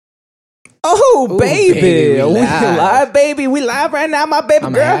Oh, Ooh, baby. we We live. live, baby. We live right now, my baby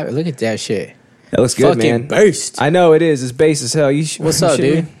I'm girl. happy. Look at that shit. That looks good, man. Fucking based. I know it is. It's base as hell. What's up,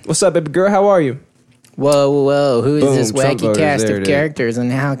 dude? What's up, baby girl? How are you? Whoa. Who is Boom, this Trump wacky voters. cast There of it is. characters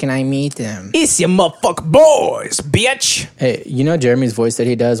and how can I meet them? It's your motherfucking boys, bitch. Hey, you know Jeremy's voice that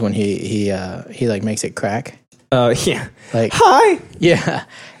he does when he like makes it crack? Yeah. Like, Hi. yeah.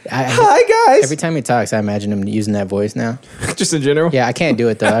 Hi, guys. Every time he talks, I imagine him using that voice now. Just in general. Yeah, I can't do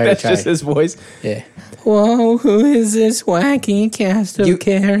it though. I already That's tried. just his voice. Yeah. Whoa, who is this wacky cast of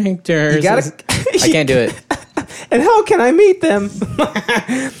characters? You gotta. I can't do it. And how can I meet them?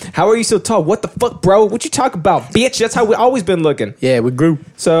 How are you so tall? What the fuck, bro? What you talk about, bitch? That's how we always been looking. Yeah, we grew.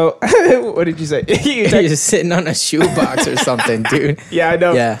 So, what did you say? You You're text- just sitting on a shoebox or something, dude. yeah, I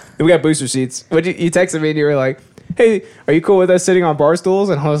know. Yeah. We got booster seats. You texted me and you were like, "Hey, are you cool with us sitting on bar stools?"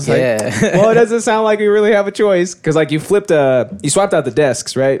 And I was like, Yeah. "Well, it doesn't sound like we really have a choice because like you swapped out the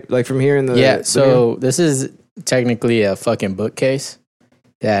desks, right? Like from here in the Yeah, the so this is technically a fucking bookcase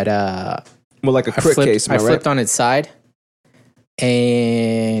that well, like a I quick flipped, case. Am I I right? flipped on its side.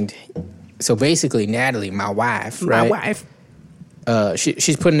 And so basically Natalie, my wife, My right? wife.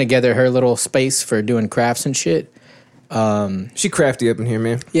 She's putting together her little space for doing crafts and shit. She crafty up in here,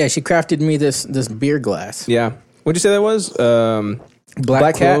 man. Yeah, she crafted me this beer glass. Yeah. What'd you say that was?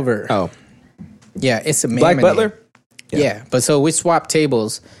 Black Cat? Clover. Oh, Yeah, it's a Black marinade. Butler. Yeah, but so we swapped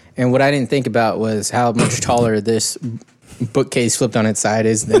tables, and what I didn't think about was how much taller this bookcase flipped on its side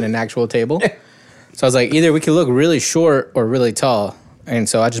is than an actual table. So I was like, either we could look really short or really tall, and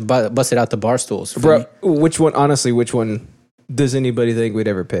so I just busted out the bar stools. For Bro, me. which one does anybody think we'd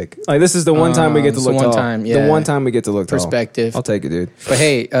ever pick? Like, this is the one time we get to it's look the one tall. time, yeah. The one time we get to look Perspective. tall. I'll take it, dude. But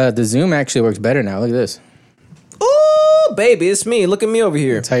hey, the Zoom actually works better now. Look at this. Ooh, baby, it's me. Look at me over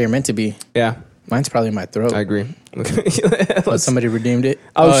here. That's how you're meant to be. Yeah, Mine's probably in my throat. I agree. But somebody redeemed it.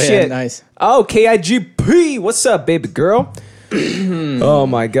 Oh, yeah, shit. nice. Oh, KIGP. What's up, baby girl? Oh,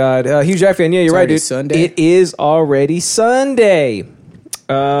 my God. Hugh Jackman. Yeah, you're right, already dude. Sunday? It is already Sunday.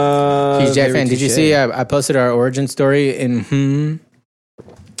 Huge Jack fan, did you see I posted our origin story in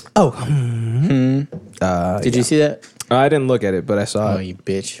Oh. Did you see that? I didn't look at it, but I saw Oh, it. you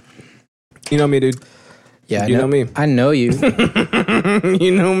bitch. You know me, dude. Yeah, You know me. I know you.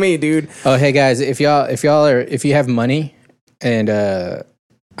 You know me, dude. Oh, hey guys, if you have money, and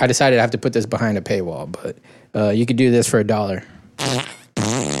I decided I have to put this behind a paywall, but you could do this for $1.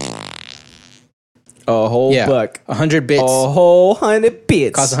 A whole Yeah, buck. 100 bits. A whole 100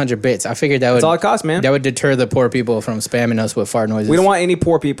 bits. Costs 100 bits. I figured that That's all would it costs, man. deter the poor people from spamming us with fart noises. We don't want any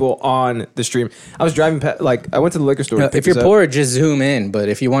poor people on the stream. I was driving past, I went to the liquor store. to pick If you're this up. poor, just zoom in. But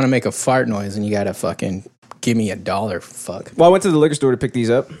if you want to make a fart noise, and you gotta fucking give me $1, fuck. Well, I went to the liquor store to pick these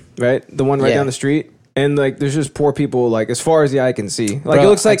up, right? The one right Yeah. down the street. And there's just poor people, as far as the eye can see. Bro, it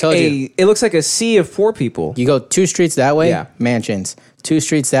looks I like told you. it looks like a sea of poor people. You go 2 streets that way, Yeah. mansions. 2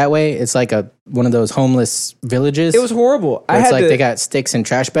 streets that way, it's like one of those homeless villages. It was horrible. where it's like they got sticks and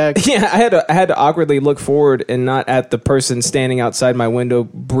trash bags. Yeah, I had to awkwardly look forward and not at the person standing outside my window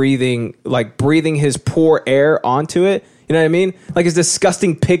breathing his poor air onto it. You know what I mean? Like his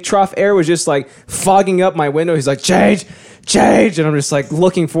disgusting pig trough air was just fogging up my window. He's like, change, and I'm just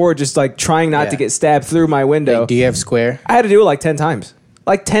looking forward, just trying not to get stabbed through my window. Do you have Square? I had to do it 10 times.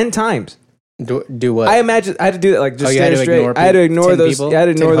 10 times. Do what? I imagine I had to do that just you had stand to straight. ignore I had to people- ignore 10 those. people? I had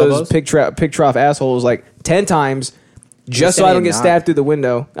to 10 ignore those hobos? pig trough assholes 10 times, just so said I don't he get not. stabbed through the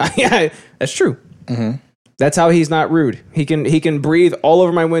window. Yeah, that's true. Mm-hmm. That's how he's not rude. He can breathe all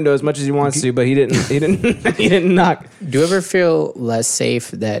over my window as much as he wants to, but he didn't. He didn't knock. Do you ever feel less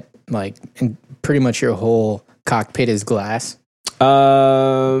safe that pretty much your whole cockpit is glass?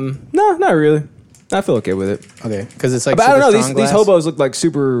 No, not really. I feel okay with it. Okay, because it's But I don't know. super strong These glass. hobos look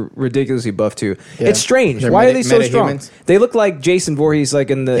super ridiculously buff too. Yeah. It's strange. They're Why are they so strong? meta-humans? They look like Jason Voorhees,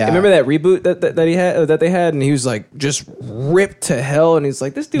 in the. Yeah. Remember that reboot that he had that they had, and he was just ripped to hell, and he's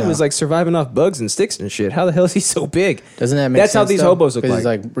like, this dude No. was surviving off bugs and sticks and shit. How the hell is he so big? Doesn't that make That's sense? how these though? hobos look 'Cause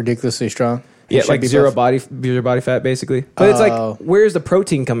like. He's ridiculously strong. He Yeah, should be zero buff. body fat basically. But it's Oh. where's the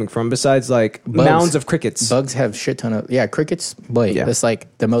protein coming from besides mounds of crickets? Bugs have shit ton of crickets. Boy, Yeah. that's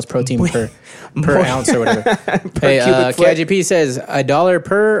the most protein per Boy. ounce or whatever. Hey, cubic foot. KGP says $1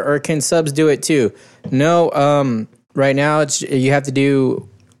 per, or can subs do it too? No, right now you have to do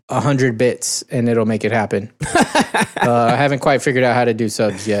 100 bits and it'll make it happen. I haven't quite figured out how to do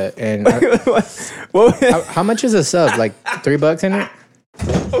subs yet. And Well, how much is a sub? $3 in it?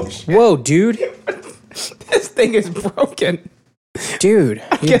 oh, shit. Whoa, dude! This thing is broken. Dude,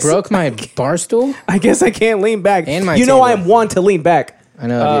 you guess- broke my bar stool. I guess I can't lean back. And my you know table. I'm one to lean back. I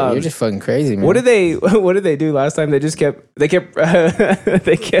know. You're just fucking crazy, man. What did they do last time? They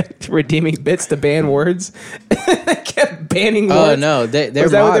kept redeeming bits to ban words. They kept banning words. Oh no, they're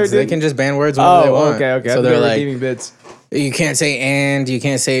mods. They can just ban words whenever they want. Okay. So they're like redeeming bits. You can't say and, you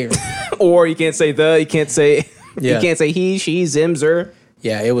can't say or you can't say the, you can't say Yeah. you can't say he, she, zim, zer.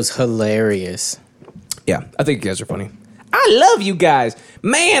 Yeah, it was hilarious. Yeah, I think you guys are funny. I love you guys.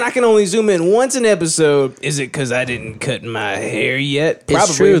 Man, I can only zoom in once an episode. Is it because I didn't cut my hair yet? Probably.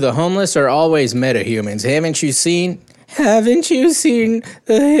 It's true. The homeless are always metahumans. Haven't you seen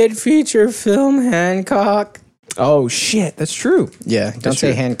the hit feature film Hancock? Oh shit, that's true. Yeah, don't say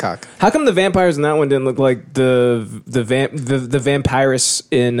true. Hancock. How come the vampires in that one didn't look like the vampirus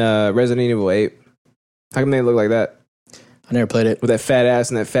in Resident Evil 8? How come they look like that I never played it. with that fat ass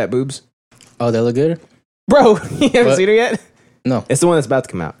and that fat boobs? Oh, they look good? Bro, you haven't What? seen her yet? No. It's the one that's about to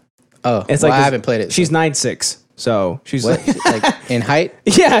come out. Oh, It's well, like I this- haven't played it. She's 9'6", so she's what? Like in height?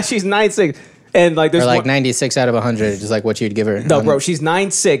 yeah, she's 9'6", and like there's Or like one, 96 out of 100, just like what you'd give her. no, bro, she's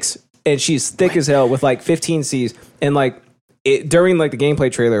 9'6", and she's thick as hell with like 15 C's, and like during like the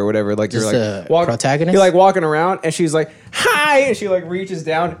gameplay trailer or whatever, like Just you're the like protagonist? you're like walking around, and she's like hi, and she like reaches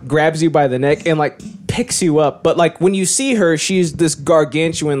down, grabs you by the neck, and like picks you up. But like when you see her, she's this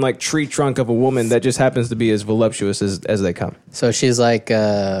gargantuan like tree trunk of a woman that just happens to be as voluptuous as they come. So she's like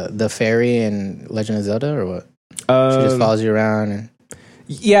the fairy in Legend of Zelda, or what? She just follows you around and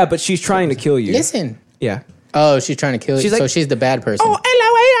Yeah, but she's trying to kill you. listen. Yeah. Oh, she's trying to kill you. She's So like, she's the bad person. Oh, hello,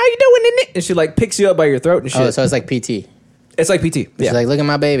 hey, how you doing? Innit? And she like picks you up by your throat and shit. Oh, so it's like PT. It's like PT. She's Yeah. like, look at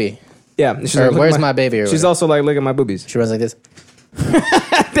my baby. Yeah. And she's Or like, "Look at where's my baby? Or She's whatever. also like, look at my boobies. She runs like this.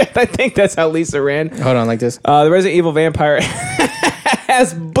 I think that's how Lisa ran. Hold on, like this. The Resident Evil vampire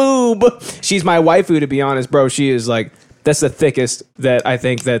has boob. She's my waifu, to be honest, bro. She is like, that's the thickest that I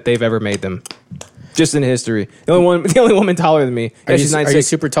think that they've ever made them. Just in history. The only woman taller than me. Yeah, she's Are you 9'6".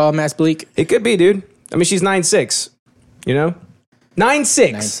 super tall, Mass Bleak? It could be, dude. I mean, she's 9'6". You know?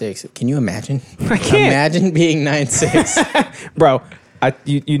 9'6". 9'6". Can you imagine? I can't. Imagine being 9'6". Bro,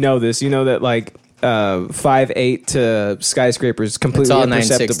 you know this. You know that like 5'8" to skyscrapers is completely all 9'6"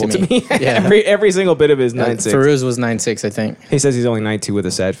 imperceptible to to me. me. Yeah. every single bit of it is 9'6". Farouz was 9'6", I think. He says he's only 9'2" with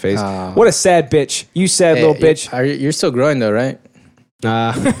a sad face. Oh. What a sad bitch. You sad little bitch. You're still growing though, right?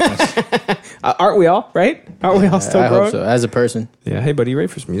 Aren't we all, right? Aren't we all still I growing? hope so. As a person, Yeah. Hey, buddy, you ready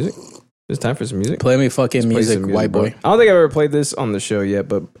for some music? It's time for some music. play me fucking Play music, some white bro. boy. I don't think I've ever played this on the show yet,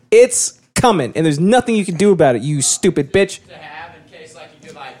 but it's coming, and there's nothing you can do about it, you stupid bitch. To have in case like you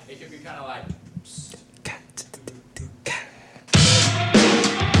do like it could be kind of like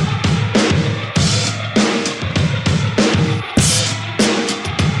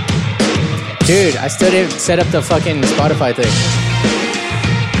Dude, I still didn't set up the fucking Spotify thing.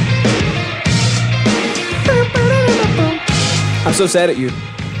 I'm so sad at you.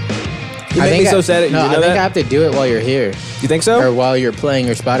 You make me so sad at you. No, you know I think that? I have to do it while you're here, You think so? or while you're playing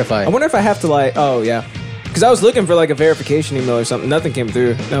your Spotify. I wonder if I have to like. Oh yeah, because I was looking for like a verification email or something. Nothing came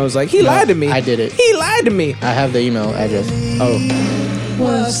through. And I was like, he lied to me. I did it. He lied to me. I have the email address. Oh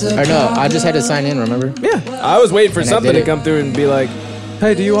Or no, I just had to sign in. Remember? yeah. I was waiting for And I something did to it. come through and be like,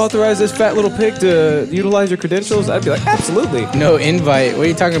 hey, do you authorize this fat little pig to utilize your credentials? I'd be like, absolutely, No invite. What are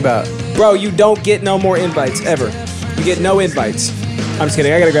you talking about? bro. You don't get no more invites ever. You get no invites. I'm just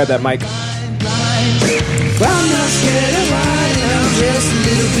kidding. I gotta grab that mic.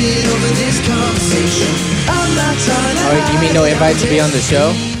 Oh, you mean no invite to be on the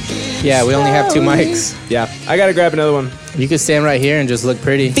show? Yeah, we only have 2 mics. Yeah, I gotta grab another one. You could stand right here and just look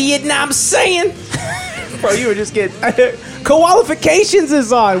pretty. Vietnam saying, bro, you were just getting qualifications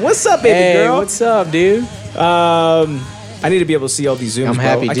is on. What's up, baby Hey, girl? what's up, dude? I need to be able to see all these zooms. I'm bro.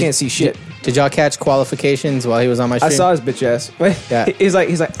 happy. I can't see shit. Did y'all catch qualifications while he was on my I stream? saw his bitch ass. Yeah. He's like,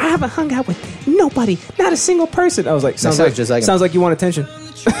 I haven't hung out with nobody, not a single person. I was like, sounds sounds just like him. sounds like you want attention.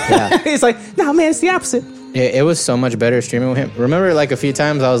 Yeah. He's like, no, man, it's the opposite. It was so much better streaming with him. Remember, like a few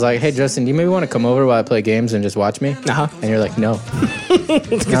times I was like, "Hey, Justin, do you maybe want to come over while I play games and just watch me?" Uh-huh. And you're like, "No."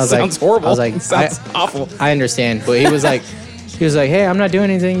 It was sounds like- horrible. I was like, it sounds awful. I understand, but he was like, "Hey, I'm not doing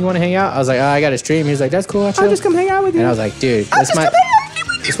anything. You want to hang out?" I was like, "Oh, I got to stream." He was like, "That's cool. I'll chill." I'll just come hang out with you. And I was like, "Dude, I'll that's just my come hang out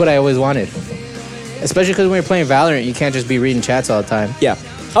with you. that's what I always wanted." Especially because when you're playing Valorant, you can't just be reading chats all the time. Yeah.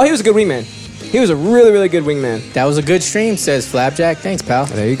 Oh, he was a good wingman. He was a really, really good wingman. That was a good stream, says Flapjack. Thanks, pal.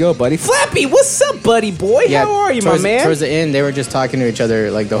 There you go, buddy. Flappy, what's up, buddy boy? How are you, my towards, man? Towards the end, they were just talking to each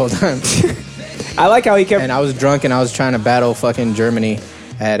other like the whole time. I like how he kept. And I was drunk and I was trying to battle fucking Germany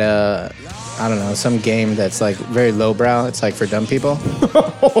at I don't know, some game that's like very lowbrow. It's like for dumb people. What's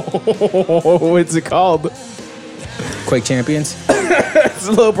it called? Quake Champions. It's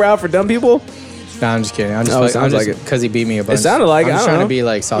a little brow for dumb people. No, I'm just kidding. I'm just Oh, it like, sounds like it. because he beat me a bunch. sounded like I'm it. just I trying don't to be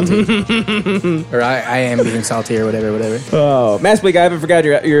like salty, or I am being salty or whatever. Oh, Mass Bleak, I haven't forgot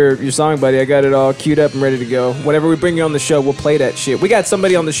your song, buddy. I got it all queued up and ready to go. Whenever we bring you on the show, we'll play that shit. We got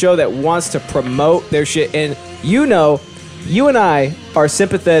somebody on the show that wants to promote their shit, and you and I are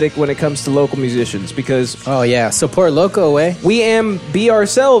sympathetic when it comes to local musicians because Oh yeah, support loco way. we be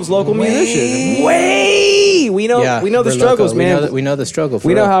ourselves local musicians. We know the we're struggles, loco. man. We know the struggle. For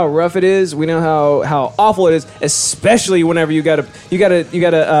We know real. how rough it is. We know how awful it is, especially whenever you gotta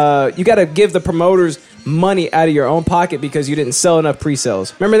give the promoters money out of your own pocket because you didn't sell enough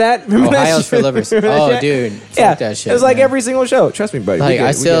pre-sales. Remember that? Remember Ohio's that for shit? lovers. Remember that Oh, shit? dude, fuck Yeah, that shit. it was like man. every single show. Trust me, buddy. Like We get I it,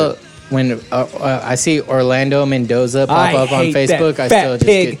 we still get it. when I see Orlando Mendoza pop up on hate that Facebook, I fat still just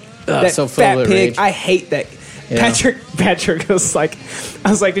pig. get That so filled fat with pig. rage. I hate that. Yeah. Patrick was like,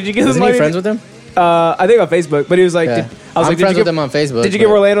 I was like, did you give him Isn't money? he friends with him? I think on Facebook, but he was like, Yeah. I was I'm like, friends with him on Facebook. Did you give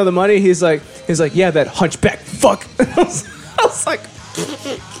but- Orlando the money? He's like, yeah, that hunchback. Fuck. I was like,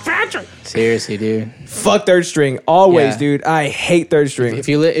 Patrick. Seriously, dude. Fuck third string, always, Yeah. dude. I hate third string.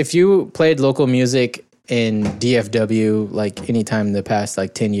 If you played local music in DFW like anytime in the past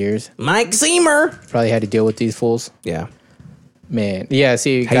like 10 years, Mike Zemer. probably had to deal with these fools. Yeah, Man, yeah.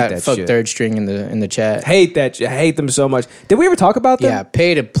 See, you Hate got that fuck shit. third string in the chat. hate that. I hate them so much. Did we ever talk about them? Yeah,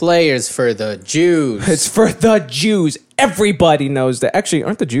 pay to players for the Jews. It's for the Jews. Everybody knows that. Actually,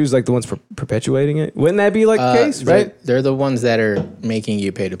 aren't the Jews like the ones perpetuating it? Wouldn't that be like the case, right? They're the ones that are making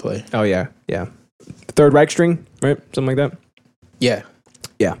you pay to play. Oh yeah, yeah. Third Reich string, right? Something like that. Yeah.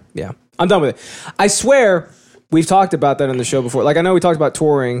 Yeah. I'm done with it. I swear we've talked about that on the show before. Like I know we talked about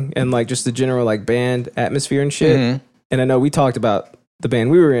touring and like just the general like band atmosphere and shit. Mhm. And I know we talked about the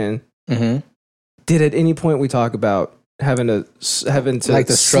band we were in. Mm-hmm. Did at any point we talk about having to Like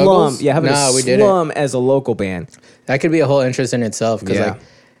the slum? struggles? Yeah, having No, to we didn't. slum as a local band. That could be a whole interest in itself. Because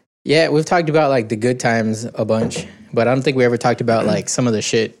we've talked about like the good times a bunch, but I don't think we ever talked about like some of the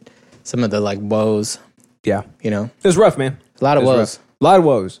shit, some of the like woes. Yeah, You know, it was rough, man. a lot of It was woes, rough. A lot of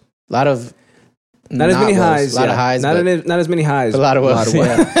woes. a lot of Not as many woes. highs. a lot yeah. of highs, Not, but not as many highs. a lot of woes. woes.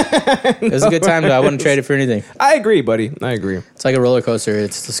 Yeah. It was a good time though. I wouldn't trade it for anything. I agree, buddy. I agree. It's like a roller coaster.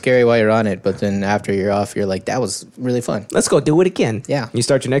 It's scary while you're on it, but then after you're off, you're like, that was really fun. Let's go do it again. Yeah. You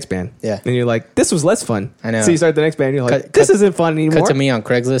start your next band. Yeah. And you're like, this was less fun. I know. So you start the next band. And you're like, Cut- this cut- isn't fun anymore. Cut to me on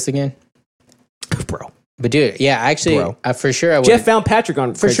Craigslist again. Bro. But dude, yeah, actually, Bro. for sure I would. Jeff found Patrick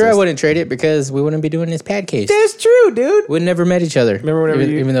on For sure, I Craigslist. wouldn't trade it because we wouldn't be doing this podcast. That's true, dude. We'd never met each other. Remember whenever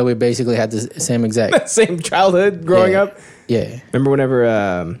even though we basically had the same exact. Same childhood growing Yeah. up. Yeah. Remember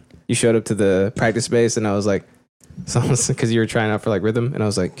whenever you showed up to the practice space and I was like, because you were trying out for like rhythm and I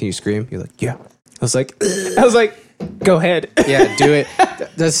was like, can you scream? You're like, yeah. I was like, go ahead. Yeah, do it.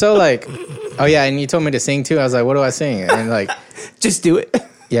 That's so like, oh yeah, and you told me to sing too. I was like, what do I sing? And like, Just do it.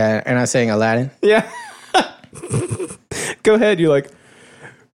 yeah, and I sang Aladdin. Yeah. Go ahead. You're like,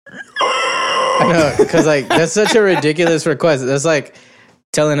 I know, because like that's such a ridiculous request. That's like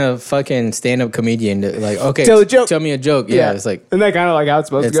telling a fucking stand-up comedian to like, okay, Tell a joke. Tell me a joke. Yeah, it's like isn't that kind of like how it's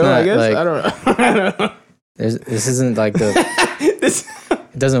supposed to It's go? I not, guess like- I don't know. this isn't like the. This-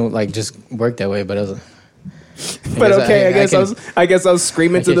 It doesn't like just work that way. But I was. but okay, I guess I was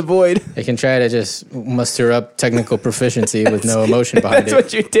screaming to can- the void. I can try to just muster up technical proficiency with no emotion behind That's it.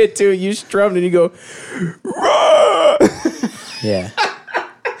 what you did too. You strummed and you go, "Rah!" Yeah,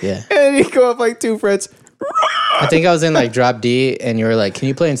 yeah. and you go up like 2 frets. I think I was in like drop D, and you were like, "Can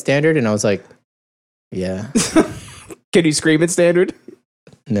you play in standard?" And I was like, "Yeah, Can you scream in standard?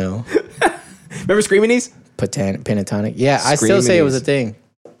 no." Remember screaminies? Pentatonic. Yeah, I still say it was a thing.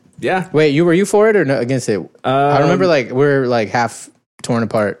 Yeah. Wait, were you for it or no, against it? I remember like we're like half torn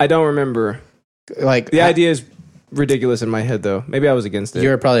apart. I don't remember. Like The idea is ridiculous in my head, though. Maybe I was against it. you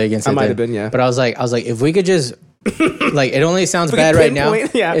were probably against it. I might then. have been, yeah. But I was like, if we could just like, it only sounds We could bad right now.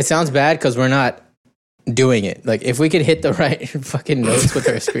 pinpoint, yeah. It sounds bad because we're not doing it. Like if we could hit the right fucking notes with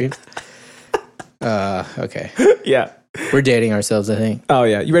our screams. Okay, Yeah. we're dating ourselves. I think. Oh,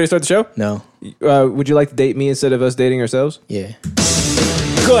 yeah. You ready to start the show? No. Would you like to date me instead of us dating ourselves? Yeah.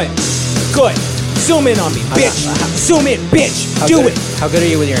 Good. Good. Zoom in on me, bitch. Zoom in, bitch. Do it. How good are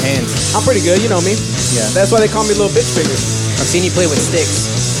you with your hands? I'm pretty good. You know me. Yeah. That's why they call me Little Bitch Fingers. I've seen you play with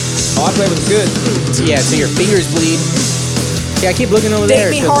sticks. Oh, I play with them good. Yeah, so your fingers bleed. Yeah, I keep looking over Date there.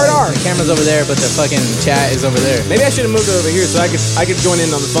 me 'cause, hard R. like, the camera's over there, but the fucking chat is over there. Maybe I should have moved it over here so I could join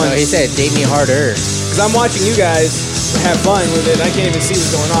in on the fun. No, he said, date me harder. Because I'm watching you guys have fun with it. And I can't even see what's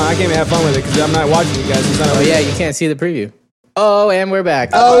going on. I can't even have fun with it because I'm not watching you guys. It's not Oh, yeah, you can't see the preview. Oh, and we're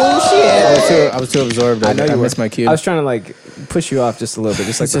back. Oh, shit. I was too absorbed. I know you missed were. my cue. I was trying to like push you off just a little bit,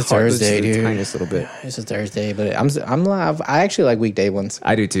 just like It's the a Thursday, the dude. tiniest little bit. It's a Thursday, but I actually like weekday ones.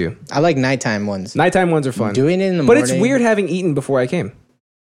 I do too. I like nighttime ones. Nighttime ones are fun. Doing it in the But morning. it's weird having eaten before I came.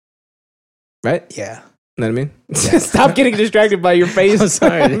 Right? Yeah. You know what I mean? Stop getting distracted by your face. I'm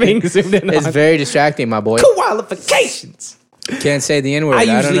sorry. Being zoomed in It's on. very distracting, my boy. Qualifications. Can't say the N word. I I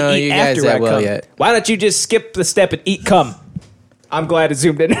don't usually know eat you guys after I that well come. yet. Why don't you just skip the step and eat cum? I'm glad it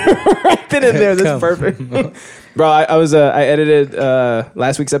zoomed in right then and there. That's Cum. perfect. Bro, I edited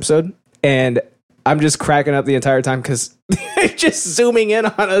last week's episode, and I'm just cracking up the entire time because they're just zooming in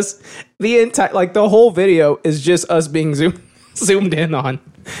on us. The whole video is just us being zoomed in on.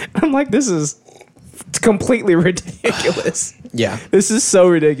 I'm like, this is completely ridiculous. Yeah. This is so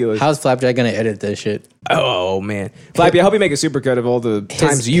ridiculous. How's Flapjack gonna edit this shit? Oh man, Flappy, I hope you make a supercut of all the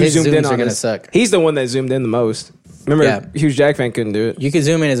times you his zoomed in zooms on are gonna us. suck. He's the one that zoomed in the most. Remember, Yeah. Huge Jack fan couldn't do it. You can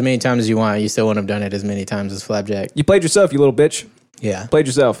zoom in as many times as you want. You still wouldn't have done it as many times as Flapjack. You played yourself, you little bitch. Yeah. Played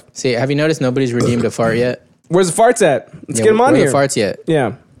yourself. See, have you noticed nobody's redeemed a fart yet? Where's the farts at? Let's Yeah, get them on where here. the farts yet?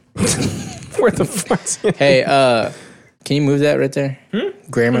 Yeah. Where the farts? At? Hey, can you move that right there?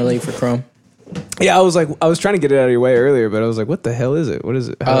 Grammarly for Chrome. Yeah, I was trying to get it out of your way earlier, but I was like, what the hell is it? What is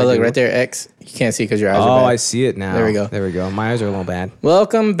it? How do Oh, I look get right it? there, X. You can't see because your eyes Oh, are bad. I see it now. There we go. There we go. My eyes are a little bad.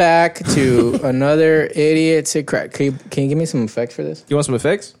 Welcome back to another Idiots at Crack. Can you give me some effects for this? You want some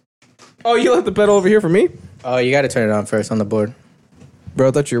effects? Oh, you left the pedal over here for me? Oh, you got to turn it on first on the board. Bro,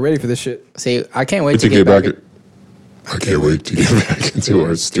 I thought you were ready for this shit. See, I can't wait to get back. I can't wait to get back into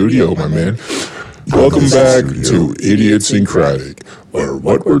our studio, my man. Welcome back to Idiots in Craddock, where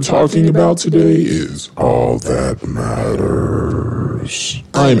what we're talking about today is all that matters.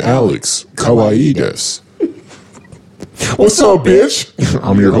 I'm Alex Kawaides. What's up, bitch?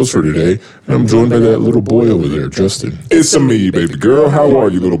 I'm your host for today, and I'm joined by that little boy over there, Justin. It's me, baby girl. How are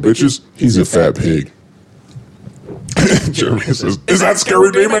you, little bitches? He's a fat pig. Jeremy says, "Is that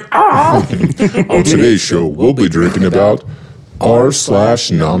scary, demon?" On today's show, we'll be drinking about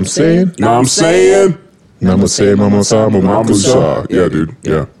r/Nam saying. Nam saying. Mama say, mama sa, mama sa. Yeah, dude.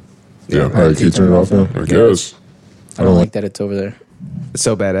 Yeah. Yeah. All right, can you turn it off now? I guess. I don't like that it's over there. It's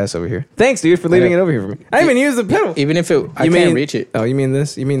so badass over here. Thanks, dude, for leaving it over here for me. I didn't even use the pedal. Even if I can't reach it. Oh, you mean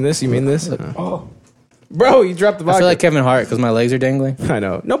this? You mean this? You mean this? Oh. Bro, you dropped the I vodka. feel like Kevin Hart because my legs are dangling. I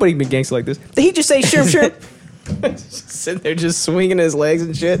know. Nobody can be gangster like this. Did he just say shrimp, shrimp? Just sitting there just swinging his legs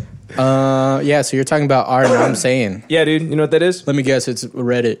and shit. Yeah, so you're talking about I'm saying. Yeah, dude. You know what that is? Let me guess, it's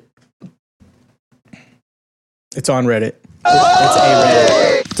Reddit. It's on Reddit. It's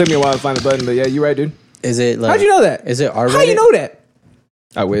a Reddit. Took me a while to find the button, but yeah, you're right, dude. Is it like... How'd you know that? Is it our Reddit? How you know that?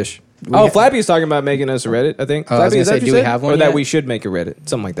 I wish. ha- Flappy's talking about making us a Reddit, I think. Oh, I was Flappy, gonna is that say, what you do we said? have one Or that yet? we should make a Reddit.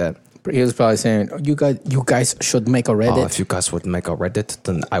 Something like that. He was probably saying, you guys should make a Reddit. if you guys would make a Reddit,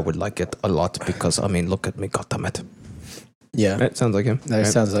 then I would like it a lot because, I mean, look at me, goddammit. Yeah, That sounds like him. that Right.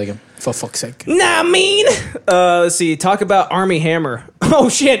 sounds like him. For fuck's sake. Nah, mean. Let's see. Talk about Army Hammer. Oh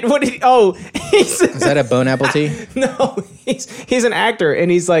shit! What did? He's Is that a bone apple tea? no. He's an actor,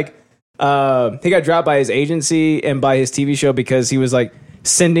 and he's like, he got dropped by his agency and by his TV show because he was like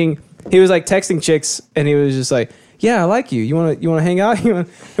texting chicks, and he was just like, yeah, I like you. You want to hang out? You want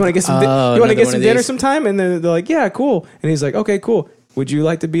to get some? Oh, you want to another get one some of dinner these. sometime? And then they're like, yeah, cool. And he's like, okay, cool. Would you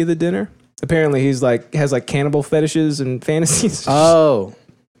like to be the dinner? Apparently, he's like has like cannibal fetishes and fantasies. Oh.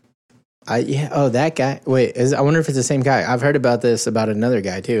 That guy. Wait, I wonder if it's the same guy. I've heard about this about another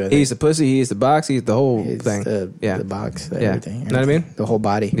guy too. I think. He's the pussy. He's the box. He's the whole He's thing. the box, Yeah. everything. Know what I mean? The whole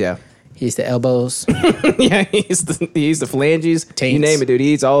body. Yeah. He's the elbows. Yeah, he's the phalanges. You Taints. name it, dude.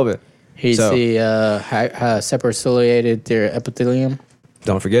 He eats all of it. He's So- the separated their epithelium.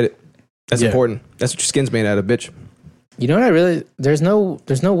 Don't forget it. That's Yeah. important. That's what your skin's made out of, bitch. You know what there's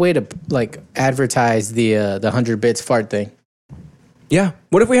no way to like advertise the 100 bits fart thing. Yeah.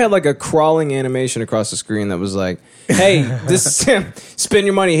 What if we had like a crawling animation across the screen that was like, "Hey, this spend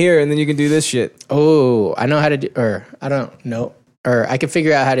your money here, and then you can do this shit." Oh, I know how to do, or I don't know, or I can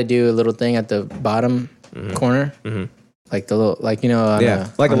figure out how to do a little thing at the bottom corner, like the little, like on Yeah.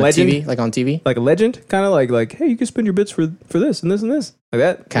 Like a legend? TV, like on TV. Like a legend, kind of like, "Hey, you can spend your bits for this and this and this," like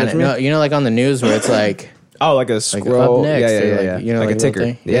that. Kind That's of, what I mean? no, like on the news where it's like, Oh, like a scroll. up next, yeah, or yeah, like, yeah. you know, like like a a little ticker.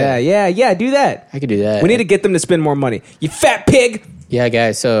 thing? Yeah. Do that. I could do that. We need to get them to spend more money. You fat pig. Yeah,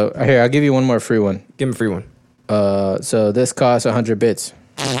 guys. So here, I'll give you one more free one. Give him a free one. So this costs 100 bits.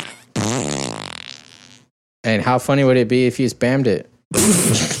 And how funny would it be if you spammed it?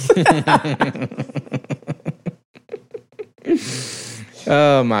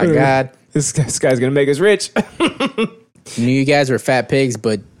 Oh my God. This guy's gonna make us rich. Knew you guys were fat pigs,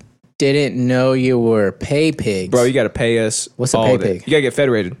 but didn't know you were pay pigs. Bro, you got to pay us. What's a all pay day. pig? You got to get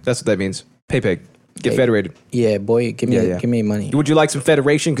federated. That's what that means. Pay pig. Get federated. Yeah, boy, give me money. Would you like some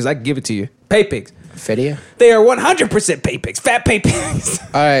federation? Because I can give it to you. Pay pigs. Fedia? They are 100% pay pigs. Fat pay pigs.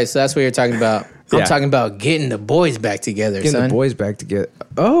 All right, so that's what you're talking about. Yeah. I'm talking about getting the boys back together, Getting son. the boys back together.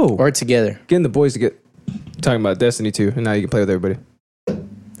 Oh. Or together. Getting the boys to get... Talking about Destiny 2, and now you can play with everybody.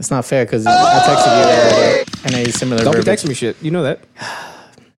 It's not fair because I texted you that and I used similar Don't be verbiage. texting me shit. You know that.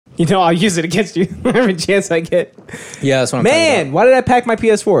 You know I'll use it against you every chance I get. Yeah, that's what I'm talking Man, why did I pack my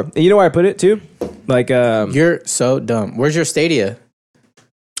PS4? And you know where I put it, too? Like, about. You're so dumb. Where's your Stadia?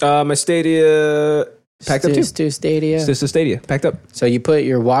 my Stadia... Packed up, too. Stadia. It's just a Stadia. Packed up. So you put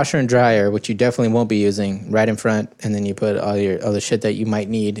your washer and dryer, which you definitely won't be using, right in front, and then you put all your other shit that you might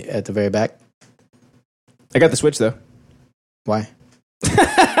need at the very back. I got the Switch, though. Why?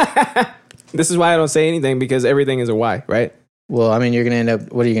 This is why I don't say anything, because everything is a why, right? Well, I mean, you're gonna end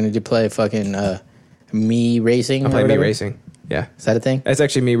up. What are you gonna do? Play fucking Me Racing? I'm or playing Me whatever? Racing. Yeah. Is that a thing? That's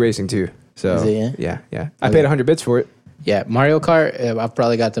actually Me Racing, too. So, Is it, yeah. I paid 100 bits for it. Yeah, Mario Kart. I've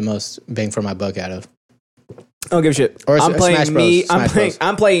probably got the most bang for my buck out of. I don't give a shit. Or I'm playing Smash Bros. Me. Smash Bros.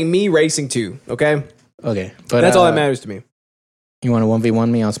 I'm playing Me Racing 2, okay? Okay, but That's all that matters to me. You want to 1v1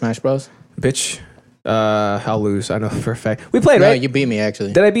 me on Smash Bros? Bitch, I'll lose. I know for a fact. We played, No, right? you beat me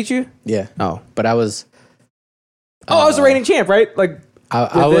actually. Did I beat you? Yeah, Oh. but I was. I was the reigning champ, right? Like,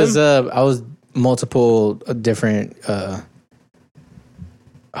 I with was multiple different.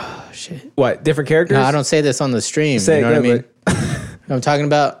 Oh shit! what? Different characters? No, I don't say this on the stream. Say you know it what I again, mean? I'm talking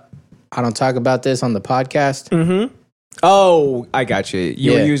about. I don't talk about this on the podcast. Oh, I got you.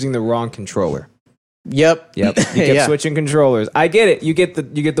 You were Yeah. using the wrong controller. Yep. Yep. You kept Yeah. switching controllers. I get it. You get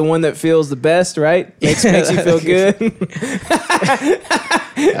the one that feels the best, right? Makes you feel good.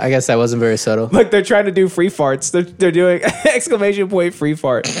 I guess that wasn't very subtle. Look, they're trying to do free farts. They're doing exclamation point free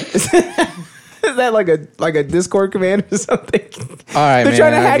fart. Is that like a Discord command or something? All right, They're man,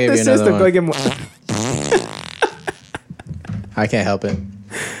 trying to I'll hack give the you another system. one. Like, I can't help it.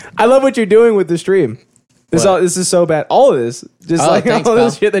 I love what you're doing with the stream. What? This is so bad. All of this, just like thanks, all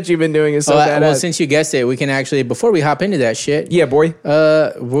this pal. shit that you've been doing is so bad. Well, since you guessed it, we can actually before we hop into that shit. Yeah, boy.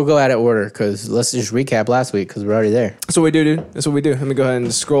 We'll go out of order because let's just recap last week because we're already there. That's what we do, dude. That's what we do. Let me go ahead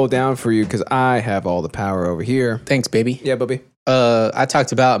and scroll down for you because I have all the power over here. Thanks, baby. Yeah, Bubby. I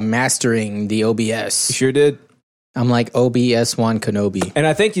talked about mastering the OBS. You sure did. I'm like OBS1 Kenobi And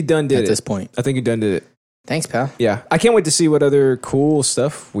I think you done did at it. this point. I think you done did it. Thanks, pal. Yeah. I can't wait to see what other cool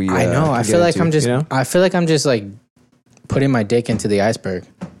stuff we I know. can I get feel like into, I'm just. you know? I feel like I'm just like putting my dick into the iceberg.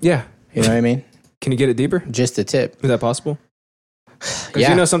 Yeah. You know what I mean? Can you get it deeper? Just the tip. Is that possible? Because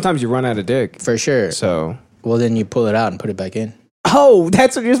Yeah, you know sometimes you run out of dick. for sure. So. Well, then you pull it out and put it back in. Oh,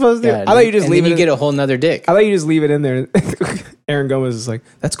 that's what you're supposed to do. Yeah, I thought you just and leave then it. you get a whole nother dick. I thought you just leave it in there. Aaron Gomez is like,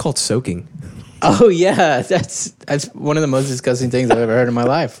 that's called soaking. Oh yeah, that's one of the most disgusting things I've ever heard in my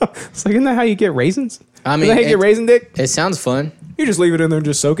life. It's like, isn't that how you get raisins? I Isn't mean, that how you get raisin dick? it sounds fun. You just leave it in there and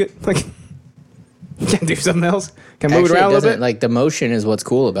just soak it. Like, can't do something else. Can move Actually, it around a little doesn't- bit. Like the motion is what's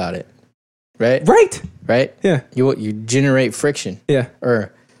cool about it, right? Right. Right? Yeah. You generate friction, Yeah.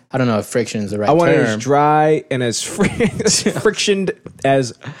 or I don't know if friction is the right I want it as term. dry and as frictioned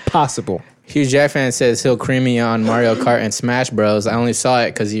as possible. Hugh Jackman says he'll cream me on Mario Kart and Smash Bros. I only saw it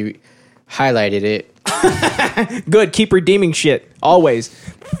because you highlighted it. Good. Keep redeeming shit. Always.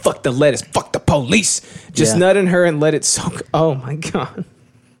 Fuck the lettuce. Fuck the police. Just Yeah. nut in her and let it soak. Oh my God.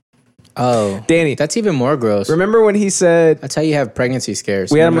 Oh, Danny, that's even more gross. remember when he said, That's how you have pregnancy scares.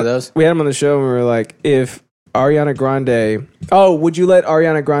 we had, him, Remember those? we had him on the show and we were like, if Ariana Grande, would you let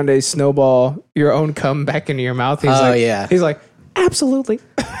Ariana Grande snowball your own cum back into your mouth? He's Oh, like, yeah. He's like, absolutely.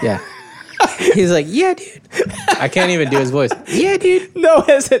 Yeah. He's like, yeah, dude. I can't even do his voice. Yeah, dude. No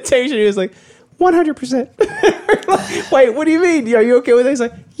hesitation. He was like, 100%. Wait, what do you mean? Are you okay with it? He's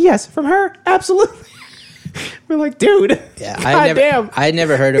like, yes, from her, absolutely. We're like, dude. Yeah, God damn. I had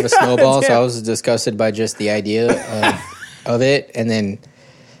never heard of a snowball, so damn. I was disgusted by just the idea of it. And then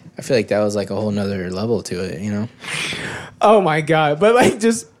I feel like that was like a whole nother level to it, you know? Oh my God. But like,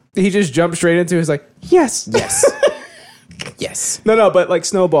 he just jumped straight into it. He's like, yes. Yes. Yes. No, but like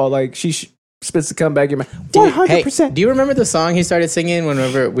snowball, like she spits the cum back in your mouth. Dude, 100%. Hey, do you remember the song he started singing when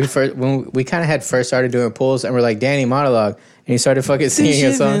we kind of had first started doing pulls and we're like, Danny, monologue. And he started fucking singing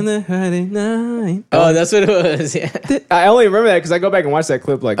a song. Oh, that's what it was. Yeah. I only remember that because I go back and watch that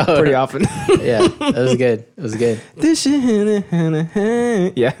clip like pretty often. Yeah. That was good. It was good.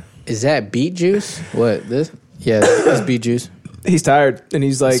 Yeah. Is that beet juice? What? This? Yeah, that's beet juice. He's tired and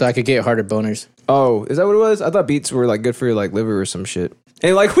he's like, So I could get harder boners. oh, is that what it was? I thought beets were like good for your like liver or some shit.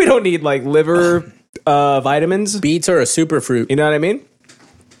 And like we don't need like liver vitamins. Beets are a super fruit. You know what I mean?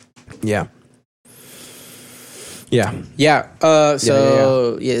 Yeah. Yeah. Yeah.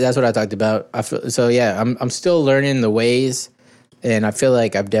 So yeah, that's what I talked about. I feel so. Yeah, I'm still learning the ways, and I feel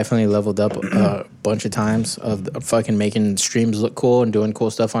like I've definitely leveled up a bunch of times of fucking making streams look cool and doing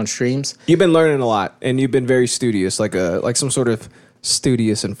cool stuff on streams. You've been learning a lot, and you've been very studious, like some sort of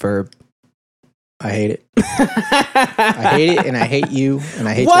studious and verb. I hate it. I hate it, and I hate you, and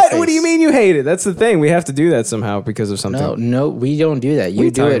I hate your What? face. What do you mean you hate it? That's the thing. We have to do that somehow because of something. No, we don't do that. What are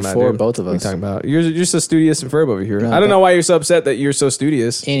You do talking it about, for dude? both of What are you us. talking about? You're so studious and verb over here. No, I don't know why you're so upset that you're so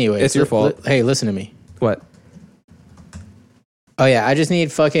studious. Anyway, it's your fault. Hey, listen to me. What? Oh yeah, I just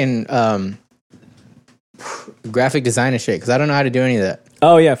need fucking graphic design and shit because I don't know how to do any of that.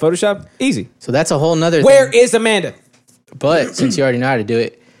 Oh yeah, Photoshop, easy. So that's a whole nother Where thing. is Amanda? But since you already know how to do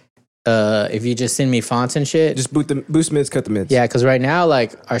it, if you just send me fonts and shit, Just boost mids, cut the mids. yeah, because right now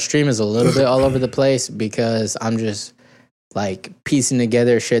like our stream is a little bit all over the place because I'm just like piecing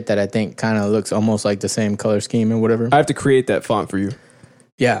together shit that I think kind of looks almost like the same color scheme and whatever. I have to create that font for you.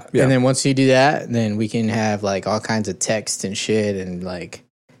 Yeah. Yeah. And then once you do that, then we can have like all kinds of text and shit and like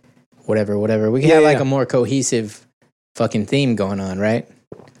whatever. We can Yeah, have like yeah. a more cohesive fucking theme going on, right?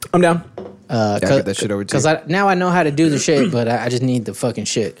 I'm down. I'll get that shit over to you. Because now I know how to do the shit, but I just need the fucking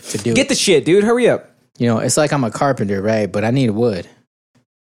shit to do Get it. the shit, dude. Hurry up. You know, it's like I'm a carpenter, right? But I need wood.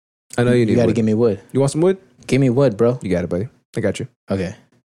 I know you need You got to wood. give me wood. You want some wood? Give me wood, bro. You got it, buddy. I got you. Okay.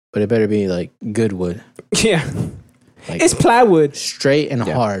 But it better be like good wood. Yeah. Like It's plywood. straight and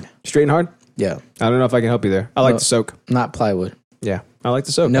Yeah. hard. Straight and hard? Yeah. I don't know if I can help you there. I like No. to soak. Not plywood. Yeah. I like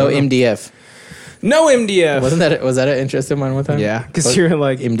to soak. No I don't know. MDF. No MDF. Was that an interest of mine one time? Yeah, because What? you're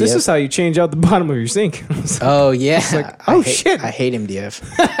like, this MDF? is how you change out the bottom of your sink. Oh yeah. oh, I hate, shit. I hate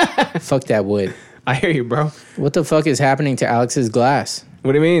MDF. Fuck that wood. I hear you, bro. What the fuck is happening to Alex's glass?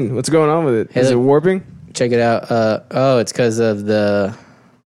 What do you mean? What's going on with it? Hey, Is it look. warping? Check it out. It's because of the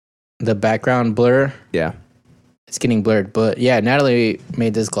background blur. Yeah. It's getting blurred. But yeah, Natalie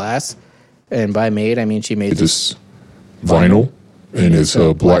made this glass, and by made I mean she made this. This vinyl, and it's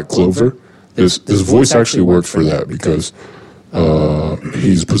black clover. This voice actually worked for that because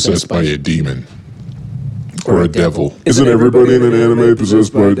he's possessed by a demon or a devil. Isn't everybody in an anime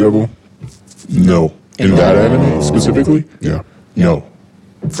possessed by a devil? No. In that anime specifically? Yeah. No.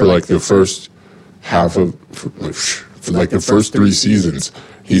 For like the first half of, for like the first 3 seasons,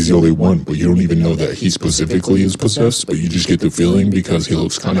 he's the only one, but you don't even know that he specifically is possessed, but you just get the feeling because he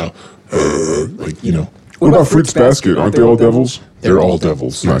looks kind of like, you know. What about Fruits Basket? Aren't they all devils? They're all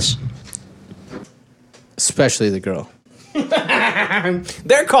devils. Nice. Especially the girl.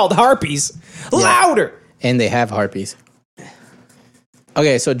 They're called harpies. Louder. And they have harpies.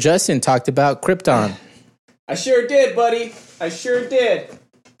 Okay, so Justin talked about Krypton. I sure did, buddy. I sure did.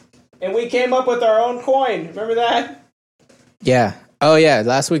 And we came up with our own coin. Remember that? Yeah. Oh yeah,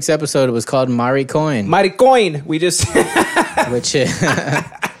 last week's episode was called Mari Coin. Mighty coin. We just. Which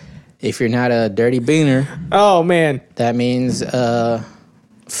if you're not a dirty beaner, Oh, man. that means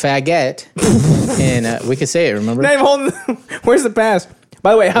faggot. And we could say it, remember? Not even holding. Where's the pass?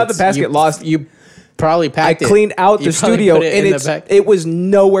 By the way, how'd the pass You- get lost? You probably I packed it. cleaned out You the probably studio put it and in the back. it was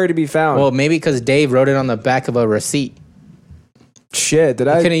nowhere to be found. Well, maybe because Dave wrote it on the back of a receipt. Shit, did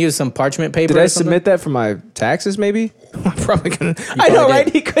I Couldn't use some parchment paper. did or I something? submit that for my taxes? Maybe I'm probably gonna. I know, probably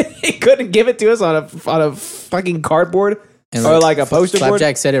right? did. He couldn't give it to us on a fucking cardboard And or like a poster board.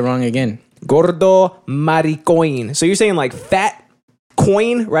 Flapjack said it wrong again. Gordo maricoin. So you're saying like fat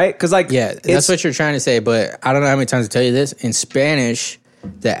coin, right? Because like Yeah, that's it's- what you're trying to say, but I don't know how many times to tell you this. In Spanish,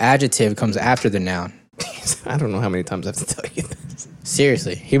 the adjective comes after the noun. I don't know how many times I have to tell you this.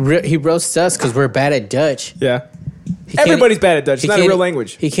 Seriously, he roasts us because we're bad at Dutch. Yeah, He can't- everybody's bad at Dutch. It's he not a can't- real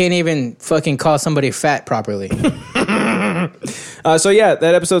language. He can't even fucking call somebody fat properly. So yeah,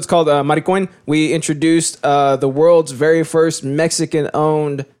 that episode's called Maricoin. We introduced the world's very first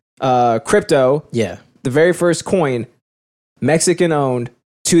Mexican-owned crypto, Yeah. the very first coin, Mexican-owned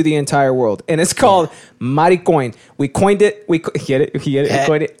to the entire world, and it's called Maricoin. We coined it. We get it. We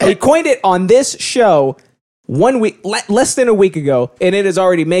coined it. We coined it on this show 1 week, less than a week ago, and it is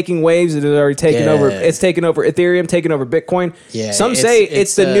already making waves. It is already taken Yeah. over. It's taken over Ethereum, taken over Bitcoin. Yeah, Some it's- say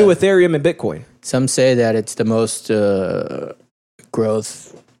it's the it's, new Ethereum and Bitcoin. Some say that it's the most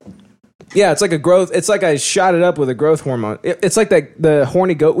growth. Yeah, it's like a growth. It's like I shot it up with a growth hormone. It's like the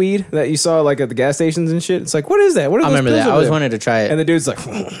horny goat weed that you saw like at the gas stations and shit. It's like, what is that? What are I those remember pills that. I over always there? wanted to try it. And the dude's like,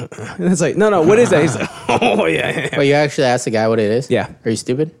 and it's like, no, what is that? He's like, oh yeah. But you actually asked the guy what it is? Yeah. Are you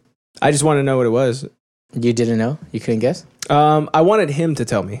stupid? I just want to know what it was. You didn't know? You couldn't guess? I wanted him to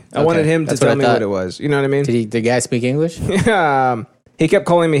tell me. I wanted him to That's what tell I me thought. what it was. You know what I mean? Did the guy speak English? He kept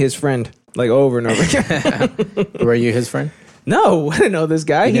calling me his friend, like over and over again. Were you his friend? No, I didn't know this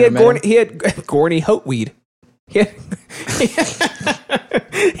guy. You He never had met him? Gorny Hoteweed. He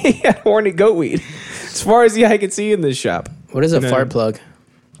had horny goat weed. As far as the eye can see in this shop. What is a fart plug?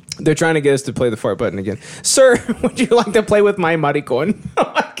 They're trying to get us to play the fart button again. Sir, would you like to play with my maricon?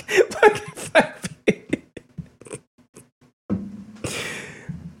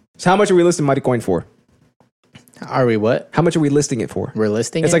 So how much are we listing maricon for? Are we what? How much are we listing it for? We're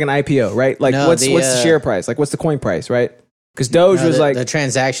listing It's it? like an IPO, right? Like No, what's the, the share price? Like what's the coin price, right? Because Doge was like the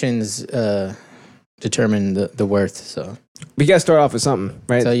transactions determine the worth. So we gotta start off with something,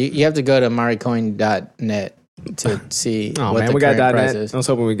 right? so you have to go to maricoin.net to see Oh what man, the we got current price .net. is. I was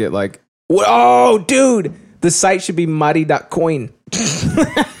hoping we get like, oh dude, the site should be mari.coin.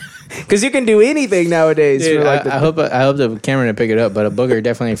 Because you can do anything nowadays. Dude, for like I hope the camera didn't pick it up, but a booger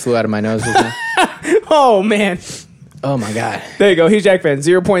definitely flew out of my nose just now. oh man, Oh my god, there you go. He's Jack fan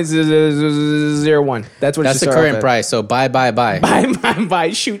 0.001. That's what. that's the current price. So buy. Buy.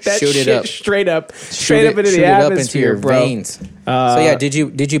 Shoot that Shoot it shit up. straight up Shoot into it the up atmosphere, into your bro. veins. So yeah, did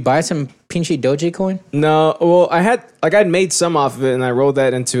you buy some Pinchy Doji coin? No, well, I'd made some off of it, and I rolled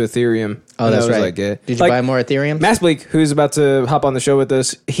that into Ethereum. Oh, And that's that was right. Like it. Did you buy more Ethereum? Mass Bleak, who's about to hop on the show with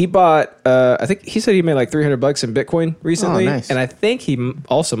us, he bought. I think he said he made like $300 in Bitcoin recently, Oh, nice. and I think he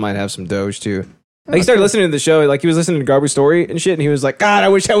also might have some Doge too. Like he started listening to the show, like he was listening to Garbage Story and shit, and he was like, "God, I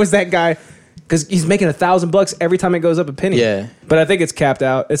wish I was that guy," because he's making $1,000 every time it goes up a penny. Yeah. but I think it's capped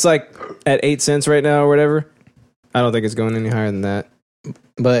out. It's like at 8 cents right now or whatever. I don't think it's going any higher than that.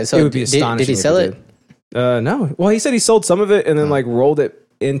 But so It would be did astonishing. he if sell it? did. No. Well, he said he sold some of it and then like rolled it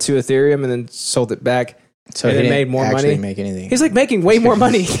into Ethereum and then sold it back. So and he then didn't made more actually money. Make anything? He's like making way more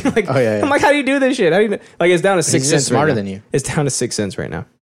money. Like, Oh, yeah. I'm like, how do you do this shit? How do you like? It's down to 6 He's cents. just smarter right now. than you. It's down to 6 cents right now.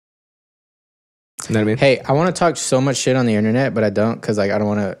 You know what I mean? Hey, I want to talk so much shit on the internet, but I don't because like I don't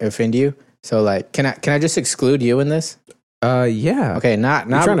want to offend you. So like, can I just exclude you in this? Yeah. Okay, not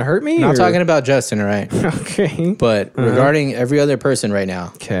trying to hurt me, Not or- talking about Justin, all right? Okay. But regarding every other person right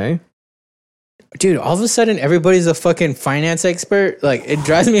now, Okay. dude, all of a sudden everybody's a fucking finance expert. Like it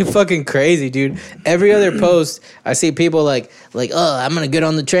drives me fucking crazy, dude. Every other post, I see people like, oh, I'm gonna get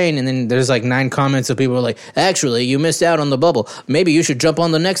on the train, and then there's like 9 comments of people like, actually, you missed out on the bubble. Maybe you should jump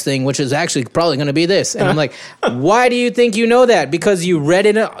on the next thing, which is actually probably gonna be this. And I'm like, why do you think you know that? Because you read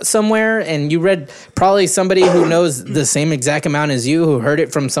it somewhere, and you read probably somebody who knows the same exact amount as you, who heard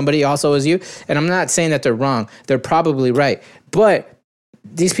it from somebody also as you. And I'm not saying that they're wrong. They're probably right, but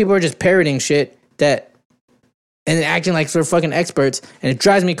these people are just parroting shit that and acting like they're fucking experts, and it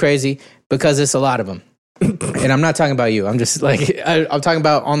drives me crazy because it's a lot of them. And I'm not talking about you. I'm just like I'm talking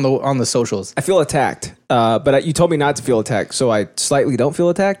about on the socials. I feel attacked, but you told me not to feel attacked, so I slightly don't feel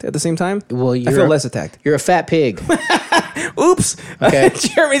attacked at the same time. Well, I feel less attacked. You're a fat pig. Oops. Okay.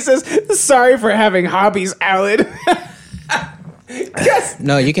 Jeremy says, "Sorry for having hobbies, Alan." Yes.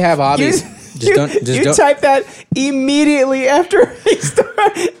 No, you can have hobbies. You Don't. typed that immediately after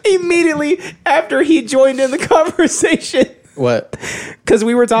he joined in the conversation. What? Because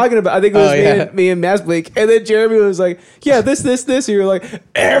we were talking about, I think it was Oh, yeah. me and Mass Blake, and then Jeremy was like, "Yeah, this," and you were like,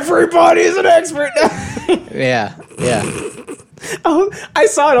 "Everybody's an expert now." Yeah. I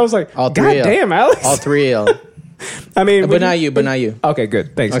saw it. I was like, All "God three of damn, Alex!" All 3 of them. I mean, But not you. But not you. Okay,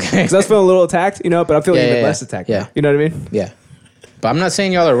 good. Thanks. Okay. Because I was feeling a little attacked, but I'm feeling Yeah, even yeah, less yeah. attacked. Yeah. Now. You know what I mean? Yeah. But I'm not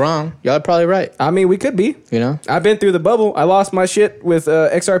saying y'all are wrong. Y'all are probably right. I mean, we could be. You know? I've been through the bubble. I lost my shit with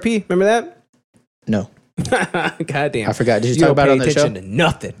XRP. Remember that? No. God damn. I forgot. Did you You talk don't about it pay on the show? attention to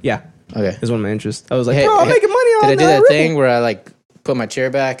nothing. Yeah. Okay. It's one of my interests. I was like, Hey, bro, I'm making money on Did I do that Ripple. thing where I like put my chair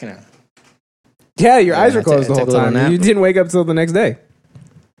back and Yeah, your eyes were I closed the took whole a little time. nap. You didn't wake up till the next day.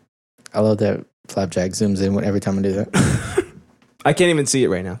 I love that Flapjack zooms in every time I do that. I can't even see it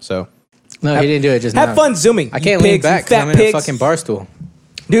right now. So No, he didn't do it just now. have fun zooming. I you can't lean pigs, you back because fat I'm in pigs. a fucking bar stool.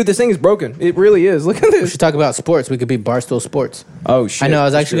 Dude, this thing is broken. It really is. Look at We this. should talk about sports. We could be Barstool Sports. Oh shit! I know. I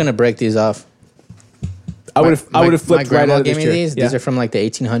was actually going to break these off. I would have My flipped right grandma out of gave this me chair. these. Yeah. These are from like the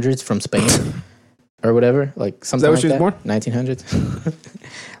 1800s from Spain or whatever. Like something where like she was that. born? 1900s.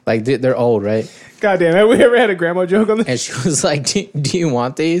 Like they're old, right? God damn! Have we ever had a grandma joke on this? And she was like, do you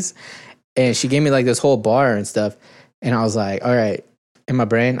want these? And she gave me like this whole bar and stuff. And I was like, all right. In my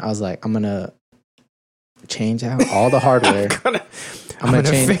brain, I was like, I'm going to change out all the hardware. I'm gonna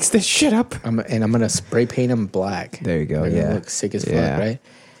fix this shit up. I'm going to spray paint them black. There you go. They're gonna Yeah. look sick as fuck, Yeah. right?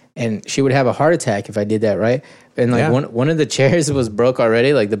 And she would have a heart attack if I did that, right? And like Yeah. one of the chairs was broke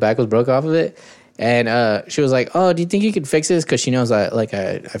already, like the back was broke off of it. And she was like, "Oh, do you think you could fix this?" Because she knows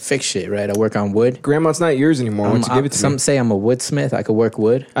I fix shit, right? I work on wood. Grandma, it's not yours anymore. Once you give it to Some me. say I'm a woodsmith. I could work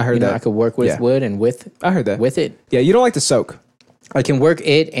wood. I heard that. I could work with Yeah. wood and with I heard that. with it. Yeah, you don't like to soak. I can work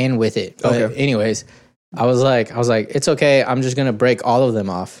it and with it. But Okay. anyways, I was like, it's okay. I'm just gonna break all of them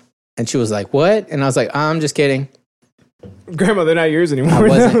off. And she was like, what? And I was like, I'm just kidding. Grandma, they're not yours anymore.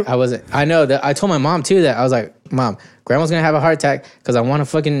 I wasn't. I know that. I told my mom too that I was like, Mom, Grandma's gonna have a heart attack because I want to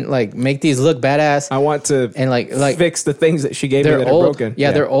fucking like make these look badass. I want to and like fix the things that she gave me they're that old. are broken.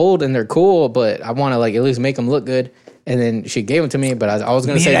 Yeah, they're old and they're cool, but I want to like at least make them look good. And then she gave them to me, but I was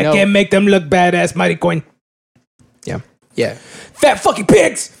gonna say no. I can't make them look badass, mighty coin. Yeah. Yeah. Fat fucking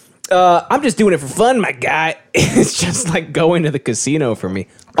pigs. I'm just doing it for fun, my guy. It's just like going to the casino for me.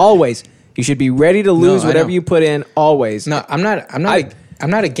 Always. You should be ready to lose whatever you put in. Always. No, I'm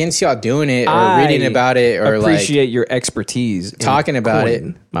not against y'all doing it or reading about it or appreciate your expertise. Talking about it,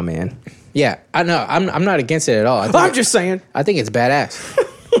 my man. Yeah, I know. I'm not against it at all. I'm just saying. I think it's badass.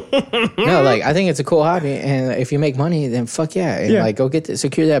 No, like I think it's a cool hobby, and if you make money, then fuck yeah, and like go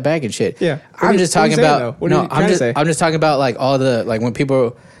secure that bag and shit. Yeah, I'm just talking about. No, I'm just talking about like all the like when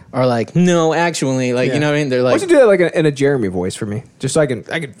people are like, no, actually, like you know what I mean? They're like, why don't you do that like in a Jeremy voice for me, just so I can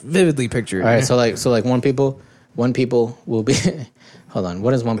vividly picture it. All right, so like one people will be. Hold on,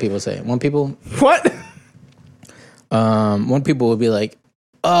 what does one people say? One people. What? One people will be like,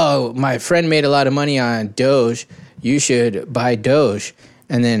 oh, my friend made a lot of money on Doge. You should buy Doge.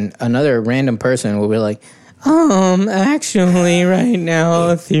 And then another random person will be like, actually, right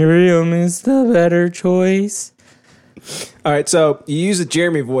now, Ethereum is the better choice. All right, so you use a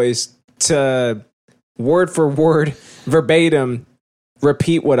Jeremy voice to word for word, verbatim,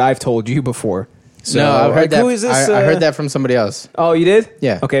 repeat what I've told you before. So, no, I've heard that. Who is this? I heard that from somebody else. Oh, you did?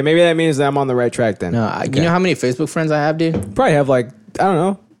 Yeah. Okay, maybe that means that I'm on the right track then. No, you know how many Facebook friends I have, dude? Probably have like, I don't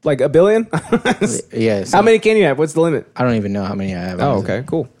know, like a billion? Yes. How many can you have? What's the limit? I don't even know how many I have. Oh, okay,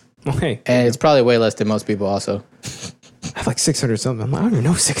 cool. Okay. And it's probably way less than most people also. I have like 600 something. I'm like, I don't even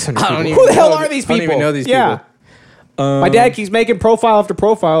know 600 I don't people. even Who the hell know are these people? I don't even know these people. My dad keeps making profile after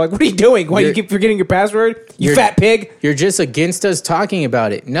profile. Like, what are you doing? Why you keep forgetting your password? You fat pig. You're just against us talking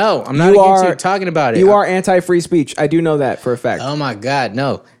about it. No, I'm not against you talking about it. You are anti-free speech. I do know that for a fact. Oh my God,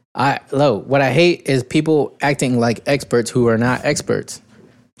 no. What I hate is people acting like experts who are not experts.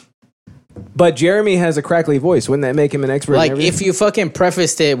 But Jeremy has a crackly voice. Wouldn't that make him an expert? Like, if you fucking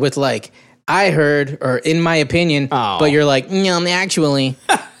prefaced it with like, I heard, or in my opinion, but you're like, no, actually,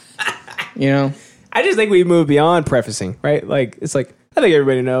 you know? I just think we moved beyond prefacing, right? Like, it's like, I think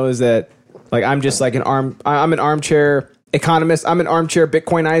everybody knows that, like, I'm just like I'm an armchair economist. I'm an armchair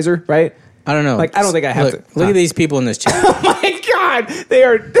Bitcoinizer, right? I don't know. Like, I don't think I have to. Look at these people in this chat. Oh my God. They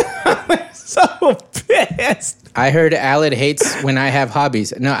are so pissed. I heard Alid hates when I have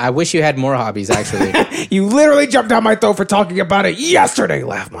hobbies. No, I wish you had more hobbies, actually. You literally jumped down my throat for talking about it yesterday.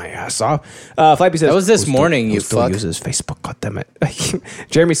 Laugh my ass off. Flappy says, that was this morning, you still fuck. uses Facebook, goddammit.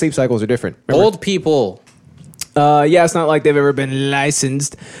 Jeremy's sleep cycles are different. Remember? Old people. Yeah, it's not like they've ever been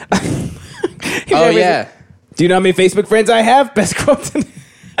licensed. Oh, yeah. Do you know how many Facebook friends I have? Best quote.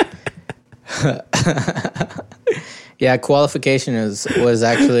 Yeah, qualification was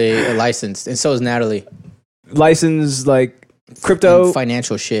actually licensed, and so is Natalie. Licensed, like, crypto? And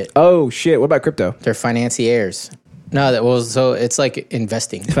financial shit. Oh, shit. What about crypto? They're financiers. No, so it's like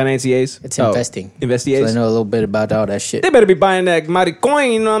investing. Financiers? It's investing. Investiers? So I know a little bit about all that shit. They better be buying that mighty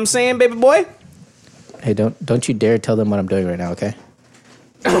coin, you know what I'm saying, baby boy? Hey, don't you dare tell them what I'm doing right now, okay?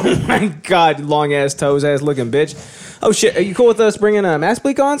 Oh my God, long ass toes ass looking bitch. Oh shit, are you cool with us bringing Mass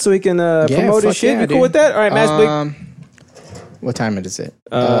Bleak on so we can promote his shit? Yeah, you cool dude. with that? All right, Mass Bleak. What time is it?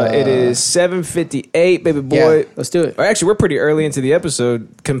 It is 7:58, baby boy. Yeah, let's do it. Or actually, we're pretty early into the episode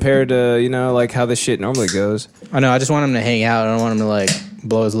compared to like how this shit normally goes. I know. I just want him to hang out. I don't want him to like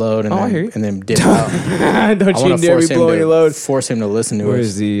blow his load and, I hear you. and then dip out. Don't you dare be blowing your load. Force him to listen to Where's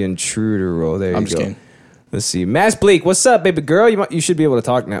us. the intruder roll? There I'm you just go. kidding. Let's see. Mass Bleak, what's up, baby girl? You should be able to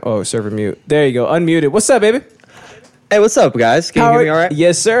talk now. Oh, server mute. There you go. Unmuted. What's up, baby? Hey, what's up, guys? Can you hear me all right?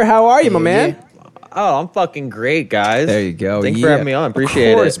 Yes, sir. How are you, my man? Yeah. Oh, I'm fucking great, guys. There you go. Thanks for having me on.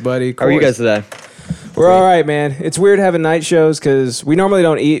 Appreciate Of course, it. buddy. Of How are you course. guys today? We're all right, man. It's weird having night shows because we normally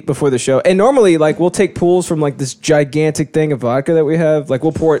don't eat before the show. And normally, like, we'll take pools from, like, this gigantic thing of vodka that we have. Like,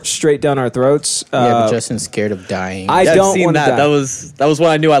 we'll pour it straight down our throats. Yeah, but Justin's scared of dying. I Yeah, don't I've seen want to that. die. That was when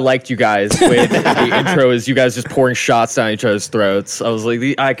I knew I liked you guys. The way the intro is you guys just pouring shots down each other's throats. I was like,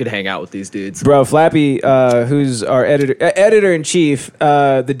 I could hang out with these dudes. Bro, Flappy, who's our editor-in-chief,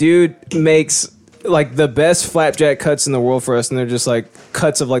 the dude makes like the best flapjack cuts in the world for us, and they're just like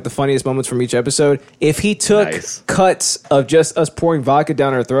cuts of like the funniest moments from each episode. If he took Nice. cuts of just us pouring vodka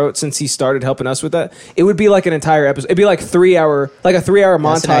down our throat since he started helping us with that, it would be like an entire episode. It'd be like a 3-hour That's an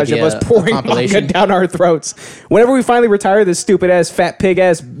montage of idea, us a pouring vodka compilation. down our throats. Whenever we finally retire this stupid ass fat pig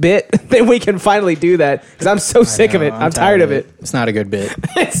ass bit, then we can finally do that because I'm so sick of it. I'm tired of it. It's not a good bit.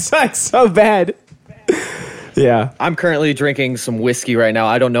 It sucks so bad. Yeah. I'm currently drinking some whiskey right now.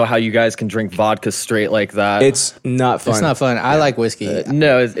 I don't know how you guys can drink vodka straight like that. It's not fun. It's not fun. I like whiskey.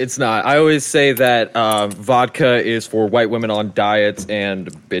 No, it's not. I always say that vodka is for white women on diets and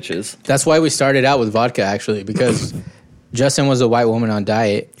bitches. That's why we started out with vodka, actually, because Justin was a white woman on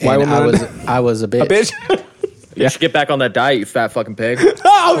diet, and White woman I was a bitch. A bitch? You should get back on that diet, you fat fucking pig.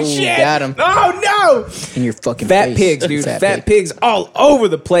 Oh, Ooh, shit. got him. Oh, no. In your fucking Fat face. pigs, dude. Fat pig. pigs all over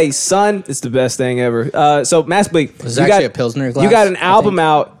the place, son. It's the best thing ever. So, Mass Bleak. This is actually a Pilsner glass. You got an album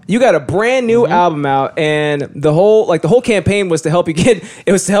I think. out. You got a brand new album out, and the whole campaign was to help you get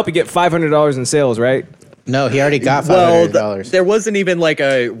 $500 in sales, right? No, he already got Well, $500. there wasn't even like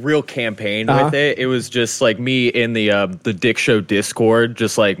a real campaign with it. It was just like me in the Dick Show Discord,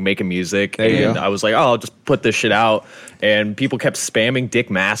 just like making music. There you And go. I was like, oh, I'll just put this shit out. And people kept spamming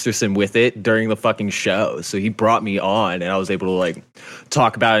Dick Masterson with it during the fucking show. So he brought me on, and I was able to like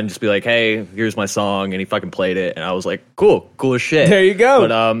talk about it and just be like, hey, here's my song. And he fucking played it. And I was like, cool as shit. There you go.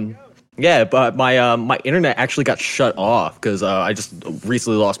 But yeah, but my internet actually got shut off because I just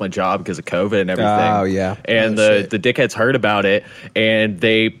recently lost my job because of COVID and everything. Oh, yeah. And the dickheads heard about it, and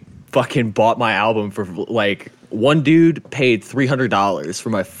they fucking bought my album for like one dude paid $300 for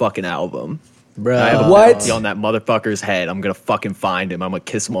my fucking album. Bro. I have a What? bounty on that motherfucker's head. I'm gonna fucking find him. I'm gonna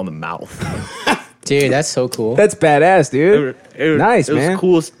kiss him on the mouth. Dude, that's so cool. That's badass, dude. Nice, it man. was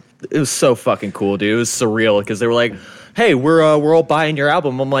cool. It was so fucking cool, dude. It was surreal because they were like, hey, we're all buying your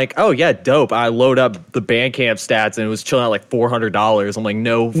album. I'm like, oh yeah, dope. I load up the Bandcamp stats and it was chilling at like $400. I'm like,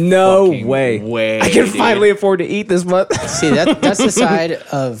 no fucking way. I can dude. finally afford to eat this month. See, that's the side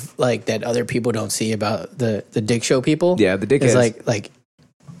of like that other people don't see about the Dick Show people. Yeah, the dickheads. It's like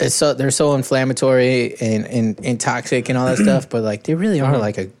it's so they're so inflammatory and toxic and all that stuff, but like they really are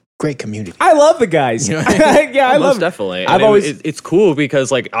like a great community. I love the guys. You know what I Yeah, I love Most definitely. I've And always it's cool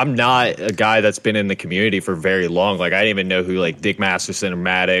because like I'm not a guy that's been in the community for very long. Like I didn't even know who like Dick Masterson or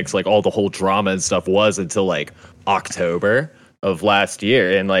Maddox, like all the whole drama and stuff was until like October of last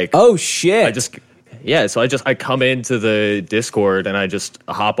year. And like Oh shit. so I come into the Discord and I just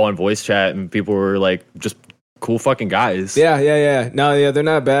hop on voice chat and people were like just cool fucking guys. Yeah. No, yeah, they're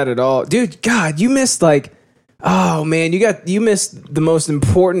not bad at all. Dude, God, you missed like oh man, you missed the most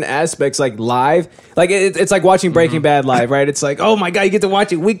important aspects like live. Like it's like watching Breaking Bad live, right? It's like, oh my God, you get to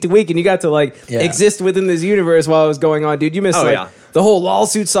watch it week to week and you got to like exist within this universe while it was going on. Dude, you missed the whole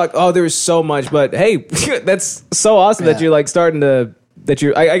lawsuit suck. Oh, there was so much, but hey, that's so awesome that you're like starting to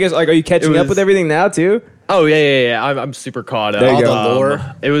I guess like are you catching up with everything now too? Oh yeah. I'm super caught up. There you go. All the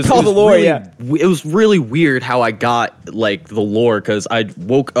lore. It was All the lore, really, yeah. It was really weird how I got like the lore because I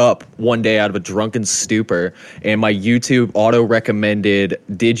woke up one day out of a drunken stupor and my YouTube auto recommended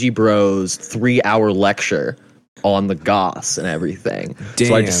DigiBros 3-hour lecture on the Goss and everything. So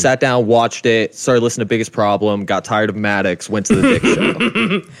I Damn. just sat down, watched it, started listening to Biggest Problem, got tired of Maddox, went to the Dick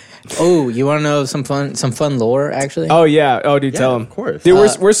Show. Oh, you want to know some fun lore actually? Oh yeah. Oh dude, tell him. of course. Dude,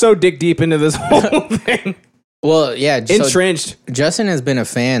 we're so dick deep into this whole thing. Well, yeah, so Entrenched. Justin has been a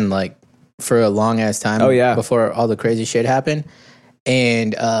fan like for a long ass time. Oh, yeah. Before all the crazy shit happened,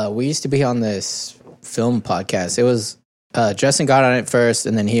 and we used to be on this film podcast. It was Justin got on it first,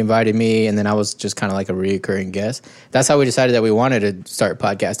 and then he invited me, and then I was just kind of like a reoccurring guest. That's how we decided that we wanted to start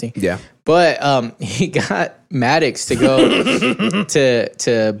podcasting. Yeah. But he got Maddox to go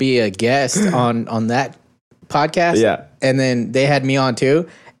to be a guest on that podcast. Yeah. And then they had me on too.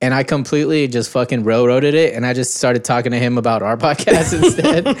 And I completely just fucking railroaded it, and I just started talking to him about our podcast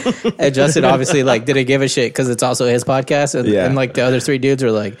instead. And Justin obviously like didn't give a shit because it's also his podcast, and like the other three dudes were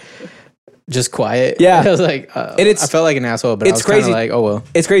like just quiet. Yeah. I was like, And it's- I felt like an asshole, but I it's was kinda crazy. like, oh well.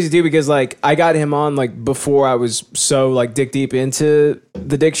 It's crazy too because like I got him on like before I was so like dick deep into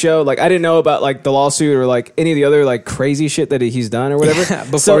the Dick Show. Like I didn't know about like the lawsuit or like any of the other like crazy shit that he's done or whatever.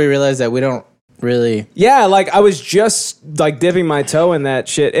 Before So- we realized that we don't really. yeah, like I was just like dipping my toe in that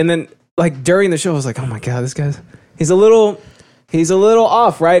shit, and then like during the show I was like, oh my God, this guy's he's a little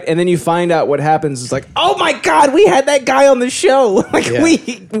off, right? And then you find out what happens. It's like, oh my God, we had that guy on the show. Like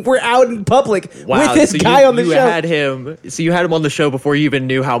we're out in public with this guy on the show. Had him. So you had him on the show before you even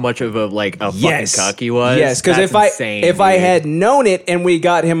knew how much of a fucking cuck he was. Yes, because That's insane, if I dude. had known it and we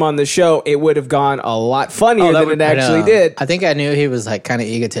got him on the show, it would have gone a lot funnier than it actually did. I think I knew he was like kind of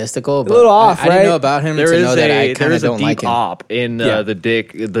egotistical, but little off, I didn't right? know about him There to is know that I there kind of is a don't deep like him. op in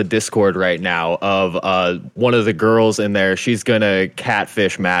the Discord right now of one of the girls in there. She's gonna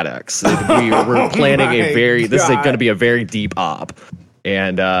catfish Maddox. We're planning a very. This is going to be a very deep op,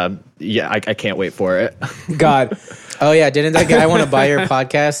 and I can't wait for it. God. Oh yeah, didn't that guy want to buy your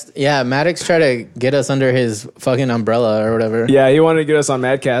podcast? Yeah, Maddox tried to get us under his fucking umbrella or whatever. Yeah, he wanted to get us on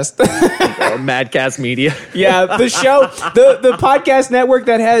Madcast. Madcast Media. Yeah, the show, the podcast network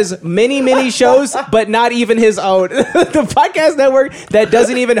that has many shows, but not even his own. The podcast network that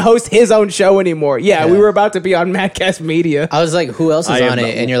doesn't even host his own show anymore. Yeah, we were about to be on Madcast Media. I was like, who else is I am on it?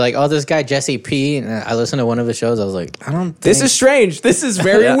 not- And you're like, oh, this guy Jesse P. And I listened to one of his shows. I was like, I don't. This think- is strange. This is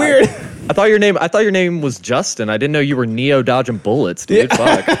very Yeah, weird. I thought your name was Justin. I didn't know you were Neo dodging bullets, dude.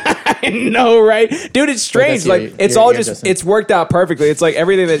 Fuck. I know, right? Dude, it's strange. that's Like, your- it's your- all your just, Justin. it's worked out perfectly. It's like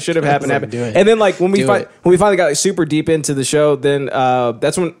everything that should have happened like, happened. do it. And then, like, when we Do it. finally got like, super deep into the show, then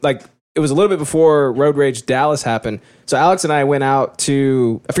that's when, like, it was a little bit before Road Rage Dallas happened. So Alex and I went out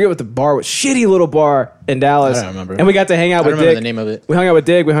to, I forget what the bar was, shitty little bar in Dallas. I don't remember. And we got to hang out I with remember Dick. the name of it. We hung out with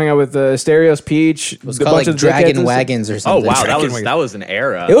Dig. We hung out with Stereos, Peach. It was called like Dragon Wagons or Oh something. wow, Dragon that was an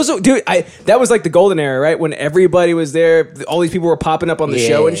era. It was, dude. That was like the golden era, right? When everybody was there, all these people were popping up on the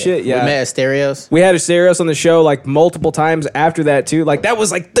show and shit. Yeah, We met at Stereos. we had Asterios on the show like multiple times after that too. Like that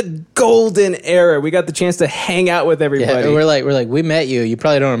was like the golden era. We got the chance to hang out with Yeah, everybody. we're like, we met you. You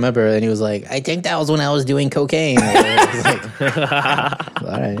probably don't remember. And he was like, I think that was when I was doing cocaine. I was like, all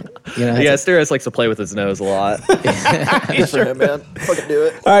right. You know, Yeah, Stereos likes to play with his nose a lot. Sure, man. Fucking do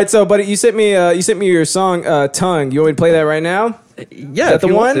it. All right, so buddy, you sent me your song "Tongue." You want me to play that right now? Yeah, Is that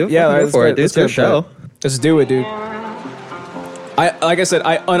the one? Yeah, all right, go let's for go- it, dude. let's It's your go for show. it. Let's do it, dude. Like I said,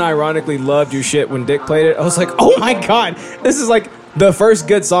 I unironically loved your shit when Dick played it. I was like, oh my god, this is like the first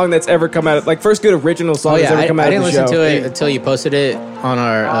good song that's ever come out of, like first good original song oh that's yeah, ever come out I of didn't the listen show. to it until you posted it on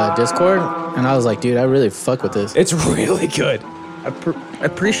our Discord. And I was like, dude, I really fuck with this. It's really good. I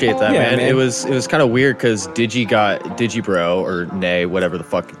appreciate that, Yeah, man. man. It was kind of weird because Digibro or Nay, whatever the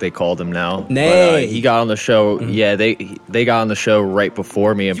fuck they called him now. Nay. He got on the show. Yeah, they got on the show right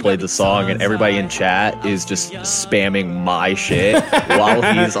before me and played the song, and everybody in chat is just spamming my shit while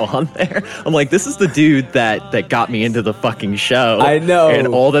he's on there. I'm like, this is the dude that got me into the fucking show. I know. And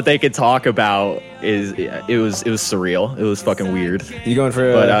all that they could talk about is it was surreal. It was fucking weird. You going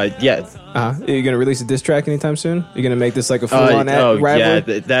for? But yeah. Are you gonna release a diss track anytime soon? You're gonna make this like a full-on rivalry? yeah,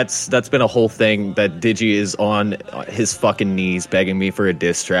 that's been a whole thing that Digi is on his fucking knees begging me for a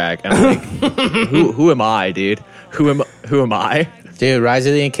diss track. And I'm like, who am I, dude? Who am I? Dude, rise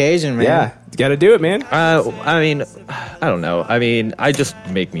to the occasion, man. Yeah, you gotta do it, man. I mean, I don't know. I mean, I just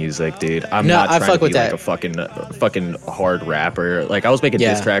make music, dude. I'm No, not I trying fuck to with be that. like a fucking hard rapper. Like I was making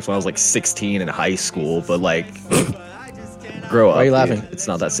Yeah. diss tracks when I was like 16 in high school, but like. Grow up. Why are you dude. laughing? It's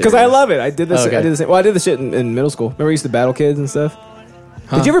not that serious. Because I love it. I did this. Oh, okay. I did the same. Well, I did the shit in middle school. Remember, we used to battle kids and stuff.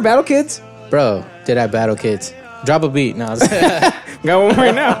 Did you ever battle kids? Bro, did I battle kids? Drop a beat. No, I was- hey, Got one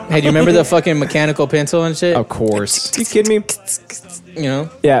right now. do you remember the fucking mechanical pencil and shit? Of course. You kidding me? You know?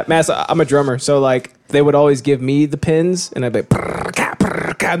 Yeah, Mass. I'm a drummer, so like they would always give me the pins, and I'd be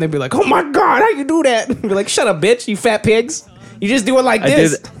like, and they'd be like, "Oh my god, how you do that?" I'd be like, "Shut up, bitch, you fat pigs! You just do it like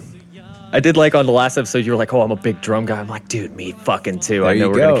this." I did like on the last episode. You were like, "Oh, I'm a big drum guy." I'm like, "Dude, me fucking too. I There know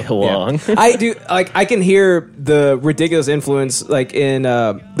you we're go. gonna get Yeah. along." I do like I can hear the ridiculous influence like in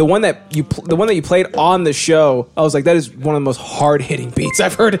the one that you played on the show. I was like, that is one of the most hard hitting beats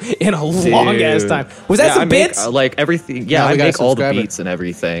I've heard in a long ass Dude. time. Was that Yeah, some I make, bits? like everything. Yeah, No, we I got a make all the subscriber. beats and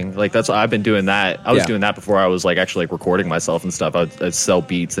everything. Like that's what I've been doing. That I was Yeah. doing that before I was like actually like recording myself and stuff. I'd sell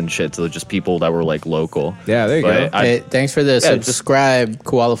beats and shit to just people that were like local. Yeah, there you But go. I- Hey, thanks for the just- subscribe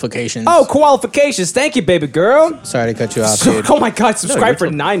qualifications. Oh, qualifications! Thank you, baby girl. Sorry to cut you off, dude. Oh my god, subscribe you're for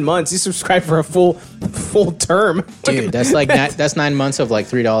so- 9 months. You subscribe for a full term. Dude, that's like that's 9 months of like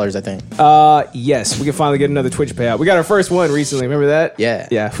 $3, I think. Yes, we can finally get another Twitch payout. We got our first one recently. Remember that? Yeah.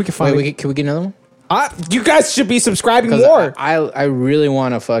 Yeah. We can Wait, finally. can we get another one? You guys should be subscribing 'Cause more. I really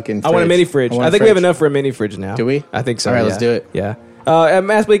want a fucking. I want a mini fridge. want I a think we have fridge. enough for a mini fridge now. Do we? I think so. All right, yeah. let's do it. Yeah.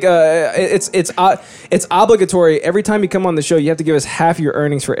 Mass Bleak, it's obligatory. Every time you come on the show, you have to give us half your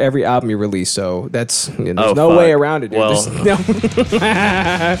earnings for every album you release. So that's there's Oh, no fuck. way around it. Dude. Well. There's no-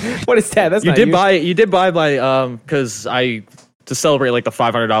 what is that? That's You not did usual. buy my because I to celebrate like the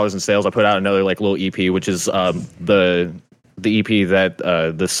 $500 in sales, I put out another like little EP, which is the EP that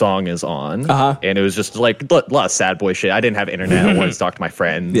the song is on. Uh-huh. And it was just like a lot of sad boy shit. I didn't have internet. I wanted to talk to my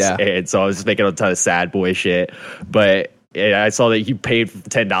friends. Yeah. And so I was just making a ton of sad boy shit. But I saw that you paid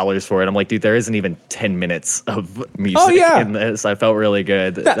 $10 for it. I'm like, dude, there isn't even 10 minutes of music Oh, yeah. in this. I felt really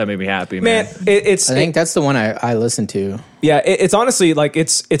good. That made me happy, Man, man. it's I think that's the one I listened to. Yeah, it's honestly like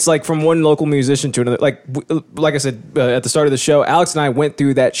it's like from one local musician to another. Like I said at the start of the show, Alex and I went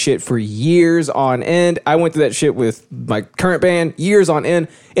through that shit for years on end. I went through that shit with my current band years on end.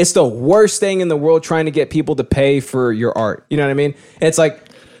 It's the worst thing in the world trying to get people to pay for your art. You know what I mean? It's like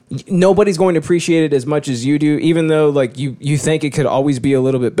nobody's going to appreciate it as much as you do, even though like you think it could always be a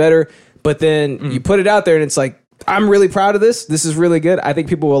little bit better. But then you put it out there and it's like, I'm really proud of this. This is really good. I think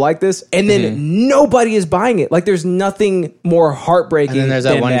people will like this. And then nobody is buying it. Like there's nothing more heartbreaking. And then there's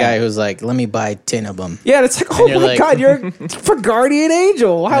than that one guy who's like, let me buy 10 of them. Yeah, and it's like, oh you're my like- God, you're for Guardian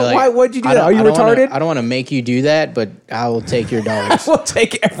Angel. How, Like, why would you do I that? don't- Are you I don't wanna- retarded? I don't want to make you do that, but I will take your dollars. We'll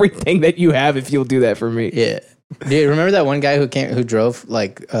take everything that you have if you'll do that for me. Yeah. Dude, remember that one guy who drove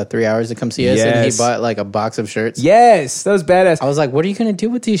like 3 hours to come see us and he Yes. bought like a box of shirts? Yes, that was badass. I was like, what are you going to do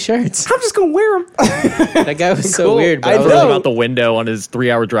with these shirts? I'm just gonna wear them. That guy was so Cool. weird. But I I was know. like, Them out the window on his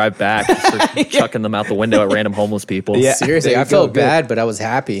 3-hour drive back, just chucking them out the window at random homeless people. Yeah. seriously, There you I felt go. Good. bad, but I was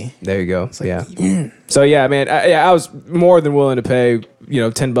happy. There you go. Yeah. So yeah, man. I was more than willing to pay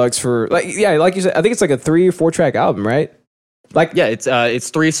 $10 for like you said. I think it's like a 3 or 4 track album, right? Like Yeah, it's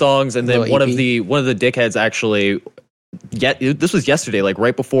 3 songs, and then Little one EP. of the dickheads actually. This was yesterday, like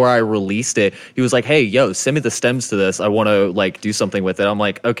right before I released it. He was like, "Hey, yo, send me the stems to this. I want to like do something with it." I'm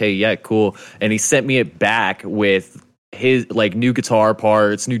like, "Okay, yeah, cool." And he sent me it back with his like new guitar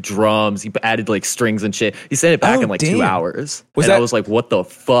parts, new drums. He added like strings and shit. He sent it back Oh, in like damn. 2 hours. Was and that- I was like, "What the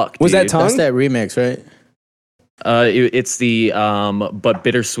fuck?" Was that dude? Tongue? That's that remix, right? It's the but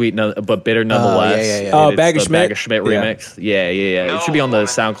bittersweet, but bitter nonetheless. yeah, yeah. Oh, It's Bag of the Schmidt? Bag of Schmidt Yeah. remix. Yeah. It should be on the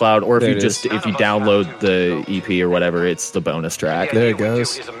SoundCloud, or if There you it just is. if you download the EP or whatever, it's the bonus track. There it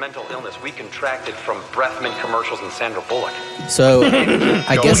goes. Is a mental illness we contracted from breath mint commercials and Sandra Bullock. So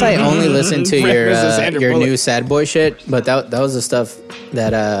I guess I only listened to Mrs. Sandra your Bullock. new sad boy shit, but that was the stuff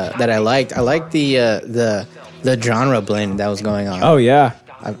that I liked. I liked the genre blend that was going on. oh yeah.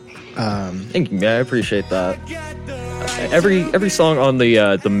 Thank you. Yeah, I appreciate that. Every song on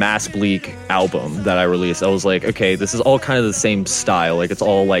the Mass Bleak album that I released, I was like, okay, this is all kind of the same style. Like it's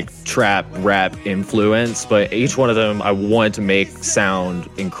all like trap rap influence, but each one of them I wanted to make sound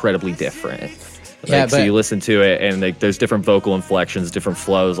incredibly different. Yeah, So but- you listen to it and like there's different vocal inflections, different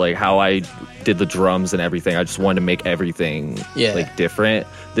flows, like how I did the drums and everything. I just wanted to make everything Yeah. like different.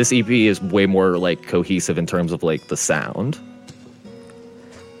 This EP is way more like cohesive in terms of like the sound.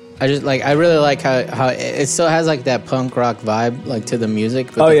 I really like how it still has like that punk rock vibe like to the music.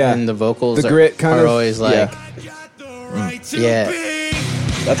 But Oh, yeah. and the vocals The grit kind are of- always like yeah.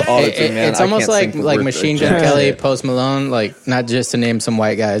 That's all It's almost like Machine Gun Kelly, Post Malone, like not just to name some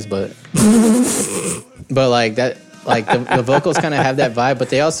white guys, but like that, like the vocals kind of have that vibe,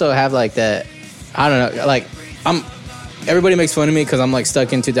 but they also have like that. I don't know, like everybody makes fun of me because I'm like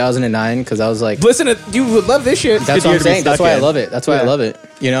stuck in 2009 because I was like, Listen, you would love this shit. that's what year I'm to be saying. That's stuck why I in. love it. That's why I Yeah. love it.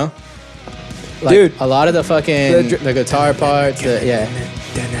 You know, like, Dude. a lot of the fucking The the guitar parts, yeah.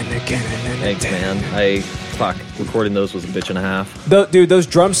 Thanks, man. Recording those was a bitch and a half. Dude, those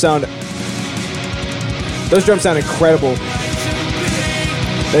drums sound incredible.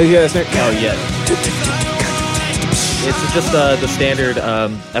 Yeah, Oh yeah. It's just the standard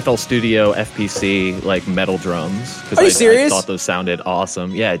FL Studio FPC like metal drums. 'Cause Are you I serious? thought those sounded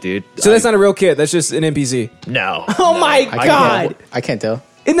awesome. Yeah, dude. So that's not a real kit. That's just an NPC. No. Oh my I god! can't, I can't tell.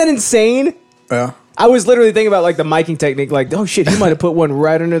 Isn't that insane? Yeah. I was literally thinking about like the miking technique. Like, oh shit, he might have put one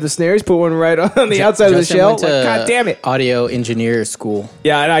right under the snares, put one right on the outside of the Justin shell. went Like, to god damn it! Audio engineer school.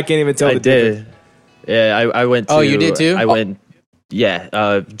 Yeah, and I can't even tell. I the difference. did. Yeah, I went to. Oh, you did too? I went.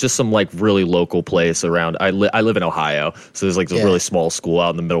 Yeah, just some like really local place around. I live in Ohio, so there's like this Yeah. really small school out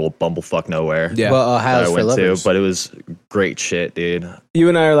in the middle of bumblefuck nowhere. Yeah. Well, that Ohio's I for went lovers. to, but it was great shit, dude. You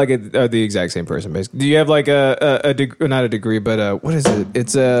and I are like the exact same person, basically. Do you have like not a degree, but what is it?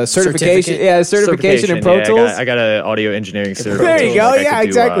 It's a certification. Certificate? Yeah, certification in Pro yeah, Tools. I got an audio engineering certificate. There you go, Like, I yeah, could do,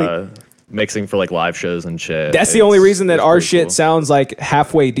 exactly. mixing for like live shows and shit. That's the only reason that it's our pretty shit cool. sounds like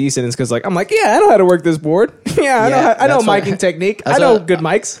halfway decent. Is because like I'm like, yeah, I know how to work this board. Yeah, I know that's what- miking technique. I that's know what- good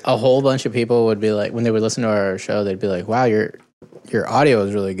mics. A whole bunch of people would be like, when they would listen to our show, they'd be like, "Wow, your audio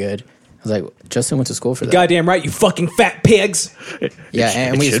is really good." I was like, "Justin went to school for that." Goddamn right, you fucking fat pigs. Yeah,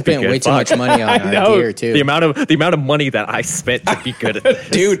 and it we should be spent good. way too Fuck. much money on I our know. gear too. The amount of money that I spent to be good at this,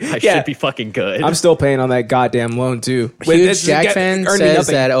 Dude, I yeah. should be fucking good. I'm still paying on that goddamn loan too. Wait, Huge this Jack got- fan earned me says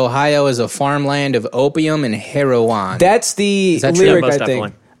nothing. that Ohio is a farmland of opium and heroin. That's the that true? lyric, Yeah, most I think.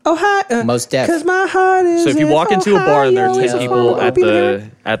 definitely. Ohio, Most def. because my heart is. So if you in walk into a bar and there are Ohio, 10 it's people a at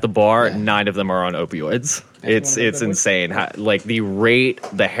opium. the bar, 9 of them are on opioids. It's insane. Like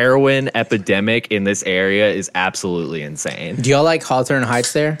the heroin epidemic in this area is absolutely insane. Do y'all like Hawthorne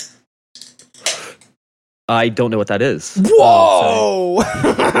Heights there? I don't know what that is. Whoa!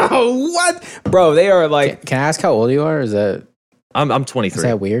 What, bro? They are like. Can I ask how old you are? Is I'm 23.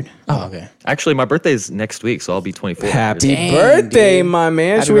 that weird? Oh, okay. Actually, my birthday's next week, so I'll be 24. Happy Dang, birthday, dude. my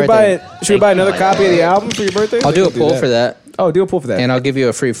man! Happy Should we buy birthday. it? Should we buy another copy of the album for your birthday? I'll do a We can poll for that. Oh, do a pull for that. and I'll give you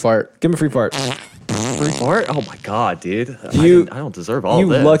a free fart. Give him a free fart. Free fart? Oh my god, dude! You- I don't deserve all You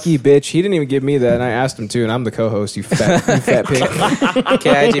this. lucky bitch. He didn't even give me that, and I asked him to, and I'm the co-host. You fat pig.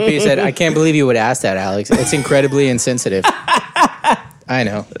 KIGP said, "I can't believe you would ask that, Alex. It's incredibly insensitive." I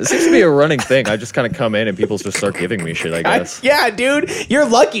know. It seems to be a running thing. I just kind of come in and people just start giving me shit. I guess. Yeah, dude. You're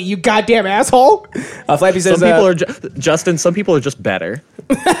lucky, you goddamn asshole. Flappy says, Some people are Justin. Some people are just better.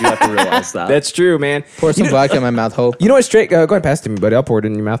 You have to realize that. that's true, man. Pour some vodka in my mouth hole. You know what's strange? Go ahead, pass it to me, buddy. I'll pour it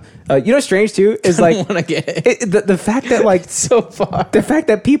in your mouth. You know what's strange too is I like want to get it. the fact that like So far. the fact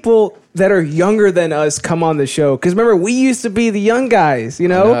that people that are younger than us come on the show. Because remember, we used to be the young guys, you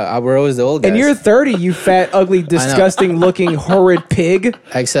know. We're always the old guys. And you're 30, you fat, ugly, disgusting looking, horrid pig.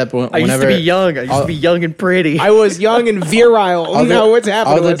 Except I used whenever to be young. I used to be young and pretty. I was young and virile. all Now what's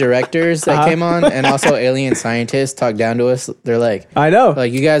happening? all the with- directors that came on, and also alien scientists talk down to us. They're like, I know.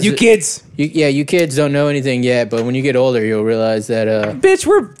 like you guys, you kids. you kids don't know anything yet, but when you get older, you'll realize that Bitch,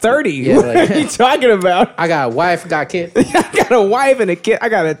 we're 30. Yeah, what like- are you talking about? I got a wife, got kids. I got a wife and a kid. I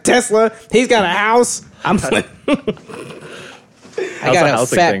got a Tesla. He's got a house. I'm like, I How's got the a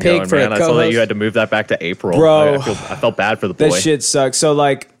housing fat thing pig going, for man? a I saw that co-host. you had to move that back to April. Bro. I felt bad for the boy. that shit sucks. So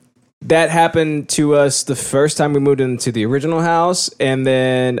like that happened to us the first time we moved into the original house, and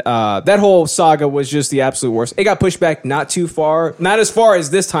then that whole saga was just the absolute worst. It got pushed back not too far, not as far as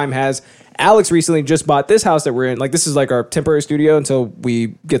this time has. Alex recently just bought this house that we're in. Like this is like our temporary studio until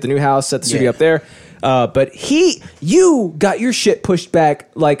we get the new house, set the studio Yeah. up there. But you got your shit pushed back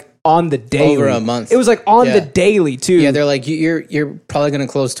like on the daily. Over a month. It was like on Yeah. the daily too. Yeah, they're like, you're probably gonna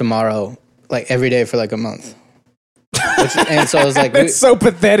close tomorrow, like every day for like a month. And so I was like, That's so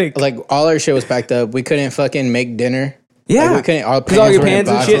pathetic. like all our shit was packed up. We couldn't fucking make dinner. Yeah. Like, we couldn't. Our 'Cause all pans your were in pans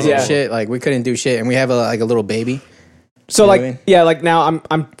and boxes shit, yeah. Like we couldn't do shit, and we have a little baby. So You know like what I mean? yeah, like now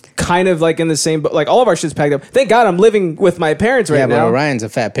I'm kind of like in the same, but like all of our shit's packed up. Thank God I'm living with my parents right Yeah, but now. Orion's a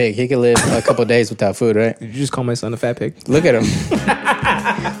fat pig. He could live a couple days without food, right? Did you just call my son a fat pig? Look at him.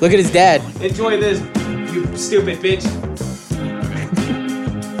 Look at his dad. Enjoy this, you stupid bitch.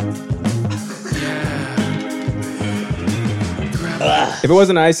 If it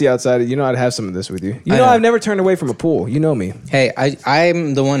wasn't icy outside, you know I'd have some of this with you. You know know. I've never turned away from a pool. You know me. Hey,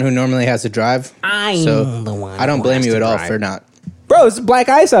 I'm the one who normally has to drive. So I don't blame you at all for not. Bro, it's black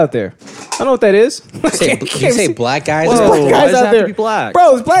ice out there. I don't know what that is. You say black guys? There's Whoa. black why guys does it out have to there. be black? Bro,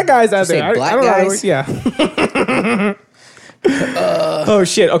 there's black guys out say there. black I don't know how it guys? works. Yeah. Oh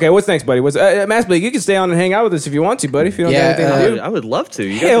shit. Okay, what's next, buddy? What's Mass Bleak, you can stay on and hang out with us if you want to, buddy. If you don't Yeah, got anything to do. I would love to.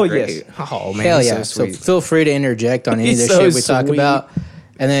 You guys Hell are great. yes. Oh man, Hell he's yeah. so So sweet. feel free to interject on any of He's this so shit we talk sweet. about.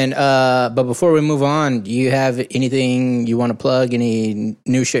 And then, but before we move on, do you have anything you want to plug? Any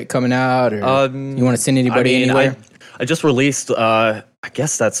new shit coming out? Or you want to send anybody anywhere? I just released, I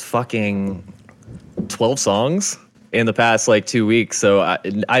guess that's fucking 12 songs in the past like 2 weeks. So I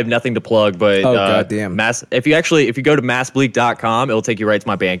have nothing to plug, but Oh, goddamn. if you go to massbleak.com, it'll take you right to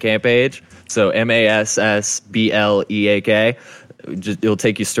my Bandcamp page. So MASSBLEAK. It'll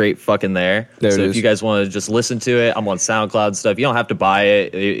take you straight fucking there. There it So is. if you guys want to just listen to it, I'm on SoundCloud and stuff. You don't have to buy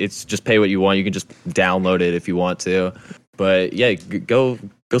it. It's just pay what you want. You can just download it if you want to. But yeah, go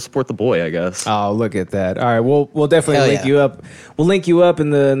support the boy, I guess. Oh, look at that! All right, we'll definitely Hell link yeah. you up. We'll link you up in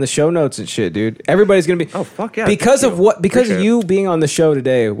the show notes and shit, dude. Everybody's gonna be. Oh, fuck yeah, Because thank of you. what? Because of Appreciate you being on the show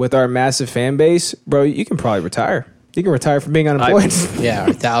today with our massive fan base, bro. You can probably retire. You can retire from being unemployed. Yeah,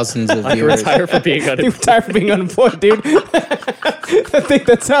 our thousands of I viewers. retire for being you retire from being unemployed, dude. I think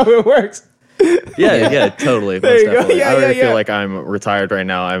that's how it works. Yeah, totally. There Most you go. definitely. Yeah, I already yeah. feel like I'm retired right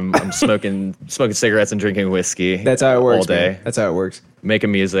now. I'm smoking cigarettes and drinking whiskey. That's how it works, all day. man. That's how it works.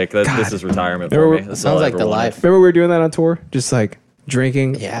 Making music. This is retirement for Remember- me. This is Sounds all I like ever the wanted. life. Remember we were doing that on tour, just like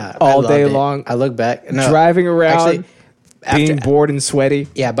drinking, Yeah, I all loved day it. long, I look back, no, driving around, actually, being bored and sweaty.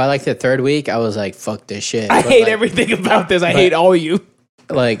 Yeah, by like the third week, I was like, "Fuck this shit." I But, hate like, everything about this. I hate all you.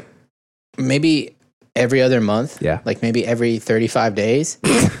 Like maybe every other month. Yeah. like maybe every 35 days.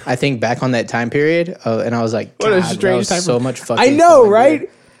 I think back on that time period, and I was like, What a "God, that strange was time so for- much fucking." I know, fun, right? dude."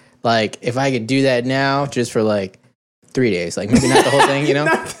 Like if I could do that now, just for like 3 days, like maybe not the whole thing, you know.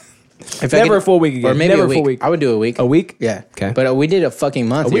 If I Never could- a full week again. or maybe Never a a week. full week. I would do a week. A week? Yeah. Okay. But we did a fucking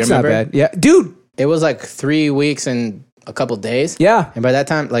month. A you week's not remember? bad. Yeah, dude. It was like 3 weeks and a couple days. Yeah. And by that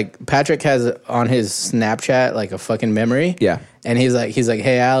time, like Patrick has on his Snapchat like a fucking memory. Yeah. And he's like,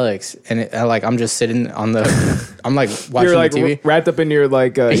 "Hey Alex," and I'm just sitting on the, I'm like watching You're like the TV. wrapped up in your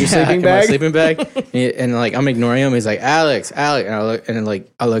like your Yeah, sleeping in my bag. sleeping bag, and like I'm ignoring him. He's like, "Alex," and I look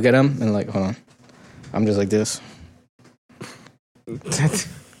at him and like, hold on, I'm just like this,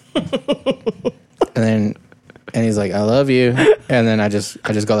 and he's like, "I love you," and then I just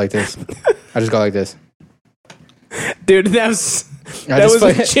go like this. I just go like this. Dude, that was I that just was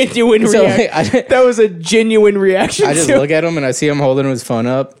a fucking- genuine So, reaction. That was a genuine reaction. I just to look at him and I see him holding his phone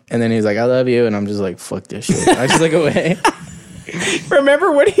up, and then he's like, "I love you," and I'm just like, "Fuck this shit." I just look away.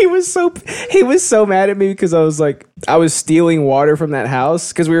 Remember when he was so mad at me because I was stealing water from that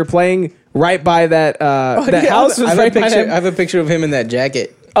house because we were playing right by that that house was I have, right by I him. have a picture of him in that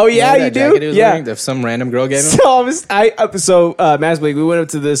jacket. Oh, yeah, Remember you that do? jacket he was Yeah. wearing that some random girl gave him. Mass Bleak, we went up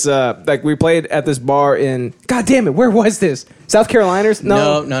to this we played at this bar in God damn it, where was this? South Carolina?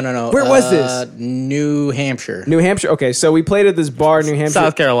 No. Where was this? New Hampshire. New Hampshire. Okay, so we played at this bar in New Hampshire.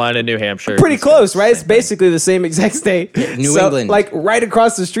 South Carolina, New Hampshire. Pretty close, right? It's basically the same exact state. New England. Like right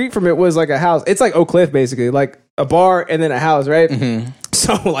across the street from it was like a house. It's like Oak Cliff, basically, like a bar and then a house, right? Mm-hmm.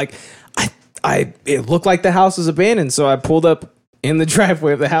 So like, it looked like the house was abandoned. So I pulled up in the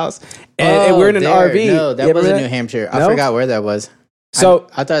driveway of the house, and we're in an there. RV. No, that You wasn't remember New Hampshire. No? I forgot where that was. So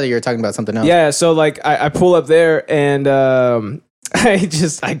I thought that you were talking about something else. yeah, so like I pull up there and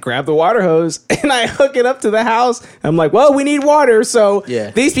I grab the water hose and I hook it up to the house. I'm like, well, we need water, so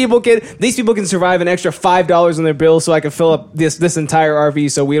Yeah. these people can survive an extra $5 on their bill, so I can fill up this entire RV,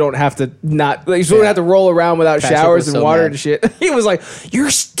 so we don't have to we don't have to roll around without Patrick showers was and so water mad. and shit. He was like,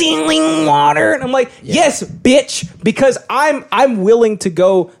 "You're stealing water," and I'm like, "Yes, bitch," because I'm willing to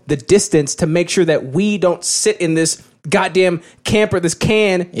go the distance to make sure that we don't sit in this goddamn camper, this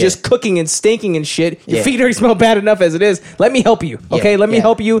can, just cooking and stinking and shit. Your Yeah. feet already smell bad enough as it is. Let me help you, okay? Let me yeah.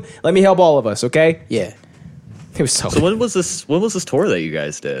 help you. Let me help all of us, okay? Yeah. It was so So when was this tour that you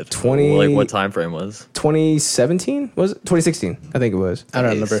guys did? 20 Like what time frame was? 2017? Was it 2016? I think it was. I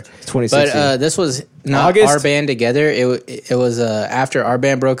don't remember. 2016. But this was not August? our band together. It was after our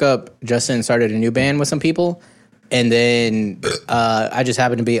band broke up, Justin started a new band with some people. And then I just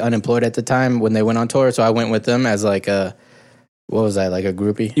happened to be unemployed at the time when they went on tour. So I went with them as like a, what was I, like a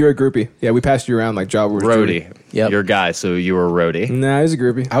groupie? You were a groupie. Yeah, we passed you around like job. Roadie. Yep. You're a guy, so you were a roadie. Nah, I was a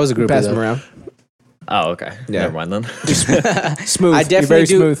groupie. I was a We groupie, passed him though. around. Oh, okay. Yeah. Never mind then. Smooth. I You're definitely very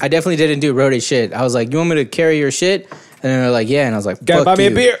do. smooth. I definitely didn't do roadie shit. I was like, "You want me to carry your shit?" And then they're like, "Yeah." And I was like, Gotta "Fuck buy me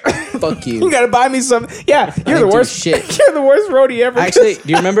you. a beer. Fuck you." You gotta buy me some. Yeah, you're the didn't do worst. shit. You're the worst roadie ever. Actually, do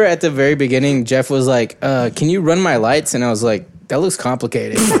you remember at the very beginning, Jeff was like, "Can you run my lights?" And I was like, "That looks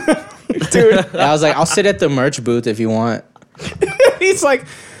complicated." dude, And I was like, "I'll sit at the merch booth if you want. he's like,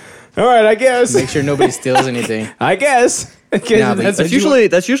 all right, I guess. Make sure nobody steals anything." I guess. Nah, but That's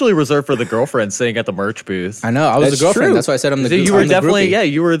That's usually reserved for the girlfriend sitting at the merch booth. I know. I was That's the girlfriend. true. That's why I said I'm the. So you were I'm the definitely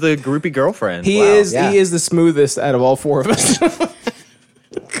groupie. you were the groupie girlfriend. He Wow. is. yeah. He is the smoothest out of all four of us.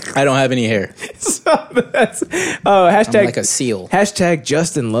 I don't have any hair. So that's hashtag I'm like a seal, hashtag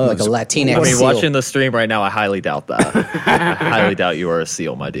Justin loves. like a Latinx I mean, seal. watching the stream right now, I highly doubt that. I highly doubt you are a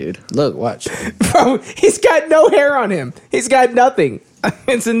seal, my dude. Look, watch. Bro, he's got no hair on him. He's got nothing.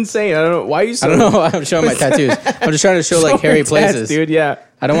 It's insane. I don't know why you. So I don't know why I'm showing my tattoos. I'm just trying to show like hairy tats, places. dude. Yeah.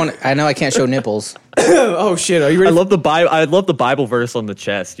 I don't want. I know I can't show nipples. Oh shit. Are you I ready? love the Bible. I love the Bible verse on the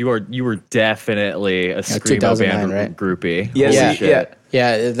chest. You were definitely a screamo 2009, band right? groupie. Yes. Holy Yeah. shit.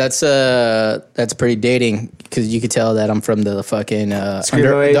 Yeah, that's pretty dating because you could tell that I'm from the fucking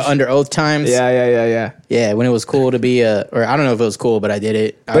Screamo age? under oath times. Yeah. Yeah, when it was cool to be or I don't know if it was cool, but I did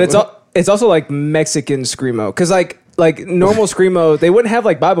it. But it's also like Mexican screamo because like normal screamo they wouldn't have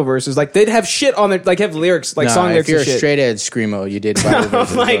like Bible verses, like they'd have shit on their like have lyrics like song lyrics if you're and a shit. straight edge screamo, you did. Bible Oh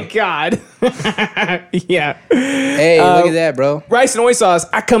verses, my bro. god. Yeah. Hey, look at that, bro. Rice and oyster sauce.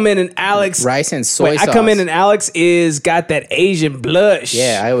 I come in and Alex. Rice and soy sauce. I come in and Alex is got that Asian blush.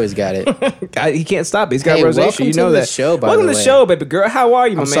 yeah, I always got it. He can't stop. He's got Hey, rosacea. welcome You to know the that. show, by welcome the to the way. show, baby girl. How are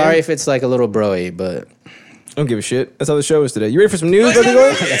you, my I'm man? sorry if it's like a little broy, but I don't give a shit. That's how the show is today. You ready for some news, baby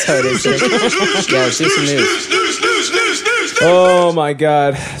girl? that's how it is. Yeah, let's do some news. Oh my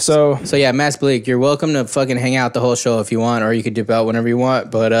god. So So yeah, Mass Bleak, you're welcome to fucking hang out the whole show if you want, or you could dip out whenever you want.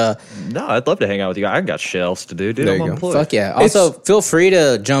 But No, I'd love to hang out with you. I got shit else to do, dude. There I'm you go. unemployed. fuck yeah. Also, feel free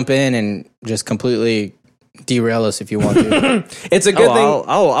to jump in and just completely derail us if you want to. it's a good thing.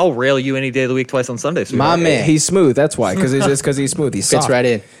 I'll rail you any day of the week, twice on Sunday. My sweetheart. man. He's smooth. That's why. Because he's smooth. He's Fits soft. right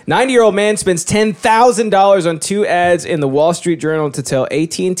in. 90-year-old man spends $10,000 on 2 ads in the Wall Street Journal to tell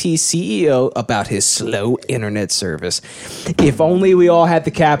AT&T CEO about his slow internet service. If only we all had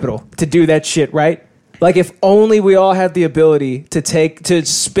the capital to do that shit, right? Like if only we all had the ability to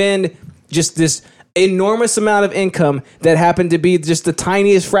spend just this enormous amount of income that happened to be just the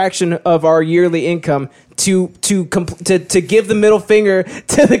tiniest fraction of our yearly income to give the middle finger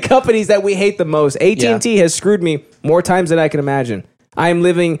to the companies that we hate the most. AT&T has screwed me more times than I can imagine. I am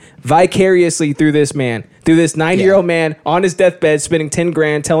living vicariously through this man. through this 90-year-old man on his deathbed spending 10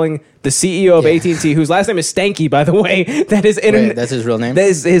 grand telling the CEO of AT&T, whose last name is Stanky, by the way, that his internet. Wait, that's his real name? That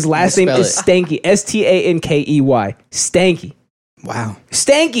is, his last name Spell is it. Stanky. Stankey. Stanky. Wow.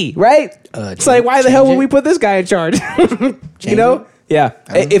 Stanky, right? It's like, why the hell would we put this guy in charge? You know? Yeah.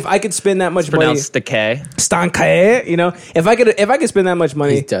 If I could spend that much money, Pronounced decay. Stanky, you know, if I could spend that much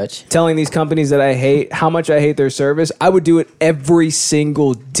money He's Dutch. telling these companies that I hate how much I hate their service, I would do it every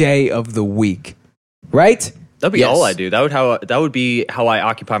single day of the week. Right? That'd be Yes. all I do. That would be how I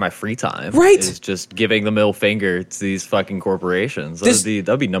occupy my free time. Right. Is just giving the middle finger to these fucking corporations. This-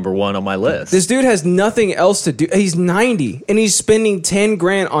 That'd be number one on my list. This dude has nothing else to do. He's 90 and he's spending 10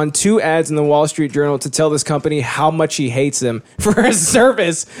 grand on 2 ads in the Wall Street Journal to tell this company how much he hates them for a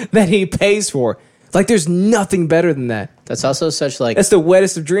service that he pays for. Like, there's nothing better than that. That's also such like That's the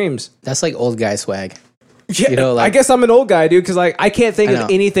wettest of dreams. that's like old guy swag. Yeah, You know, like- I guess I'm an old guy, dude, because like I can't think I of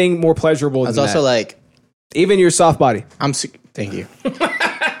know. anything more pleasurable It's than also that. like Even your soft body. thank you.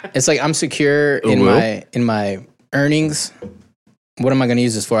 It's like I'm secure in my earnings. What am I going to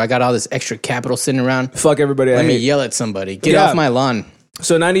use this for? I got all this extra capital sitting around. Fuck everybody. Let I me hate. yell at somebody. Get Yeah. off my lawn.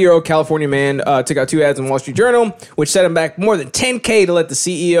 So, 90-year-old California man took out 2 ads in Wall Street Journal, which set him back more than $10K to let the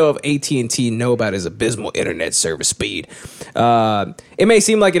CEO of AT&T know about his abysmal internet service speed. It may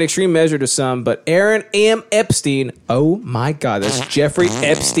seem like an extreme measure to some, but Aaron M. Epstein, oh my God, that's Jeffrey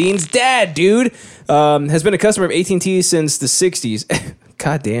Epstein's dad, dude, has been a customer of AT&T since the 60s.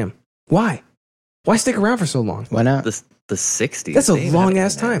 God damn. Why? Why stick around for so long? Why not? The 60s. That's a They even long had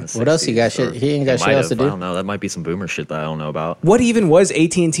ass it in time. the What else he got 60s, shit- or he ain't got shit might else to have, do? I don't know. That might be some boomer shit that I don't know about. What even was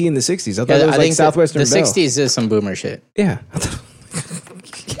AT&T in the 60s? I thought it was I like think Southwestern the Bell. 60s is some boomer shit. Yeah.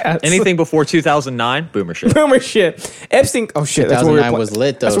 Yeah, it's Anything before 2009, boomer shit. boomer shit. Epstein. Oh shit, that's what we were 2009 was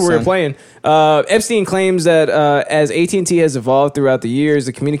lit, though, That's what we were son. playing. Epstein claims that as AT&T has evolved throughout the years,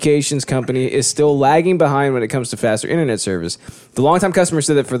 the communications company is still lagging behind when it comes to faster internet service. The longtime customer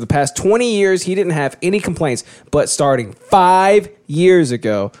said that for the past 20 years he didn't have any complaints, but starting 5 years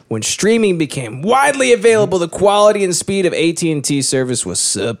ago, when streaming became widely available, the quality and speed of AT&T service was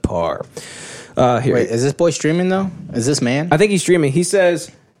subpar. Here, Wait, is this boy streaming though? Is this man? I think he's streaming. He says.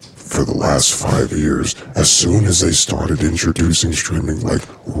 For the last 5 years, as soon as they started introducing streaming like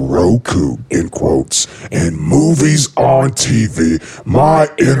Roku, in quotes, and movies on TV, my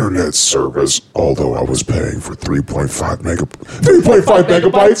internet service, although I was paying for 3.5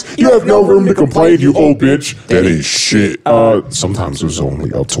 megabytes, you have no room to complain, you old bitch. That ain't shit. Sometimes it was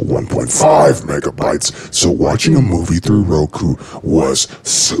only up to 1.5 megabytes, so watching a movie through Roku was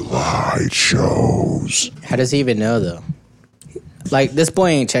slideshows. How does he even know though? Like this boy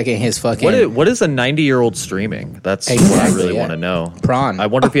ain't checking his fucking. What is a 90-year-old streaming? That's what I Exactly, really yeah. want to know. Prawn. I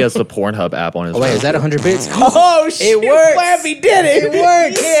wonder if he has the Pornhub app on his Oh, wait, phone. is that 100 bits? Oh shit! works. Flappy did it. It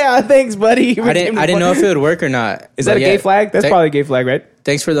works. Yeah, thanks, buddy. I didn't know if it would work or not. Is that But a gay yeah, flag? That's probably a gay flag, right?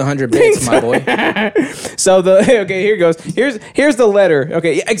 Thanks for the 100 bits, my boy. So here goes. Here's the letter.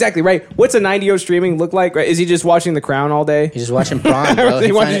 Okay, yeah, exactly right. What's a 90-year streaming look like? Right? Is he just watching The Crown all day? He's just watching Prawn, bro.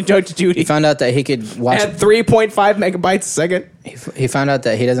 He watching Judge Judy He found out that he could watch. at 3.5 megabytes a second. He found out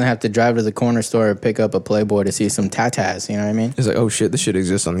that he doesn't have to drive to the corner store or pick up a Playboy to see some tatas. You know what I mean? He's like, oh shit, this shit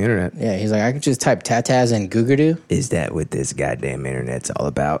exists on the internet. Yeah, he's like, I could just type tatas and Google. Is that what this goddamn internet's all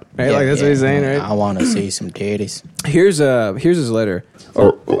about? Right? Like that's what he's saying, right? I want to see some titties. Here's his letter.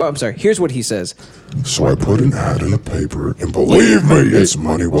 Oh, I'm sorry. Here's what he says. So I put an ad in the paper, and believe me, it's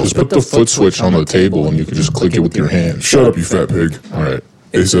money well Just put the foot switch on the table and you can just click it with your hand. Shut up, you fat pig. All right.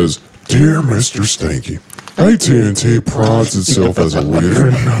 It says, Dear Mr. Stanky, AT&T prides itself as a leader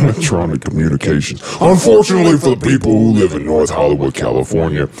in electronic communications. Unfortunately for the people who live in North Hollywood,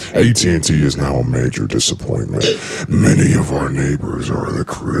 California, AT&T is now a major disappointment. Many of our neighbors are the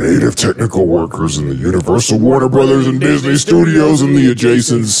creative technical workers in the Universal, Warner Brothers, and Disney studios in the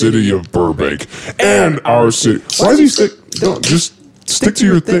adjacent city of Burbank. And our city. Why is he stick? Don't just stick to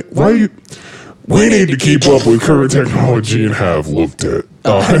your thing. Why are you? We need to keep up with current technology and have looked at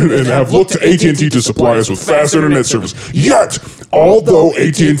to AT&T to supply us with fast internet service. Yet, although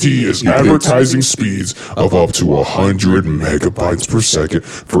AT&T is advertising speeds of up to 100 megabytes per second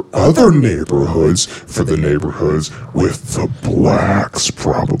for other neighborhoods, for the neighborhoods with the blacks,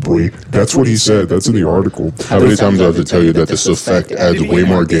 probably. That's what he said. That's in the article. How many times do I have to tell you that this effect adds way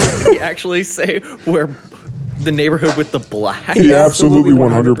more gain? Did he actually say we're the neighborhood with the black? He absolutely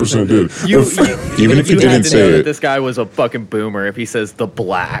 100% did. Even if you had didn't to say know it. that this guy was a fucking boomer if he says the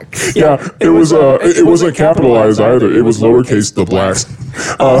blacks. Yeah, it wasn't capitalized either. It was lowercase the blacks.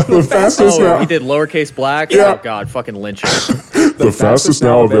 The fastest Oh, now. he did lowercase blacks? Yeah. Oh, God, fucking lynch him. The fastest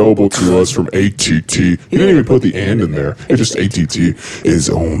now available to us from ATT. He didn't even put the and in there. It's just ATT is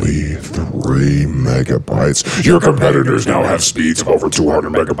only 3 megabytes. Your competitors now have speeds of over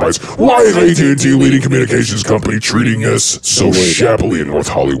 200 megabytes. Why is AT&T leading communications company treating us so shabbily in North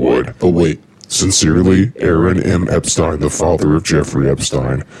Hollywood? But wait. Sincerely, Aaron M. Epstein, the father of Jeffrey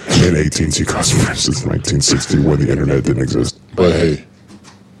Epstein, and AT&T customer since 1960 when the internet didn't exist. But hey,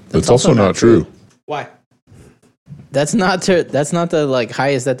 that's also not true. Why? That's not the like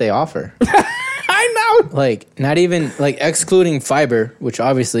highest that they offer. I know. Like not even like excluding fiber, which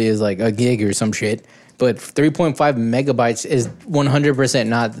obviously is like a gig or some shit. But 3.5 megabytes is 100%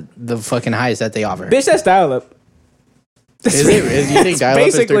 not the fucking highest that they offer. Bitch, that's dial-up. Is it? Do you think dial-up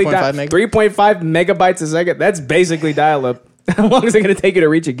is 3.5 meg? 3.5 megabytes a second. That's basically dial-up. How long is it going to take you to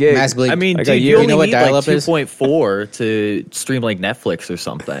reach a gig? Mass bleep. I mean, Like dude, a you year. only know what need like dial-up is? 2.4 to stream like Netflix or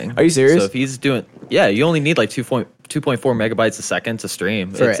something. Are you serious? So if he's doing, yeah, you only need like 2.4 megabytes a second to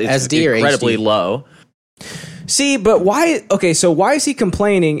stream. For SD or incredibly HD? low. See, but why? Okay, so why is he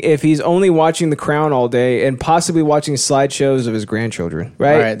complaining if he's only watching The Crown all day and possibly watching slideshows of his grandchildren?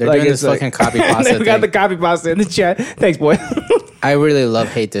 Right? All right, they're doing this fucking copy pasta We got thing. the copy pasta in the chat. Thanks, boy. I really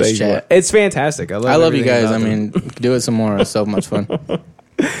hate this Thanks, chat. boy. It's fantastic. I love You everything guys. about I them. mean, do it some more. It's so much fun.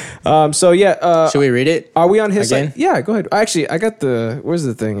 So yeah. Should we read it? Are we on his Again? side? Yeah, go ahead. Actually, I got where's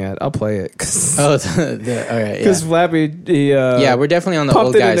the thing at? I'll play it. Oh, all right. Because Yeah. Flappy, he, Yeah, we're definitely on the pumped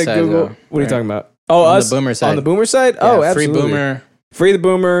old it guy into side. Google. Though. What are you Right. talking about? Oh, On the us boomer side. On the boomer side? Yeah, Oh, free absolutely. boomer. Free the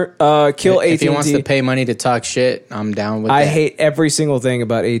boomer. Kill AT&T. If he wants to pay money to talk shit, I'm down with I that. hate every single thing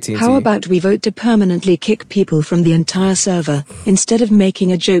about AT&T. How about we vote to permanently kick people from the entire server, instead of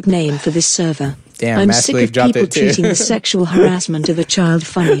making a joke name for this server? Damn, I'm Mass sick Bleep of dropped people it too. treating the sexual harassment of a child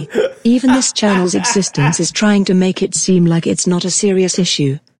funny. Even this channel's existence is trying to make it seem like it's not a serious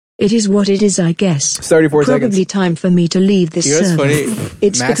issue. It is what it is, I guess. It's 34 Probably seconds. time for me to leave this You know what's server. funny?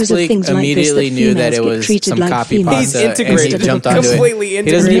 It's Max because of Bleak things like this that immediately knew that females it get was treated some like copy females. pasta. He's integrated. And he jumped onto Completely it.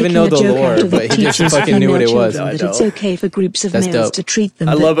 He doesn't even know the Making a joke lore, out of but the he just teachers fucking knew what it female was. children that it's okay for groups of That's males dope. to treat them.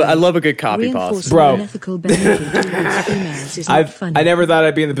 I that way. love a good copy pasta. Reinforcing Bro. unethical behavior towards females is not funny. I never thought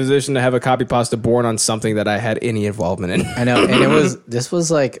I'd be in the position to have a copy pasta born on something that I had any involvement in. I know, and this was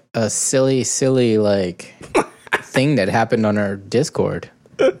like a silly like thing that happened on our Discord,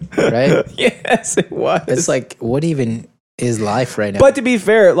 right? Yes, it was. It's like, what even is life right now? But to be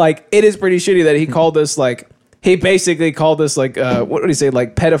fair, like, it is pretty shitty that he called us, like, he basically called us, like, what did he say,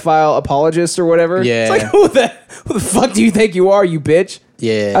 like, pedophile apologists or whatever? Yeah. It's like, who the fuck do you think you are, you bitch?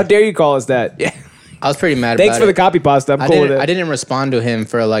 Yeah. How dare you call us that? Yeah. I was pretty mad Thanks about for it. the copy pasta. I'm I cool with didn't, it. I didn't respond to him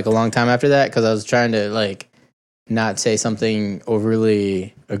for like a long time after that because I was trying to like not say something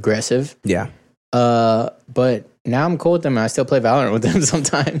overly aggressive. Yeah. But now I'm cool with them and I still play Valorant with them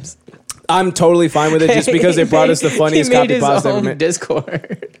sometimes. I'm totally fine with it just because it brought us the funniest he made copy his pasta ever own made.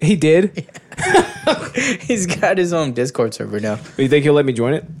 Discord. He did? He's got his own Discord server now. You think he'll let me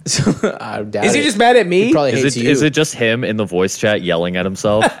join it? So I doubt Is he it. just mad at me? He probably hates you. Is it just him in the voice chat yelling at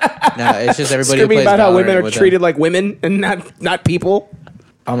himself? No, it's just everybody who Screaming plays about how Valorant women are with him. treated like women and not people?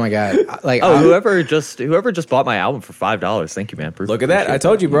 Oh my god! Like Oh, whoever just bought my album for $5. Thank you, man. Look at that. I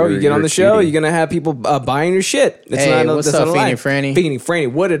told you, bro. You get on the show, you're going to have people buying your shit. It's Hey, not, what's that's up, not a lie. Feeny Franny? Feeny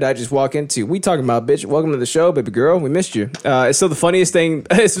Franny, what did I just walk into? We talking about, bitch. Welcome to the show, baby girl. We missed you. It's still the funniest thing.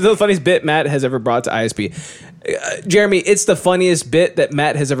 It's still the funniest bit Matt has ever brought to ISP. Jeremy, it's the funniest bit that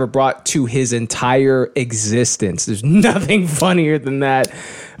Matt has ever brought to his entire existence. There's nothing funnier than that.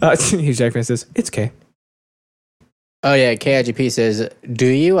 Hugh Jackman says, it's K. Oh yeah, KIGP says, "Do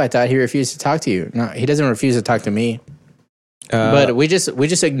you? I thought he refused to talk to you. No, he doesn't refuse to talk to me. But we just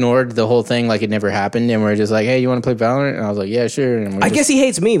ignored the whole thing like it never happened, and we're just like, hey, you want to play Valorant? And I was like, yeah, sure. And I guess he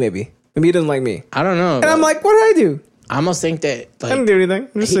hates me, maybe. Maybe he doesn't like me. I don't know. And I'm like, what did I do? I almost think that I didn't like do anything.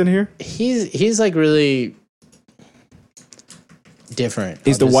 I'm just sitting here. he's like really different.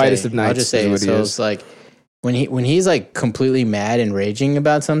 He's I'll the just whitest say. of knights, I'll just say is it. what he So is. it's like when he's like completely mad and raging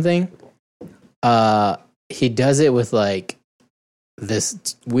about something, he does it with like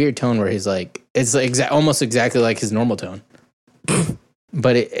this weird tone where he's like, it's like almost exactly like his normal tone.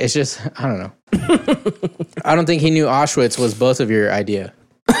 But it's just, I don't know. I don't think he knew Auschwitz was both of your idea.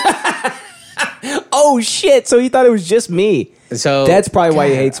 Oh, shit. So he thought it was just me. So That's probably why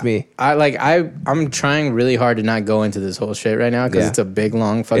he hates me. I'm trying really hard to not go into this whole shit right now because Yeah. it's a big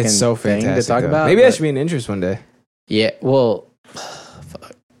long fucking It's so thing fantastic. to talk though. about. Maybe I but- should be in interest one day. Yeah, well,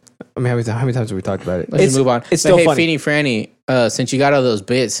 I mean, how many times have we talked about it? let's just move on. It's But still hey, funny. Feeny Franny, since you got all those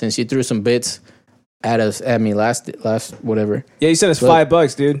bits, since you threw some bits at me last whatever. Yeah, you sent us Look.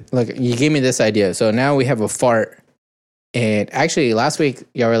 $5, dude. Look, you gave me this idea. So now we have a fart. And actually, last week,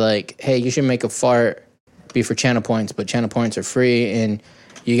 y'all were like, hey, you should make a fart be for channel points, but channel points are free, and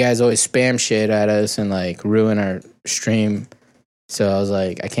you guys always spam shit at us and like ruin our stream. So I was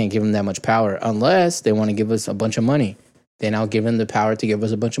like, I can't give them that much power unless they want to give us a bunch of money. Then I'll give them the power to give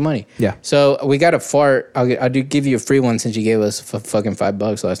us a bunch of money. Yeah. So we got a fart. I'll do give you a free one since you gave us fucking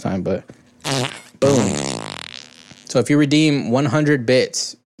 $5 last time. But boom. So if you redeem 100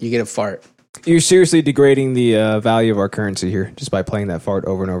 bits, you get a fart. You're seriously degrading the value of our currency here just by playing that fart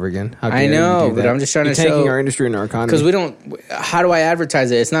over and over again. How I dare you know, do but that? I'm just trying You're to tanking show our industry and our economy. because we don't. How do I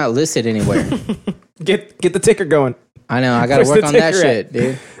advertise it? It's not listed anywhere. get the ticker going. I know. I got to Where's work the on that ticker at? shit,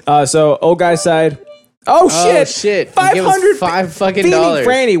 dude. So old guy's side. Oh shit! Shit. You give us 500 $5 fucking Feeding dollars.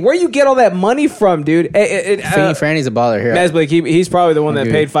 Franny, where you get all that money from, dude? Franny's a baller here. Masblake, he's probably the one that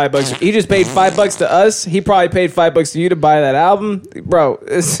paid $5. He just paid $5 to us. He probably paid $5 to you to buy that album, bro.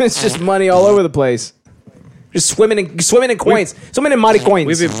 It's just money all over the place. Just swimming in coins, swimming in mighty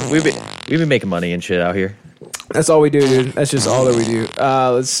coins. We've been making money and shit out here. That's all we do, dude. That's just all that we do.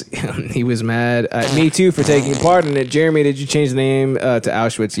 Let's. He was mad at me too for taking part in it. Jeremy, did you change the name to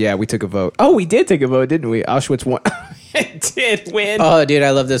Auschwitz? Yeah, we took a vote. Oh, we did take a vote, didn't we? Auschwitz won. It did win. Oh, dude,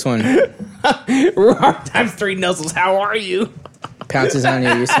 I love this one. Times 3 nuzzles. How are you? Pounces on you.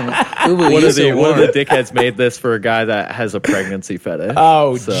 One of the dickheads made this for a guy that has a pregnancy fetish.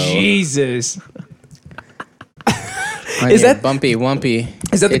 Oh, Jesus. Is that bumpy, wumpy?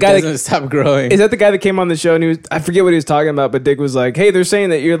 Is that the it guy doesn't stop growing? Is that the guy that came on the show and I forget what he was talking about, but Dick was like, "Hey, they're saying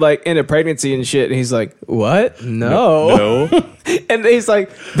that you're like into pregnancy and shit," and he's like, "What? No." And he's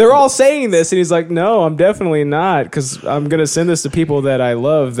like, "They're all saying this," and he's like, "No, I'm definitely not, because I'm gonna send this to people that I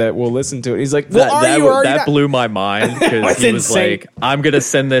love that will listen to it." He's like, "Well, that blew my mind because he was insane. like, "I'm gonna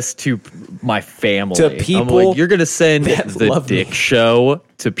send this to my family, To people I'm like, you're gonna send the love me." Dick Show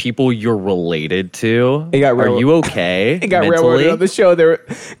to people you're related to. He got Are you okay? It got mentally? railroaded on the show there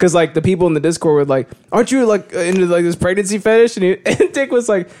because like the people in the Discord were like, "Aren't you like into like this pregnancy fetish?" And Dick was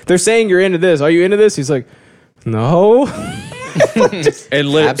like, "They're saying you're into this. Are you into this?" He's like, "No." It was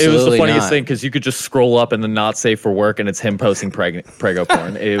the Absolutely funniest not. thing because you could just scroll up and then not safe for work, and it's him posting prego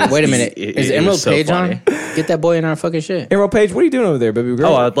porn. It was, Wait a minute. Is it Emerald was so Page funny. on? Get that boy in our fucking shit. Emerald Page, what are you doing over there, baby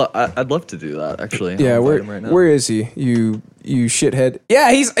girl? Oh, I'd love to do that actually. yeah. I'll Where invite him right now. where is he? You shithead.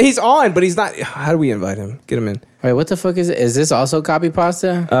 Yeah, he's on, but he's not. How do we invite him? Get him in. Wait, what the fuck is it? Is this also copy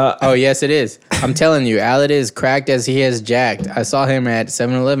pasta? Oh, yes, it is. I'm telling you, Alad is cracked as he is jacked. I saw him at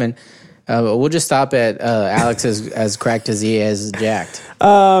 7-Eleven. We'll just stop at Alex as cracked as he is jacked.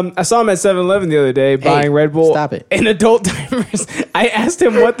 I saw him at 7-Eleven the other day buying Red Bull. Stop it. In adult diapers. I asked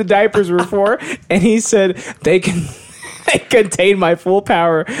him what the diapers were for, and he said they contain my full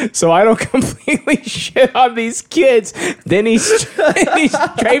power, so I don't completely shit on these kids. Then he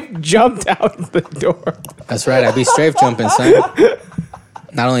straight jumped out the door. That's right. I be strafe jumping, son.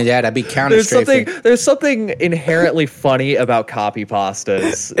 Not only that, I be counter strafing. There's something inherently funny about copy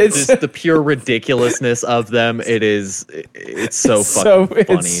pastas. It's just the pure ridiculousness of them. It's so fucking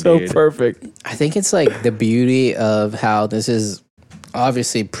funny, it's so dude. perfect. I think it's like the beauty of how this is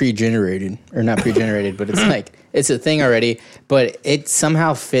obviously pre-generated, or not pre-generated, but it's like it's a thing already, but it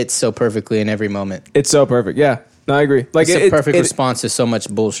somehow fits so perfectly in every moment. It's so perfect. Yeah. No, I agree. Like It's a perfect response to so much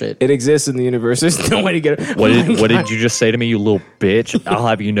bullshit. It exists in the universe. There's no way to get it. What did you just say to me, you little bitch? I'll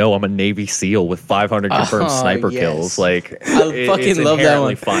have you know I'm a Navy SEAL with 500 confirmed sniper yes. kills. Like I fucking it's love that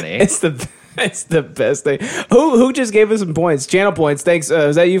inherently one. funny. It's the best thing. Who just gave us some points? Channel points. Thanks.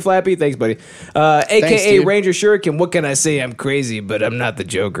 Was that you, Flappy? Thanks, buddy. AKA dude. Ranger Shuriken. What can I say? I'm crazy, but I'm not the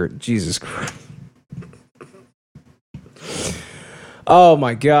Joker. Jesus Christ. Oh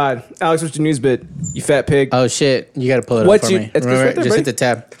my God, Alex, what's your news bit? You fat pig. Oh shit! You got to pull it What up for you- me. it's Remember, right there, just buddy. hit the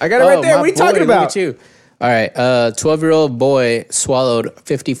tab. I got it right there. my What are you talking boy, about? Look at you. All right. 12-year-old boy swallowed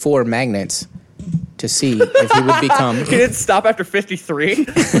 54 magnets to see if he would become. He didn't stop after 53.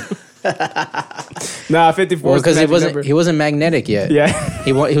 Nah, 54. Well, because he wasn't magnetic yet. Yeah,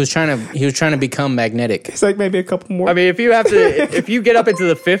 He was trying to become magnetic. it's like maybe a couple more. I mean, if you get up into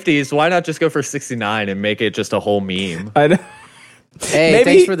the 50s, why not just go for 69 and make it just a whole meme? I know. Hey, Maybe-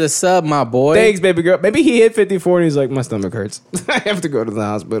 thanks for the sub, my boy. Thanks, baby girl. Maybe he hit 54 and he's like, my stomach hurts. I have to go to the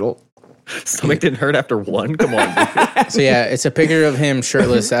hospital. Stomach didn't hurt after one. Come on, dude. So yeah, it's a picture of him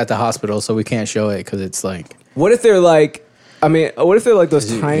shirtless at the hospital, so we can't show it because it's like What if they're like, what if they're like those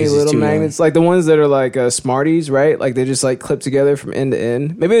Is he- tiny is he little too magnets, like the ones that are like Smarties, right? Like they just like clip together from end to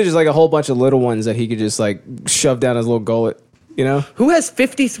end. Maybe there's just like a whole bunch of little ones that he could just like shove down his little gullet, you know? Who has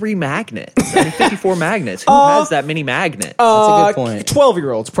 53 magnets? I mean, 54 magnets. Who has that many magnets? that's a good point.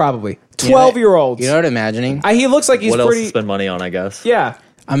 12-year-olds, probably. You know what- 12-year-olds. You know what I'm imagining? He looks like he's What else pretty. to spend money on, I guess? Yeah,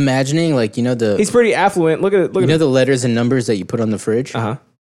 I'm imagining like he's pretty affluent. Look at it. Look you at know it. the letters and numbers that you put on the fridge. Uh-huh.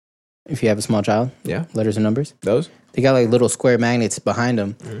 if you have a small child. Yeah. Letters and numbers. Those? They got like little square magnets behind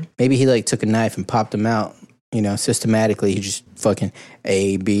them. Maybe he like took a knife and popped them out. You know, systematically, he just fucking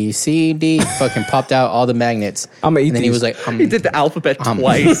A, B, C, D, fucking popped out all the magnets. I'm gonna eat and then he these. was like, He did the alphabet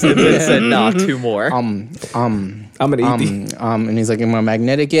twice and then said, nah, 2 more. I'm gonna eat these. and he's like, am I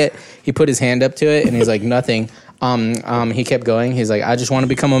magnetic yet? He put his hand up to it and he's like, nothing. He kept going. He's like, I just want to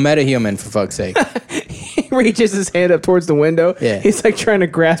become a metahuman for fuck's sake. He reaches his hand up towards the window. Yeah. He's like trying to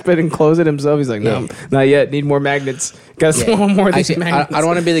grasp it and close it himself. He's like, no, Yeah. not yet. Need more magnets. Got Yeah. one more of these Actually, magnets. I don't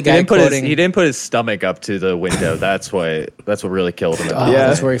want to be the He guy didn't, put his, quoting. he didn't put his stomach up to the window. That's what really killed him. Oh, Yeah.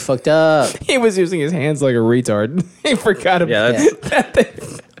 that's where he fucked up. He was using his hands like a retard. He forgot about Yeah, that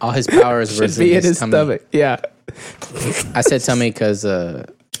thing All his powers were should be in his tummy. stomach. Yeah. I said tummy because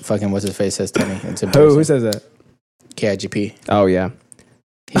fucking what's his face says tummy. It's Who says that? KIGP. Oh, yeah.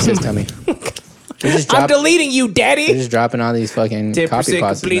 He says tummy. They're just, I'm deleting you, they're daddy. just dropping all these fucking copy 10%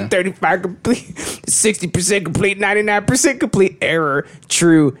 pastas complete, now. 35 complete, 60% complete, 99% complete. Error.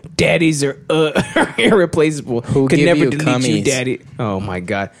 True. Daddies are irreplaceable. Who Could give never you delete cummies? you, daddy. Oh my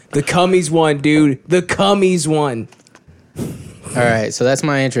god. The cummies won, dude. The cummies won. All right, so that's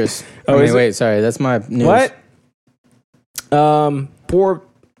my interest. Oh, is it? Wait, sorry, that's my news. What? Poor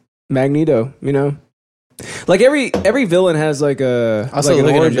Magneto, you know? Like every villain has like a Also, like an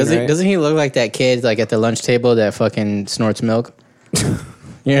look at him. origin, right? Doesn't he look like that kid like at the lunch table that fucking snorts milk?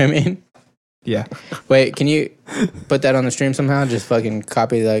 You know what I mean? Yeah. Wait, can you put that on the stream somehow? Just fucking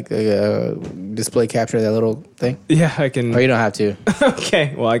copy like display capture that little thing. Yeah, I can. Or you don't have to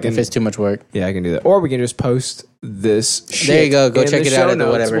Okay, well I can. if it's too much work. Yeah, I can do that. Or we can just post this shit. There you go. Go in check the it out show at the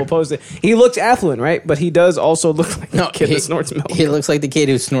notes. whatever. We'll post it. He looks affluent, right? But he does also look like the kid that snorts milk. He looks like the kid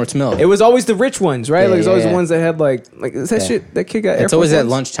who snorts milk. It was always the rich ones, right? Yeah, like it's always yeah. the ones that had like is that Yeah. shit. That kid got. Air It's always Force at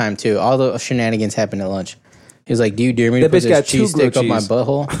Ones? lunchtime too. All the shenanigans happen at lunch. He was like, "Do you dare me to That put bitch got this two cheese stick up grilled my cheese.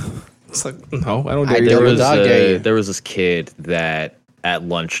 butthole?" It's like no, I don't I dare you. dare to- you. Dog dare you. There was this kid that at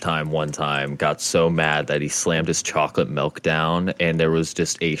lunchtime one time got so mad that he slammed his chocolate milk down and there was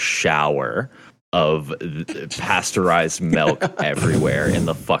just a shower of pasteurized milk everywhere in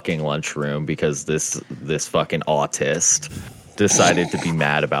the fucking lunchroom because this fucking autist decided to be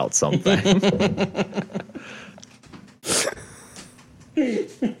mad about something.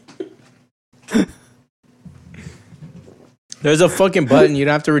 There's a fucking button. You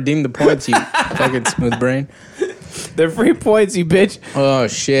don't have to redeem the points. You fucking smooth brain. They're free points, you bitch. Oh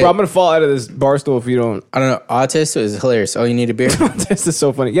shit! Bro, I'm gonna fall out of this bar stool if you don't. I don't know. Autist is hilarious. Oh, you need a beer? This is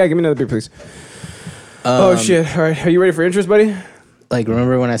so funny. Yeah, give me another beer, please. Oh shit! All right, are you ready for interest, buddy? Like,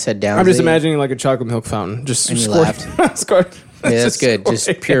 remember when I said down? I'm just imagining like a chocolate milk fountain. Just And you squirt. Squirt. Yeah, that's good. Just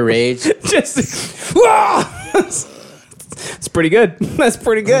squirt. pure rage. Just. It's pretty good. That's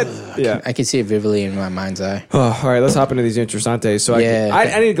pretty good. Yeah. I can see it vividly in my mind's eye. Oh, all right, let's hop into these interesantes. So Yeah.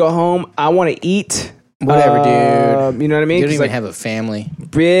 I need to go home. I want to eat. Whatever, dude. You know what I mean? You don't 'Cause, even like, have a family.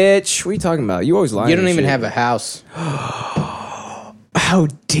 bitch. What are you talking about? You always lie. You don't even have a house. How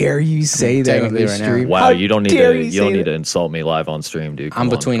dare you say that on Technically the right now. stream? Wow, How you don't need dare to you say need that? to insult me live on stream, dude. I'm Come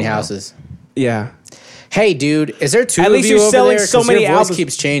on, between come on. houses. Yeah. Hey, dude, is there two At of least you you're over selling there? so 'Cause many your voice albums.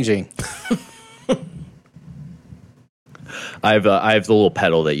 keeps changing. I have the little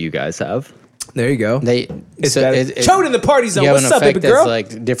pedal that you guys have. There you go. They It's better. Chode in the party zone. You have What's an up, effect baby that's girl?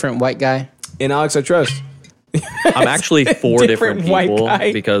 like different white guy. In Alex, I trust. I'm actually four Different different white people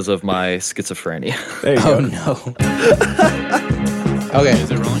guy. because of my schizophrenia. There you Oh go. no. Okay,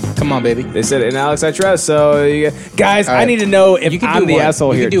 come on, baby. They said in Alex, I trust. So, guys, All I right. need to know if You can I'm do the one.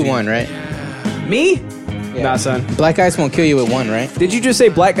 asshole you here. can do one, right? Me? Nah, son. Black guys won't kill you with one, right? Did you just say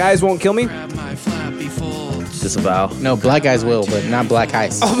black guys won't kill me? Disavow. No, black guys will, but not black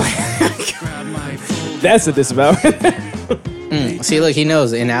ice. Oh That's a disavow. See, look, he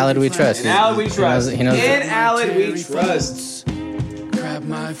knows. In Alad we trust. In Alad we trust. He knows. In Alad we trust. Grab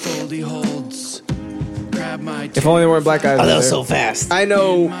my foldy holds. Grab my If only there weren't black guys. Oh, that out was there. so fast. I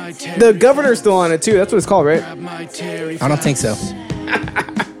know. The governor's still on it too. That's what it's called, right? I don't think so.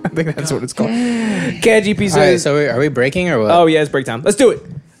 I think that's what it's called. KGP All right, says. so are we breaking or what? Oh yeah, it's break time. Let's do it.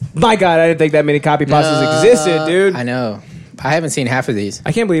 My God, I didn't think that many copy pastas existed, dude. I know. I haven't seen half of these.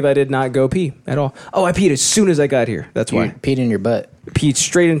 I can't believe I did not go pee at all. Oh, I peed as soon as I got here. That's You why. peed in your butt. Peed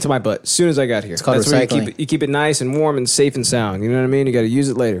straight into my butt as soon as I got here. It's called That's where recycling. you keep it nice and warm and safe and sound. You know what I mean? You got to use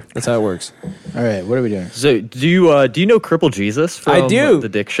it later. That's how it works. All right, what are we doing? So do you know Cripple Jesus from I do. the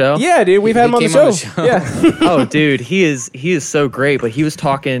Dick Show? Yeah, dude, we've had him on the came on show. the show. Yeah. Oh, dude, he is so great. But he was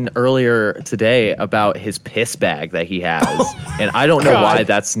talking earlier today about his piss bag that he has, and I don't know God. why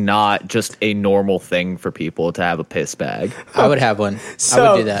that's not just a normal thing for people to have a piss bag. I would have one.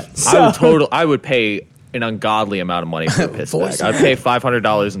 I would do that. I would pay an ungodly amount of money for a piss bag. I'd pay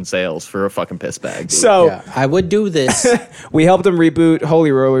 $500 in sales for a fucking piss bag. Dude. So Yeah, I would do this. we helped him reboot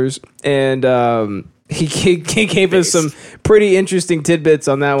Holy Rollers, and he gave us some pretty interesting tidbits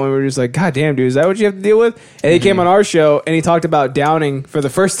on that one. We were just like, God damn, dude, is that what you have to deal with? And he came on our show, and he talked about downing for the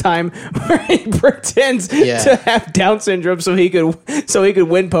first time, where he pretends to have Down syndrome so he could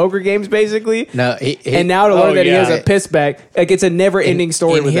win poker games, basically. No, and now to learn that he has a piss bag, like it's a never-ending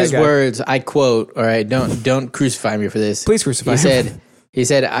story. In with his that guy. words, I quote, all right, don't crucify me for this. Please crucify him. He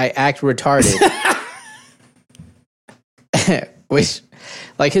said, I act retarded. Which,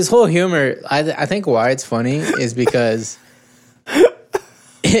 like, his whole humor, I think why it's funny is because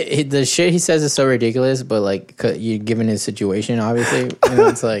the shit he says is so ridiculous, but, like, you given his situation, obviously,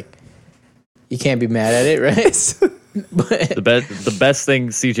 it's like, you can't be mad at it, right? But The best thing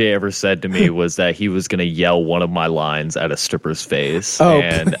CJ ever said to me was that he was going to yell one of my lines at a stripper's face.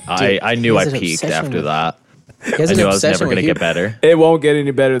 And I knew I peaked after that. I knew I was never going to get better. It won't get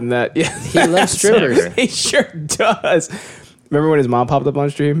any better than that. Yeah. He loves strippers. He sure does. Remember when his mom popped up on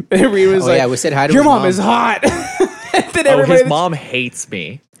stream? And Reed was like, yeah, we said hi to your his mom mom. is hot. Then His mom hates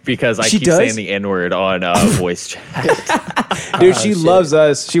me because I keep saying the N-word on voice chat. Dude, she loves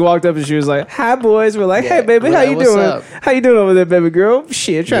us. She walked up and she was like, hi, boys. We're like, hey, baby, we're how like, you "What's doing? up?" How you doing over there, baby girl?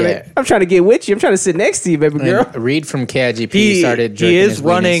 Shit, I'm trying to get with you. I'm trying to sit next to you, baby girl. And Reed from KIGP started jerking He is his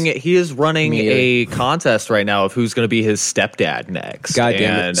running. weenus. He is running a contest right now of who's going to be his stepdad next. God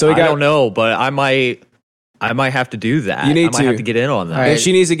damn it. And So he I don't know, but I might have to do that. You need I might to. have to get in on that. All right. And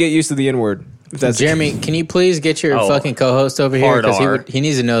she needs to get used to the N-word. If that's Jeremy, can you please get your fucking co-host over here? hard Because R. he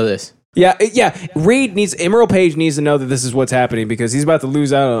needs to know this. Yeah. Emerald Page needs to know that this is what's happening because he's about to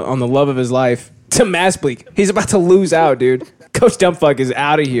lose out on the love of his life to Mass Bleak. He's about to lose out, dude. Coach Dumbfuck is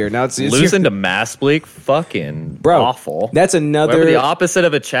out of here. Now it's Losing to Mass Bleak, fucking awful. That's another. Whatever the opposite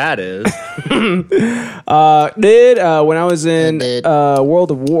of a chat is. When I was in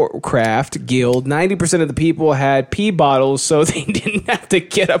World of Warcraft guild, 90% of the people had pee bottles, so they didn't have to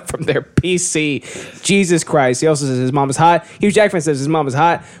get up from their PC. Jesus Christ. He also says his mom is hot. Hugh Jackman says his mom is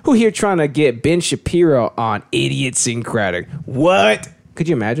hot. Who here trying to get Ben Shapiro on Idiosyncratic? What? Could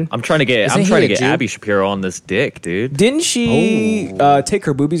you imagine? I'm trying to get Jew? Abby Shapiro on this dick, dude. Didn't she take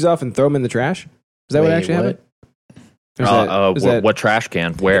her boobies off and throw them in the trash? Is that what Wait, actually what? happened? What trash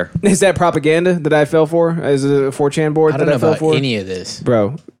can? Where? Is that propaganda that I fell for as a 4chan board I don't that know I fell about for? any of this.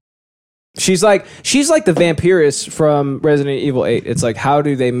 Bro. She's like the vampirist from Resident Evil 8. It's like, how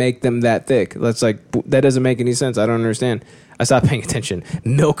do they make them that thick? That's like, that doesn't make any sense. I don't understand. I stopped paying attention.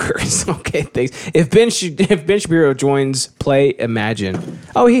 Milkers. Okay, thanks. If Ben Shapiro joins Play Imagine.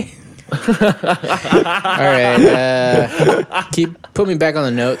 Oh, he... All right, put me back on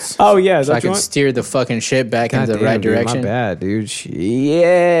the notes. Oh, yeah. So I can steer the fucking shit back into the right direction. My bad, dude.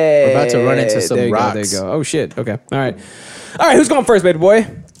 Yeah. We're about to run into some there you rocks. Go, there you go. Oh, shit. Okay. All right. Who's going first, baby boy?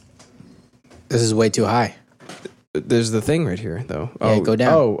 This is way too high. There's the thing right here, though. Yeah, go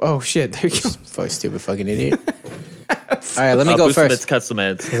down. Oh, shit. There you go. Fuck, stupid fucking idiot. All right, let me go boost the first. mids, cut the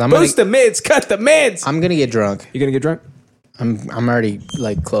mids. 'Cause Boost the mids, cut the mids. I'm gonna get drunk. You gonna get drunk? I'm already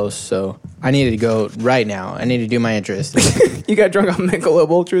like close, so I need to go right now. I need to do my interest. You got drunk on Michelob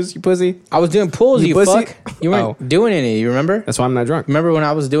Ultras, you pussy. I was doing pulls, you pussy? fuck. You weren't doing any. You remember? That's why I'm not drunk. Remember when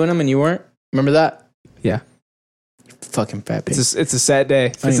I was doing them and you weren't? Remember that? Yeah. Fucking fat bitch. It's a sad day.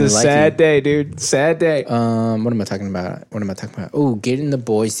 It's don't a even like sad you. day, dude. Sad day. What am I talking about? Oh, getting the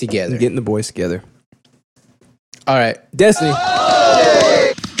boys together. Getting the boys together. All right, Destiny.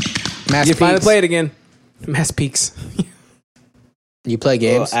 Mass You finally Peaks. play it again. Mass Peaks. You play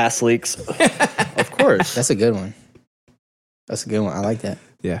games? Ass leaks. Of course. That's a good one. I like that.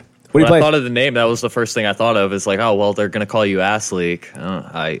 Yeah. What do When you I play? thought of the name, that was the first thing I thought of. Is like, oh well, they're gonna call you Ass Leak.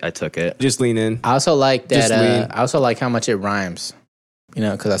 I took it. Just lean in. I also like Just that. lean. I also like how much it rhymes. You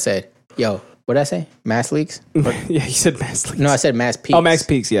know, because I said, "Yo, what did I say? Mass leaks?" Yeah, you said Mass Peaks. No, I said Mass Peaks. Oh, Max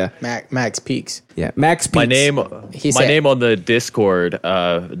Peaks, yeah. Max Peaks. Yeah, Max Peaks. My name said- on the Discord,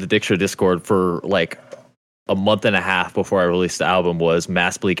 the Diction Discord, for like a month and a half before I released the album was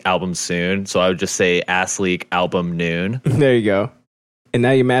Mass Bleak album soon. So I would just say Ass Leak album noon. There you go. And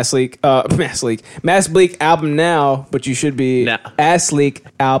now you Mass Bleak album now, but you should be Ass Leak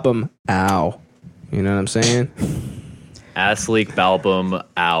album ow. You know what I'm saying? Ass Leak album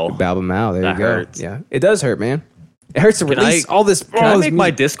ow. Album ow. There That you go. hurts. Yeah, it does hurt, man. It hurts to release all this. Can I make my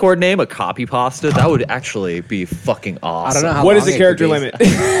Discord name a copy pasta? That would actually be fucking awesome. I don't know how What is long the it character could limit?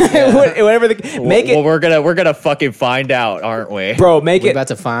 Whatever make it. Well, we're gonna fucking find out, aren't we? Bro, make We're it about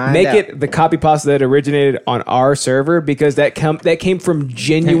to find make out. it the copy pasta that originated on our server because that came from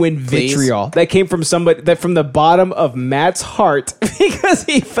genuine Please. vitriol. That came from somebody that from the bottom of Matt's heart because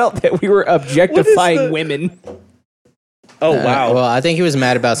he felt that we were objectifying women. Oh wow. Well, I think he was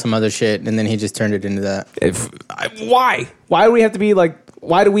mad about some other shit, and then he just turned it into that. Why? Why do we have to be like?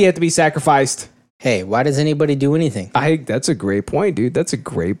 Why do we have to be sacrificed? Hey, why does anybody do anything? That's a great point, dude. That's a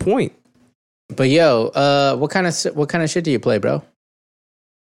great point. But yo, what kind of shit do you play, bro?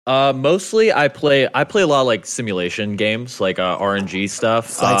 Mostly I play a lot of like simulation games, like RNG stuff.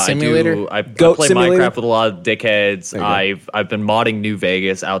 Flight Simulator? I Goat play Simulator? Minecraft with a lot of dickheads. I've been modding New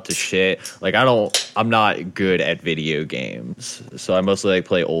Vegas out to shit. Like I'm not good at video games, so I mostly like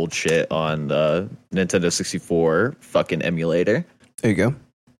play old shit on the Nintendo 64 fucking emulator. There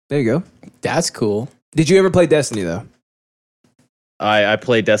you go. That's cool. Did you ever play Destiny though? I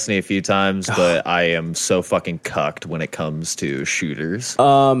played Destiny a few times, but I am so fucking cucked when it comes to shooters.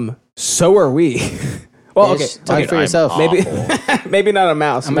 So are we. Well, okay. Bitch, talk for I'm yourself. Maybe not a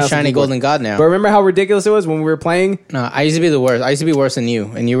mouse. I'm Mouse a is shiny keyboard. golden god now. But remember how ridiculous it was when we were playing? No, I used to be the worst. I used to be worse than you,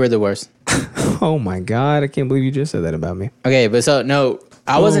 and you were the worst. Oh my god! I can't believe you just said that about me. Okay, but so no,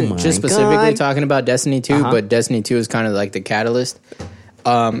 I my wasn't just specifically God. talking about Destiny 2, but Destiny 2 is kind of like the catalyst.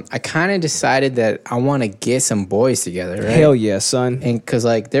 I kind of decided that I want to get some boys together, right? Hell yeah, son. And because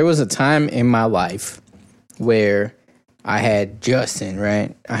like there was a time in my life where I had Justin,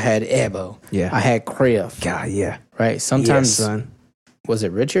 right? I had Ebo. Yeah. I had Kriff. God, yeah. Right? Sometimes, Yes, son. was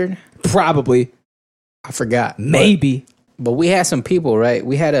it Richard? Probably. I forgot. Maybe. But we had some people, right?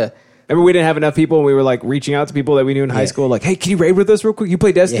 We had a... Remember we didn't have enough people and we were like reaching out to people that we knew in high school like, hey, can you raid with us real quick? You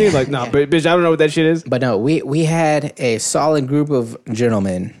play Destiny? Yeah, like, no, yeah. but bitch, I don't know what that shit is. But no, we had a solid group of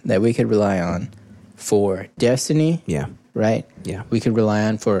gentlemen that we could rely on for Destiny, Yeah. right? Yeah. We could rely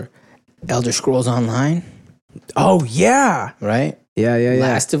on for Elder Scrolls Online, Oh, yeah. right? Yeah.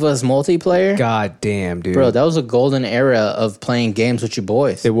 Last of Us multiplayer. God damn, dude. Bro, that was a golden era of playing games with your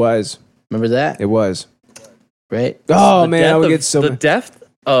boys. It was. Remember that? It was. Right? Oh, The man, I death would of- get so... the depth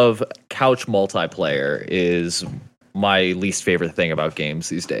of couch multiplayer is my least favorite thing about games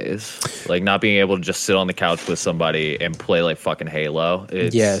these days. Like not being able to just sit on the couch with somebody and play like fucking Halo.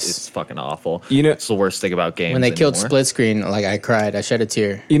 It's fucking awful. You know- it's the worst thing about games. When they killed anymore. split screen, like I cried. I shed a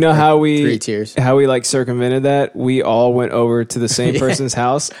tear. You know how we 3 tears. how we like circumvented that? We all went over to the same person's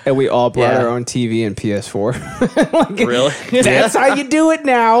house and we all brought Yeah. our own TV and PS4. Like, Really? That's how you do it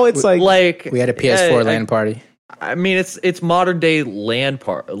now. It's like We had a PS4 LAN party. I mean, it's modern day LAN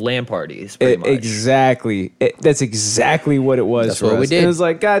parties. Pretty much. exactly. That's exactly what it was. That's for what we us. did. And it was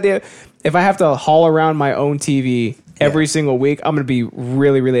like, goddamn, if I have to haul around my own TV every single week, I'm gonna be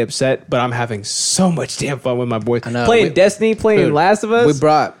really, really upset. But I'm having so much damn fun with my boys. I know. Playing Destiny, playing Dude, Last of Us. We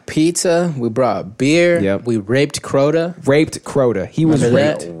brought pizza. We brought beer. Yep. We raped Crota. raped Crota. He was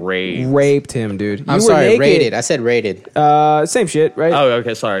Remember that? raped him, dude. I'm You were sorry, naked. rated. I said rated. Same shit, right? Oh,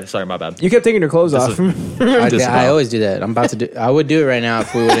 okay. Sorry, my bad. You kept taking your clothes off. I always do that. I'm about to do. I would do it right now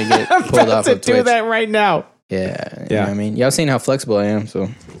if we wouldn't get pulled off to of do Twitch. that right now. Yeah, you know what I mean, y'all seen how flexible I am, so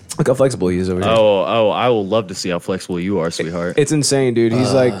Look how flexible he is over here. Oh, I will love to see how flexible you are, sweetheart. It's insane, dude.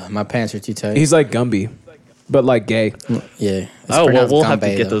 He's like my pants are too tight. he's like Gumby, but like gay. Yeah. It's Oh well, pronounced we'll have to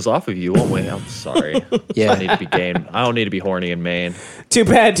Gambay, get though. those off of you, won't we? I'm sorry. Yeah. I need to be gay. I don't need to be horny in Maine. Too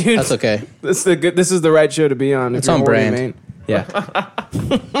bad, dude. That's okay. This is the right show to be on. It's on brand. Yeah.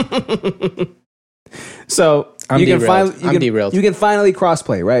 So I'm you can derailed. finally I'm derailed. You can finally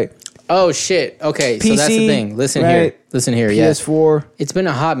crossplay, right? Oh shit. Okay, so that's the PC, thing. Listen right? here. Listen here. Yeah. PS4. It's been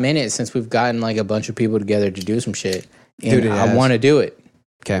a hot minute since we've gotten like a bunch of people together to do some shit, and Dude, it I has. want to do it.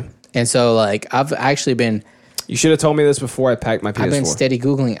 Okay. And so like I've actually been You should have told me this before I packed my PS4. I've been steady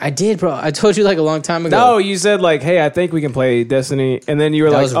googling. I did, bro. I told you like a long time ago. No, you said like, "Hey, I think we can play Destiny," and then you were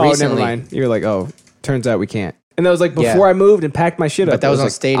That like, was "Oh, recently. never mind." You were like, "Oh, turns out we can't." And that was like Yeah. before I moved and packed my shit up. But that It was on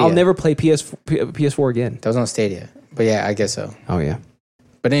like, Stadia. I'll never play PS4 again. That was on Stadia. But yeah, I guess so. Oh yeah.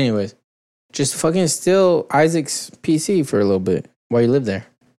 But anyways, just fucking steal Isaac's PC for a little bit while you live there.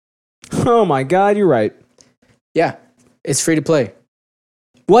 Oh my God, you're right. Yeah, it's free to play.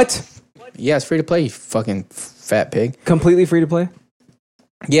 What? Yeah, it's free to play, you fucking fat pig. Completely free to play?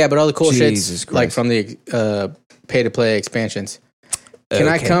 Yeah, but all the cool Jesus shit's like Christ. from the pay to play expansions. Can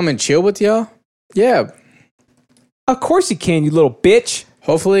I Okay. come and chill with y'all? Yeah. Of course you can, you little bitch.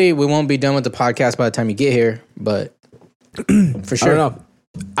 Hopefully, we won't be done with the podcast by the time you get here, but for I sure. don't know.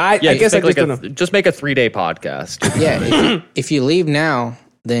 I Yeah, guess I just just make don't know. just make a 3-day podcast. Yeah, if you leave now,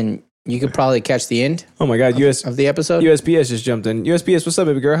 then you could probably catch the end Oh my God, of the episode. USPS just jumped in. USPS, what's up,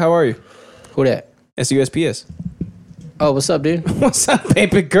 baby girl? How are you? Who that? It's USPS. Oh, what's up, dude? What's up,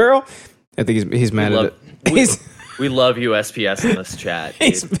 baby girl? I think he's mad at it. We love USPS in this chat.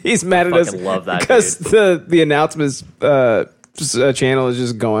 Dude. He's mad at us. Fucking love that, because the announcements channel is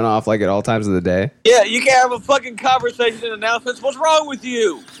just going off like at all times of the day. Yeah, you can have a fucking conversation in announcements. What's wrong with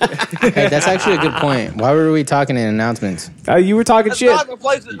you? Hey, that's actually a good point. Why were we talking in announcements? You were talking shit. Talking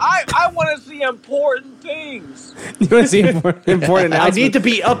places. I want to see important things. You want to see important announcements? I need to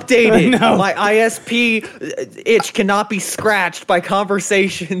be updated. No. My ISP itch cannot be scratched by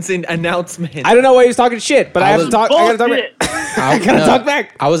conversations and announcements. I don't know why he's talking shit, but I have to talk. I gotta talk back. I gotta talk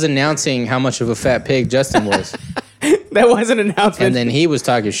back. I was announcing how much of a fat pig Justin was. That was an announcement. And then he was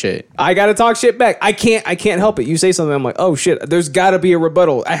talking shit. I gotta talk shit back. I can't help it. You say something, I'm like, oh shit. There's gotta be a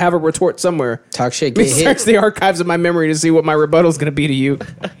rebuttal. I have a retort somewhere. Talk shit, Let get me hit. search the archives of my memory to see what my rebuttal is gonna be to you.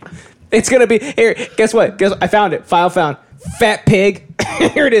 It's gonna be here. Guess what? I found it. File found. Fat pig.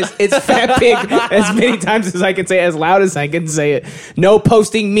 Here it is. It's fat pig as many times as I can say, as loud as I can say it. No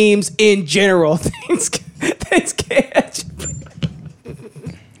posting memes in general. Thanks, Catch.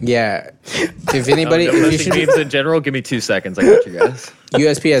 Yeah. If anybody, No if you posting should memes in general, give me 2 seconds. I got you guys.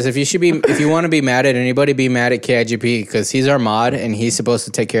 USPS, if you want to be mad at anybody, be mad at KIGP because he's our mod and he's supposed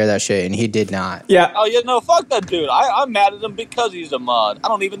to take care of that shit and he did not. Yeah. Oh, yeah, no, fuck that dude. I'm mad at him because he's a mod. I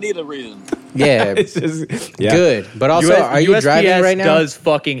don't even need a reason. Yeah. It's just, yeah. Good. But also, are you USPS driving right now? does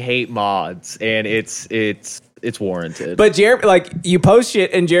fucking hate mods, and it's warranted. But Jeremy, like, you post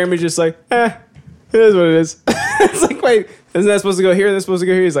shit and Jeremy's just like, it is what it is. It's like, wait, isn't that supposed to go here? Isn't that supposed to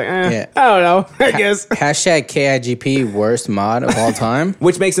go here? He's like, Yeah. I don't know. I guess. Hashtag KIGP worst mod of all time.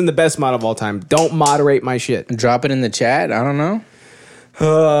 Which makes him the best mod of all time. Don't moderate my shit. Drop it in the chat. I don't know.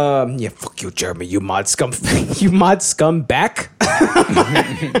 Yeah, fuck you, Jeremy. You mod scum. You mod scum back.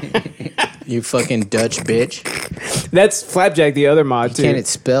 You fucking Dutch bitch. That's Flapjack, the other mod too. Can't it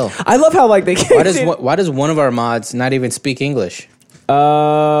spell? I love how like they. Why does one of our mods not even speak English?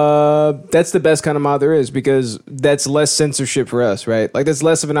 That's the best kind of mod there is because that's less censorship for us, right? Like that's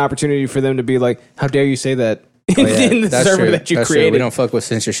less of an opportunity for them to be like, "How dare you say that?" in the that's server true. that you That's true. created. We don't fuck with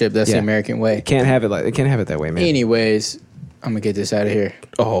censorship. That's the American way. Can't have it like they can't have it that way, man. Anyways, I'm gonna get this out of here.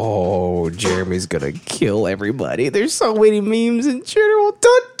 Oh, Jeremy's gonna kill everybody. There's so many memes in general.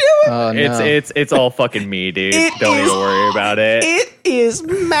 Don't do it. Oh, no. It's all fucking me, dude. It Don't is- even worry about it. It is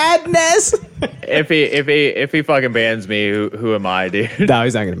madness. If he fucking bans me, who am I, dude? No,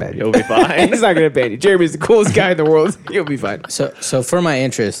 he's not gonna ban you. He'll be fine. He's not gonna ban you. Jeremy's the coolest guy in the world. He'll be fine. So for my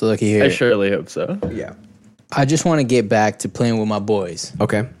interest, looky here. I surely hope so. Yeah. I just want to get back to playing with my boys.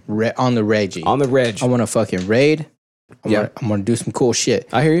 Okay. On the Reggie. On the Reg. I want to fucking raid. I'm Yeah. gonna do some cool shit.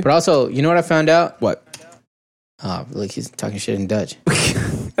 I hear you. But also, you know what I found out? What? Oh, look, he's talking shit in Dutch.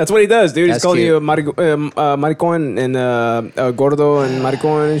 That's what he does, dude. He's That's calling cute. you maricon and gordo and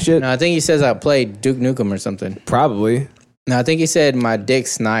maricon and shit. No, I think he says I played Duke Nukem or something. Probably. No, I think he said my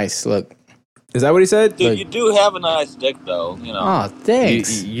dick's nice. Look. Is that what he said? Dude, you do have a nice dick, though. You know. Oh,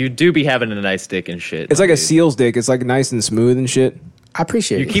 thanks. You do be having a nice dick and shit. It's like a dude. seal's dick. It's like nice and smooth and shit. I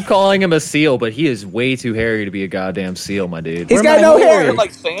appreciate You it. keep calling him a seal, but he is way too hairy to be a goddamn seal, my dude. He's Where got am I no hairy? hair. You're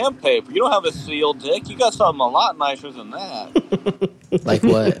like sandpaper. You don't have a seal dick. You got something a lot nicer than that. Like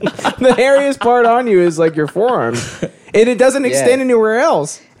what? The hairiest part on you is like your forearm, and it doesn't extend anywhere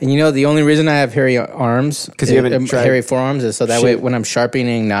else. And you know, the only reason I have hairy arms, 'Cause you haven't tried- hairy forearms, is so that Shit. way when I'm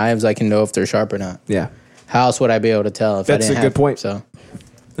sharpening knives, I can know if they're sharp or not. Yeah, How else would I be able to tell if That's I didn't a have good point. So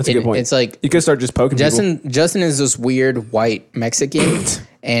that's a good point. It's like you could start just poking people. Justin is this weird white Mexican,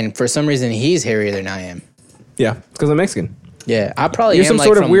 and for some reason he's hairier than I am. Yeah, because I'm Mexican. Yeah, I probably You're am some like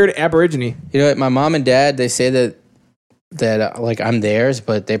sort of from- weird aborigine. You know what? My mom and dad, they say that like I'm theirs,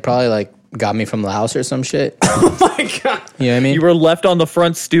 but they probably like got me from Laos or some shit. Oh my god! You know what I mean? You were left on the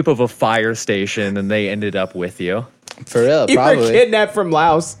front stoop of a fire station, and they ended up with you. For real, You were probably. kidnapped from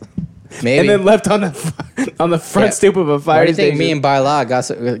Laos Maybe. and then left on the front Yeah. stoop of a Why fire do you think station. me and Baila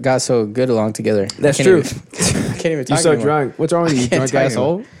got so good along together? That's I true. can't even- I can't even You're talk so anymore. drunk. What's wrong with you, you can't drunk talk asshole?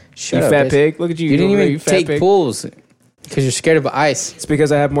 anymore. Shut You up, fat bitch. pig. Look at you. You didn't over there, even you fat take pig. pools because you're scared of ice. It's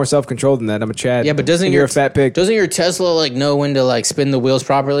because I have more self control than that. I'm a Chad. Yeah, but doesn't and your you're a fat pig? Doesn't your Tesla like know when to like spin the wheels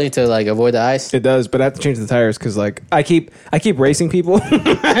properly to like avoid the ice? It does, but I have to change the tires because like I keep racing people,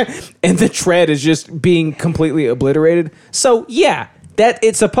 and the tread is just being completely obliterated. So yeah, that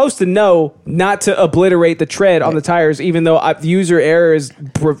it's supposed to know not to obliterate the tread on the tires, even though the user error is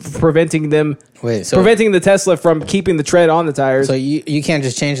preventing them. Wait, so preventing the Tesla from keeping the tread on the tires. so you can't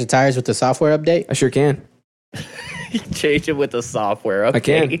just change the tires with the software update? I sure can. Change it with the software update. I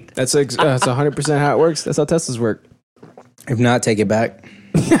can. That's 100% how it works. That's how Teslas work. If not, take it back.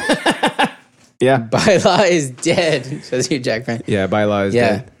 Yeah. Bylaw is dead, says you, Jack Fan. Yeah, bylaw is Yeah.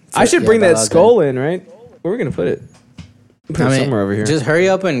 dead. I should bring that Bylaw's skull in, right? Where are we going to put it? Put it somewhere over here. Just hurry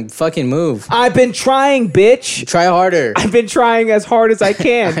up and fucking move. I've been trying, bitch. Try harder. I've been trying as hard as I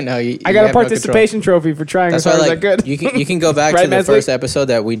can. I know. I got a participation trophy for trying That's as hard why, as I could. you can go back Right, to the Masley? first episode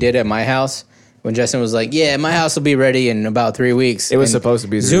that we did at my house when Justin was like, "Yeah, my house will be ready in about 3 weeks." It was And supposed to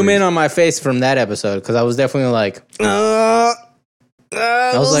be 3 Zoom weeks. in on my face from that episode because I was definitely like,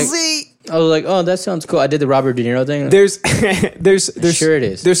 I was like, "Oh, that sounds cool." I did the Robert De Niro thing. There's Sure it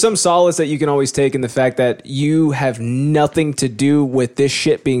is. There's some solace that you can always take in the fact that you have nothing to do with this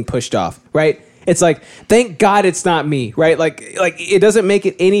shit being pushed off, right? It's like, thank God it's not me, right? Like it doesn't make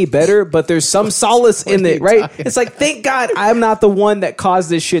it any better, but there's some solace in it, right? It's like, thank God I'm not the one that caused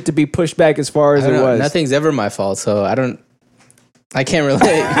this shit to be pushed back as far as I don't it know, was. nothing's ever my fault, so I can't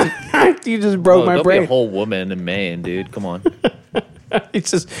relate. You just broke my don't brain. be a whole woman in Maine, dude. Come on. It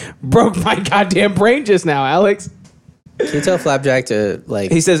just broke my goddamn brain just now, Alex. Can you tell Flapjack to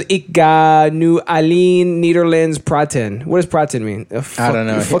like? He says, Ik ga nu alleen Nederlands praten. What does praten mean? I don't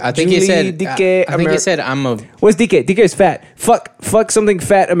know. Fuck I think he Julie, said. dikke I think he said I'm a. What's DK? DK is fat. Fuck something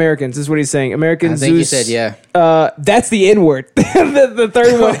fat Americans. Is what he's saying. Americans. I think he Zeus. said yeah. That's the N word. the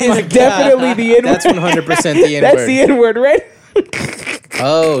third one is definitely the N word. That's 100% the N word. That's the N word, right?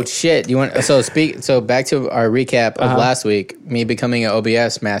 Oh shit! You want so back to our recap of last week. Me becoming an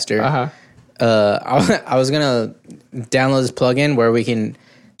OBS master. I was gonna download this plugin where we can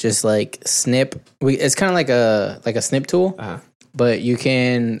just like snip. It's kind of like a snip tool, but you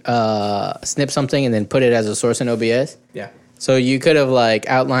can snip something and then put it as a source in OBS. Yeah. So you could have like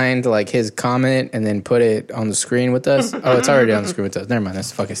outlined like his comment and then put it on the screen with us. Oh, it's already on the screen with us. Never mind.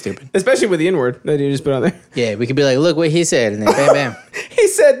 That's fucking stupid. Especially with the N word that you just put on there. Yeah, we could be like, look what he said, and then bam, bam. He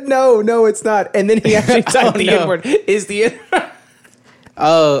said no, it's not, and then he actually typed the no. N word. Is the N word?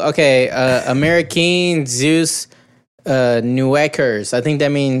 Oh, okay. American Zeus Nuekers. I think that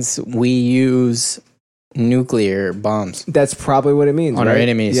means we use nuclear bombs That's probably what it means on right? our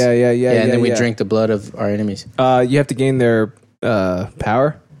enemies. Yeah, and then we drink the blood of our enemies. You have to gain their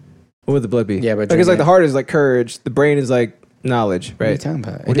power. What would the blood be? Yeah, but because like drink the heart is like courage, the brain is like knowledge, What are you right? talking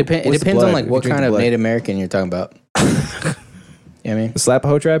about? What It do- depends. It what's the depends on blood like if you what drink kind the of blood? Native American you're talking about. You know what I mean? The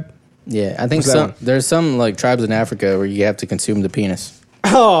Slapaho tribe. Yeah, I think What's that one? there's some like tribes in Africa where you have to consume the penis.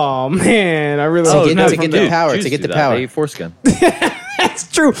 Oh man, I really To get- not to from get the that. power, Jews to get do the that. power. They eat foreskin.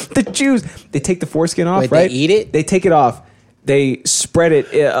 That's true. The Jews, they take the foreskin off, Wait, they right? eat it? They take it off. They spread it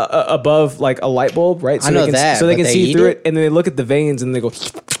above like a light bulb, right? I know they can, that, so they but can they see eat through it? it, and then they look at the veins and they go,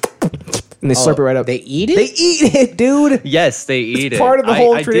 and they slurp it right up. They eat it? They eat it, dude. Yes, they eat it. part of the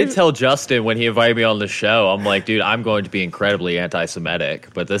whole I tradition. did tell Justin when he invited me on the show, I'm like, dude, I'm going to be incredibly anti-Semitic,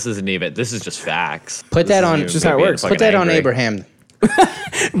 but this isn't even. This is just facts. Put This that isn't on. even just how it me being works. Put fucking that on angry. Abraham.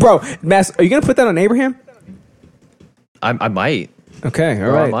 Bro, Mass, are you gonna put that on Abraham? I might. Okay, all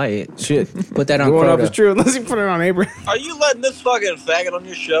Bro, I right. might. Shit, Put that on going off is Crota. true unless you put it on Abraham. Are you letting this fucking faggot on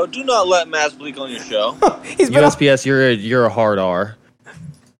your show? Do not let Mass Bleak on your show. He's been on. USPS, you're a hard R.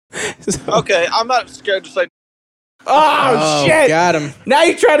 Okay, I'm not scared to say. Oh, shit! Got him. Now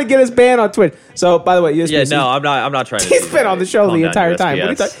you trying to get us banned on Twitch. So, by the way, USPS, Yeah, no, I'm not trying to. he's do been that. on the show Calm the down, entire time. What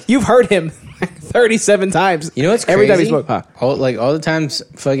are you USPS. talking? You've heard him 37 times. You know what's Every time he crazy? spoke, huh? All the times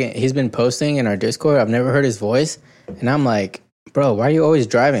fucking he's been posting in our Discord, I've never heard his voice, and I'm like, bro, why are you always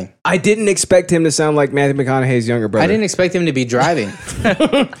driving? I didn't expect him to sound like Matthew McConaughey's younger brother. I didn't expect him to be driving.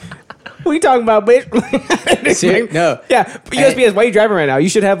 What are you talking about, bitch? No. Yeah, but USPS. Why are you driving right now? You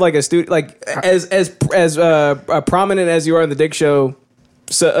should have like a like as prominent as you are in the Dick Show.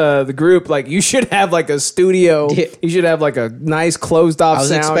 So, the group, like, you should have like a studio. Yeah. You should have like a nice closed off I was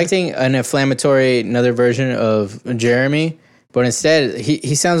sound. expecting an inflammatory another version of Jeremy, but instead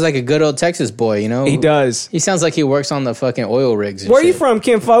he sounds like a good old Texas boy. You know, He does. He sounds like he works on the fucking oil rigs. And Where are you shit. from,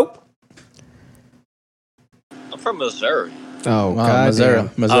 Kim Folk? I'm from Missouri. Oh, Oh, God. Missouri.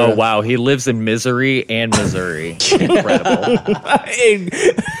 Oh wow, he lives in misery and Missouri. Incredible.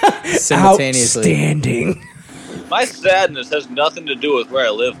 Simultaneously. Outstanding. My sadness has nothing to do with where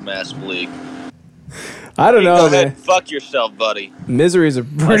I live, Mass Bleak. I don't Go know, ahead man. and fuck yourself, buddy. Misery is a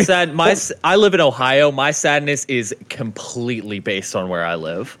pretty. I live in Ohio. My sadness is completely based on where I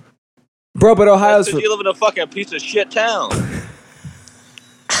live. Bro, but Ohio's. Because you live in a fucking piece of shit town.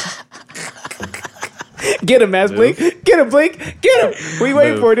 Get him, Mass Blink. Get him, Blink. Get him. What are you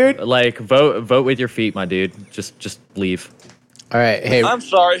waiting for, dude? Like vote with your feet, my dude. Just leave. All right, hey, I'm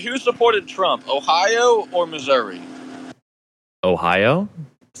sorry, who supported Trump, Ohio or Missouri? Ohio?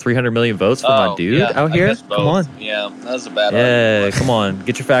 300 million votes for my dude out here. Come on. Yeah, that was a bad Yeah, argument. come on.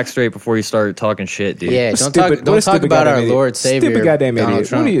 Get your facts straight before you start talking shit, dude. Yeah, don't talk about our Lord Savior. Stupid goddamn Donald idiot.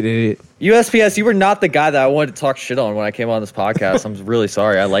 Trump. What are you, an idiot? USPS, you were not the guy that I wanted to talk shit on when I came on this podcast. I'm really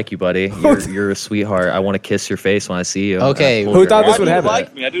sorry. I like you, buddy. You're a sweetheart. I want to kiss your face when I see you. Okay, who thought this would Why do happen? you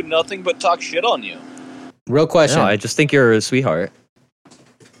like me? I do nothing but talk shit on you. Real question. No, I just think you're a sweetheart.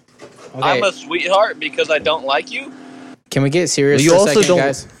 Okay. I'm a sweetheart because I don't like you. Can we get serious Well, you for a also second, don't-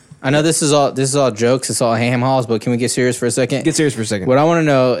 guys? I know this is all jokes, it's all ham hauls, but can we get serious for a second? Get serious for a second. What I want to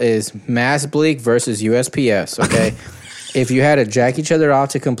know is Mass Bleak versus USPS. Okay, if you had to jack each other off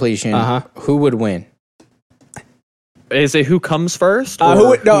to completion, who would win? Is it who comes first? Who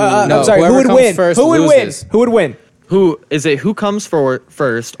would, no, I'm sorry. Who whoever would comes win? first Who would loses. win? Who would win? Who is it? Who comes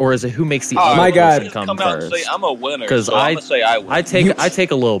first, or is it who makes the Oh, other my God. person come Come out and first? say I'm a winner. Because So I'm gonna say I win. I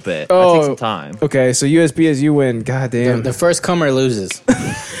take a little bit. I Oh. take some time. Okay, so USPS, you win. God damn. The first comer loses.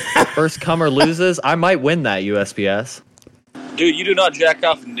 First comer loses. I might win that USPS. Dude, you do not jack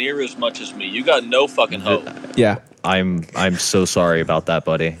off near as much as me. You got no fucking hope. Yeah. I'm so sorry about that,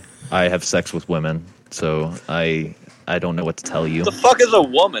 buddy. I have sex with women, so I don't know what to tell you. The fuck is a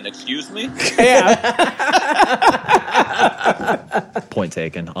woman? Excuse me. Point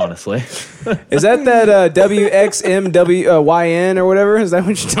taken, honestly. Is that WXMWYN or whatever? Is that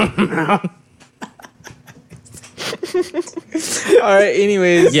what you're talking about? All right.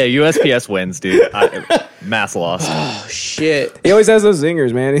 Anyways, Yeah, USPS wins, dude. Mass loss. oh shit. He always has those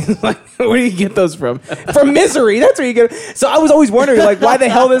zingers, man. He's like, where do you get those from? From Misery. That's where you get. So I was always wondering, like, why the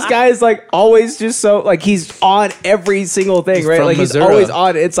hell this guy is like always just so like he's on every single thing, He's right? from Like he's Missouri. always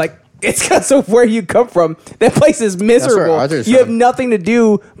on. It's like it's because of where you come from. That place is miserable. Arthur's You have from. nothing to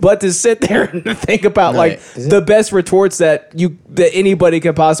do but to sit there and think about Right. like the best retorts that anybody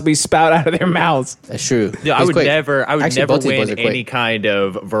could possibly spout out of their mouths. That's true. Yeah, I He's would quick. never Actually, never both these boys win are quick. any kind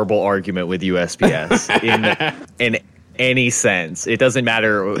of verbal argument with USPS in any sense. It doesn't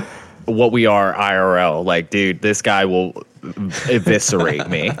matter what we are IRL. Like, dude, this guy will eviscerate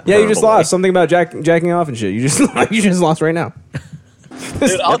me. Yeah, you just verbally. lost something about jacking off and shit. You just lost right now.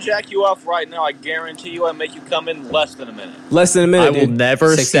 Dude, I'll jack you off right now. I guarantee you I make you come in less than a minute. Less than a minute. I will dude.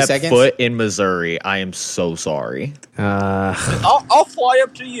 never 60 step seconds? foot in Missouri. I am so sorry. I'll fly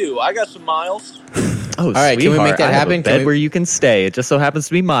up to you. I got some miles. Oh, All right, can we make sweetheart, that I have happen? a Can bed we- where you can stay. It just so happens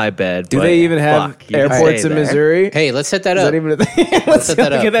to be my bed. Do but they even have fuck, you can airports stay in there. Missouri? Hey, let's set that Is up. that even a thing? Let's set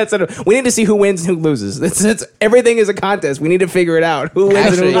that up. get that set up. We need to see who wins and who loses. It's everything is a contest. We need to figure it out. Who wins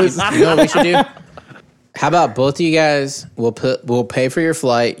Actually, and who loses. you know what we should do? How about both of you guys? We'll pay for your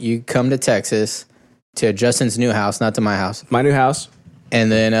flight. You come to Texas to Justin's new house, not to my house, My new house. and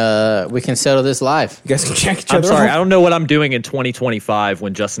then we can settle this live. You guys can check each I'm other sorry, I out. don't know what I'm doing in 2025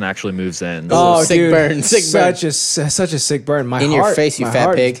 when Justin actually moves in. Oh, Sick dude, burn, sick burn. such a sick burn. My In heart, your face, you my fat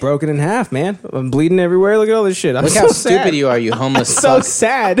heart pig. is broken in half, man. I'm bleeding everywhere. Look at all this shit. I'm Look so how sad. stupid you are, you homeless So fuck.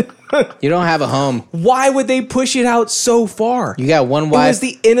 sad. You don't have a home. Why would they push it out so far? You got one It wife, was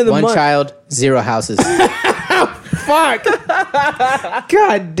the end of the one month. child, 0 houses. Fuck.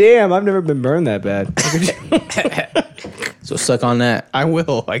 God damn, I've never been burned that bad. So suck on that. I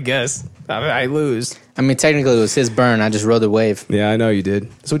will, I guess. I lose. I mean, technically, it was his burn. I just rode the wave. Yeah, I know you did.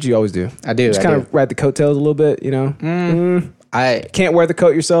 That's what you always do. I do. Just I kind do. of ride the coattails a little bit, you know? I Can't wear the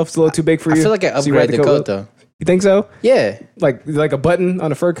coat yourself. It's a little too big for I you. feel like I So you ride upgrade the coat with- though. You think so? Yeah. Like a button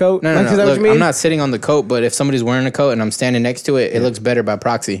on a fur coat? No, Like, no, is no. that what Look, you mean? I'm not sitting on the coat, but if somebody's wearing a coat and I'm standing next to it, it looks better by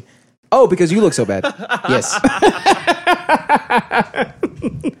proxy. Oh, because you look so bad. Yes.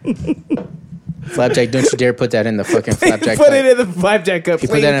 Flapjack, don't you dare put that in the fucking flapjack Put cup. it in the flapjack cup. You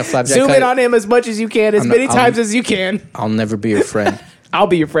put that in a flapjack Zoom cup. in on him as much as you can, as I'm many not- times as you can. I'll never be your friend. I'll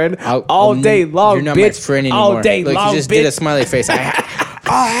be your friend I'll all day long, You're not bitch. my friend anymore. All day Look, long, you just bitch. did a smiley face.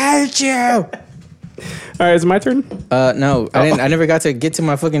 I hate you. All right, is it my turn? No, I never got to get to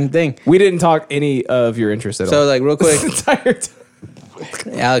my fucking thing. We didn't talk any of your interests at So, all. like, real quick, Entire time.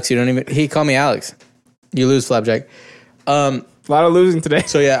 Alex, you don't even. He called me Alex. You lose, Flapjack. A lot of losing today.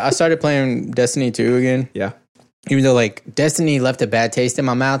 So yeah, I started playing Destiny 2 again. Yeah. Even though like Destiny left a bad taste in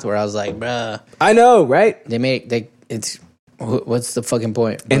my mouth, where I was like, bruh, I know, right? what's the fucking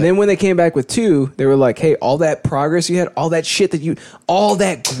point? And then when they came back with 2, they were like, hey, all that progress you had, all that shit that all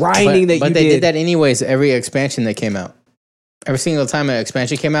that grinding that you but they did. did that anyways. Every expansion that came out, every single time an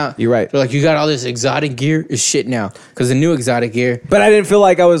expansion came out, You're right. they're like, you got all this exotic gear is shit now because the new exotic gear. But I didn't feel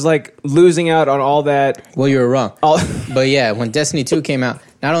like I was like losing out on all that. Well, you were wrong. All, But yeah, when Destiny 2 came out,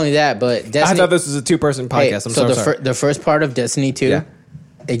 not only that, but I Destiny. thought this was a 2-person podcast. Hey, I'm so sorry. the first part of Destiny 2, Yeah.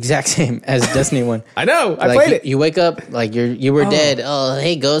 exact same as Destiny 1. I know. I Like, played it. You wake up like you were dead. Oh,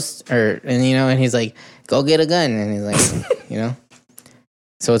 hey, ghost, and he's like, go get a gun, and he's like,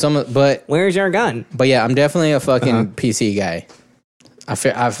 So it's almost, but where's your gun? But yeah, I'm definitely a fucking PC guy. I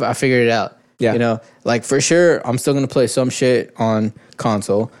figured it out. Yeah. You know, like for sure, I'm still gonna play some shit on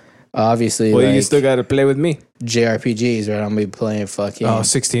console. Obviously, Well, like you still got to play with me. JRPGs, right? I'm gonna be playing fucking.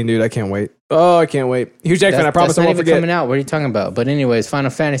 16, dude. I can't wait. Oh, I can't wait. Huge Jackman, I promise I that's not won't even forget. coming out. What are you talking about? But anyways,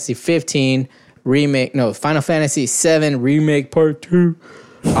 Final Fantasy 15 remake. No, Final Fantasy 7 remake part 2.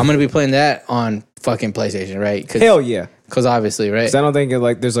 I'm gonna be playing that on fucking PlayStation, right? Hell yeah. Because obviously, right? Because I don't think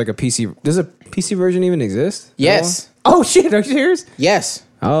there's like a PC. Does a PC version even exist? Yes. Oh shit! Are you serious? Yes.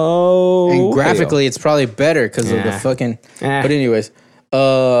 Oh. And graphically, it's probably better because of the fucking. But anyways,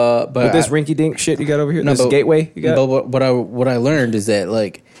 but with this rinky dink shit you got over here, this gateway you got. But what I learned is that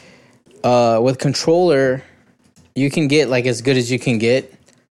like, with controller, you can get like as good as you can get,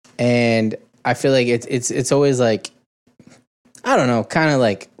 and I feel like it's always like, I don't know, kind of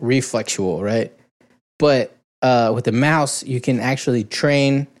like reflexual, right? But with the mouse, you can actually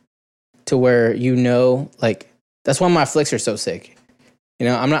train to where like that's why my flicks are so sick. You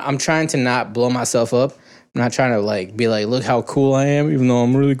know, I'm trying to not blow myself up. I'm not trying to like be like, look how cool I am, even though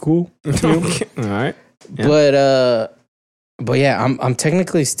I'm really cool. You know? All right. Yeah. But yeah, I'm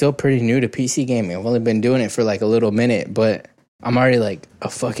technically still pretty new to PC gaming. I've only been doing it for like a little minute, but I'm already like a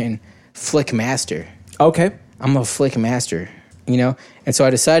fucking flick master. Okay. I'm a flick master, you know? And so I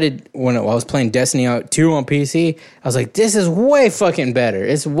decided when I was playing Destiny 2 on PC, I was like, this is way fucking better.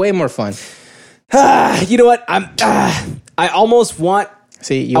 It's way more fun. You know what? I almost want.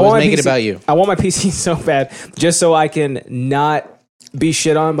 See, you always make it about you. I want my PC so bad just so I can not be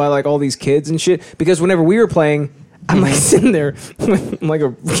shit on by like all these kids and shit. Because whenever we were playing, I'm like sitting there with like a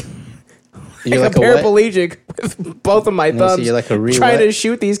paraplegic with both of my thumbs, so you're like trying to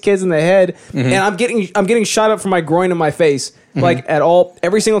shoot these kids in the head, and I'm getting shot up from my groin and my face, like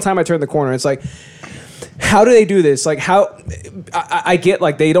every single time I turn the corner. It's like, how do they do this? Like, how I get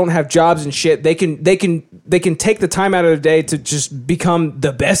like they don't have jobs and shit. They can take the time out of their day to just become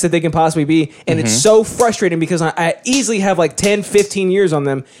the best that they can possibly be. And it's so frustrating because I easily have like 10, 15 years on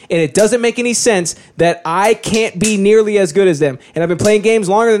them. And it doesn't make any sense that I can't be nearly as good as them. And I've been playing games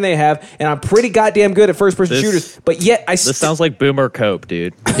longer than they have. And I'm pretty goddamn good at first person shooters. But yet This sounds like boomer cope,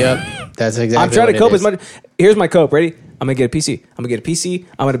 dude. Yep. That's exactly I'm trying what to cope it as is. much. Here's my cope. Ready? I'm going to get a PC. I'm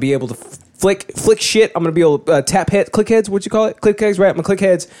going to be able to flick shit. I'm going to be able to click heads. What'd you call it? Click heads, right? I'm going to click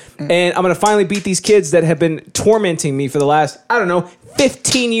heads. And I'm going to finally beat these kids that have been tormenting me for the last,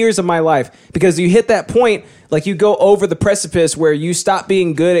 15 years of my life. Because you hit that point, like you go over the precipice where you stop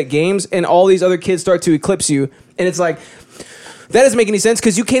being good at games and all these other kids start to eclipse you. And it's like, that doesn't make any sense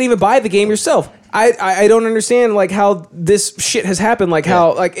because you can't even buy the game yourself. I don't understand like how this shit has happened. Like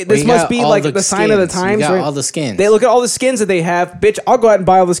how this must be like the sign of the times. You got right? all the skins. They look at all the skins that they have. Bitch, I'll go out and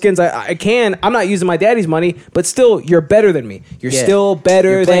buy all the skins I can. I'm not using my daddy's money, but still, you're better than me. You're still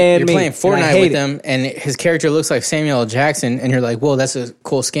better than me. You're playing Fortnite with it. him, and his character looks like Samuel L. Jackson, and you're like, whoa, that's a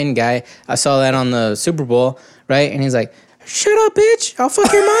cool skin guy. I saw that on the Super Bowl, right? And he's like, shut up, bitch. I'll fuck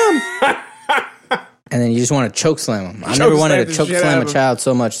your mom. And then you just want to choke slam him. I never wanted to choke slam a child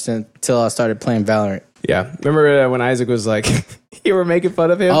so much until I started playing Valorant. Yeah. Remember when Isaac was like, you were making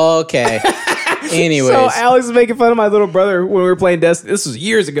fun of him? Okay. Anyways. So Alex was making fun of my little brher when we were playing Destiny. This was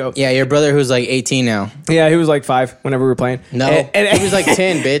years ago. Yeah, your brother who's like 18 now. Yeah, he was like 5 whenever we were playing. No, and he was like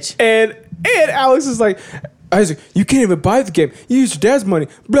 10, bitch. And Alex is like, Isaac, you can't even buy the game. You use your dad's money.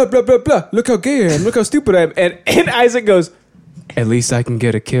 Blah, blah, blah, blah. Look how gay I am. Look how stupid I am. And Isaac goes, at least I can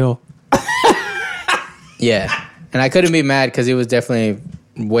get a kill. Yeah. And I couldn't be mad because he was definitely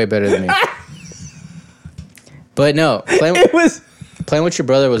way better than me. But no, playing with your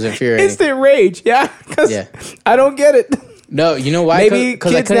brother was infuriating. Instant rage, yeah? Because I don't get it. No, you know why? Maybe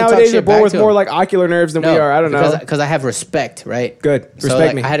kids nowadays are born with more like ocular nerves than we are. I don't know. Because I have respect, right? Good. So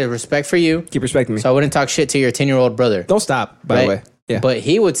Respect me. I had a respect for you. Keep respecting me. So I wouldn't talk shit to your 10-year-old brother. Don't stop, by the way. Yeah. But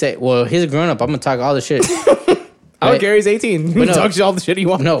he would say, well, he's a grown-up. I'm going to talk all the shit. I don't care. He's 18. He talks all the shit he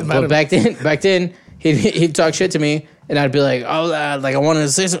wants. No, but back then, he'd talk shit to me, and I'd be like, oh, like I wanted to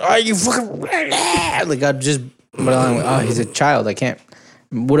say something. Oh, you fucking... Like I'd just... But I'm like, oh, he's a child. I can't...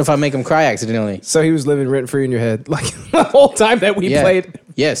 What if I make him cry accidentally? So he was living rent-free in your head like the whole time that we played?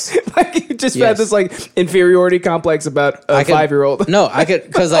 Yes. Like you just had this like inferiority complex about a 5-year-old. No, I could...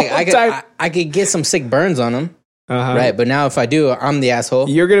 Because like I could get some sick burns on him. Right, but now if I do, I'm the asshole.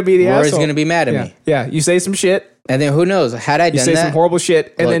 You're going to be the asshole. Rory's going to be mad at me. Yeah, you say some shit. And then who knows? Had I done that... You say some horrible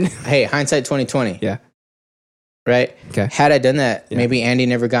shit, and then... Hey, hindsight 2020. Yeah. Right? Okay. Had I done that, maybe Andy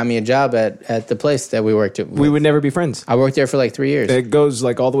never got me a job at the place that we worked at. We would never be friends. I worked there for like 3 years. It goes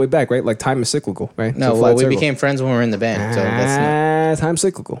like all the way back, right? Like time is cyclical, right? No, well, we became friends when we were in the band. So that's time's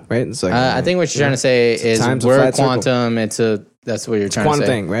cyclical, right? It's like I think what you're trying to say is we're quantum. It's a That's what you're trying quantum to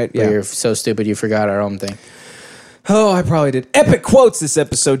say. thing, right? But Yeah. you're so stupid you forgot our own thing. Oh, I probably did. Epic quotes this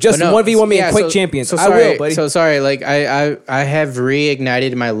episode. Justin, 1v1 me and Quake Champions. So I sorry, will, buddy. So sorry. Like I have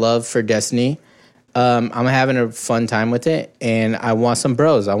reignited my love for Destiny. I'm having a fun time with it, and I want some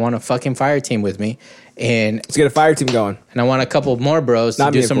bros. I want a fucking fire team with me, and let's get a fire team going. And I want a couple more bros to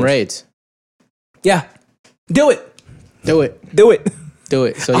do some raids. Yeah, do it. Do it. Do it. Do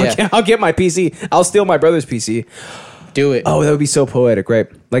it. So yeah, I'll get my PC. I'll steal my brother's PC. Do it. Oh, that would be so poetic, right?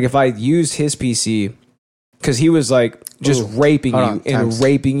 Like if I used his PC, because he was like just raping you and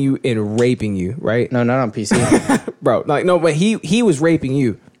raping you and raping you, right? No, not on PC, bro. Like no, but he was raping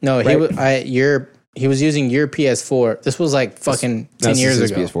you. No, right? He was using your PS4. This was like fucking 10 years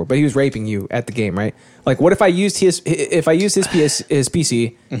ago. PS4, but he was raping you at the game, right? Like, what if I used his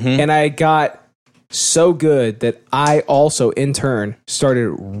PC and I got so good that I also in turn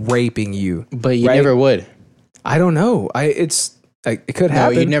started raping you, but you never would. I don't know. It could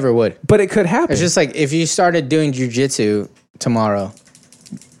happen. No, you never would. But it could happen. It's just like if you started doing jujitsu tomorrow,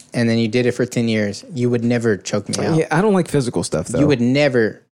 and then you did it for 10 years, you would never choke me out. Yeah, I don't like physical stuff though. You would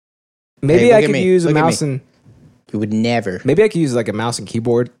never. Maybe I could use a mouse and. You would never. Maybe I could use like a mouse and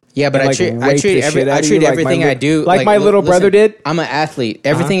keyboard. Yeah, but I treat everything I do like my little brother did. I'm an athlete.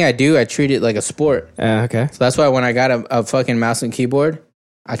 Everything I do, I treat it like a sport. Okay. So that's why when I got a fucking mouse and keyboard,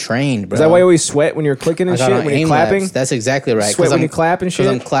 I trained, bro. Is that why you always sweat when you're clicking and shit? When you're clapping? That's exactly right. Sweat when you clap and shit?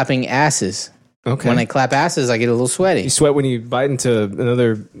 Because I'm clapping asses. Okay. When I clap asses, I get a little sweaty. You sweat when you bite into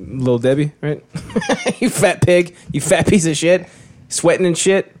another little Debbie, right? You fat pig. You fat piece of shit. Sweating and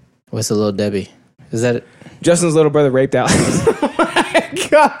shit. What's a little Debbie? Is that it? Justin's little brother raped Alex. Oh my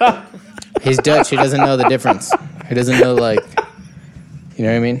God. He's Dutch. He doesn't know the difference. He doesn't know, like, you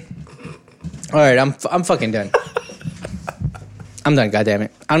know what I mean? All right, I'm fucking done. I'm done,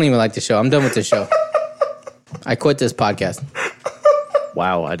 goddammit. I don't even like the show. I'm done with the show. I quit this podcast.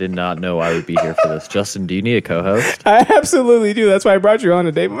 Wow, I did not know I would be here for this. Justin, do you need a co-host? I absolutely do. That's why I brought you on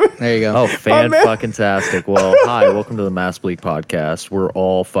today. There you go. Oh, fan-fucking-tastic. Well, hi, welcome to the Mass Bleak Podcast. We're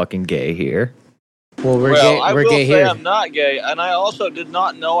all fucking gay here. Well, we're gay. I We're will gay say here. I'm not gay, and I also did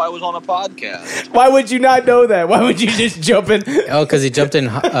not know I was on a podcast. Why would you not know that? Why would you just jump in? Oh, because he jumped in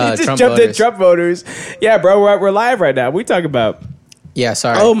Trump jumped in voters. Trump voters. Yeah, bro, we're live right now. We talk about. Yeah,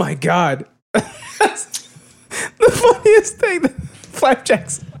 sorry. Oh my God. That's the funniest thing that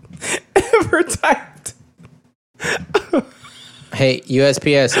Flapjack's ever typed. Hey,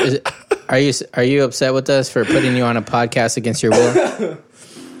 USPS, are you upset with us for putting you on a podcast against your will?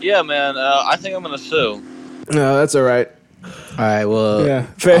 Yeah, man. I think I'm gonna sue. No, that's all right. All right. Well, yeah.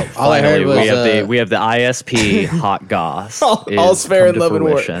 Fair. All I heard was we have the ISP Hot Goss. All's fair in love and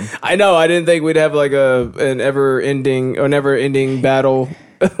war. fruition. I know. I didn't think we'd have like an never-ending battle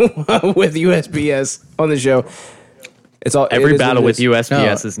with USPS on the show. It's all Every it is battle what with it is.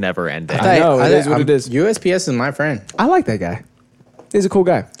 USPS is never ending. I know. It is what it is. USPS is my friend. I like that guy. He's a cool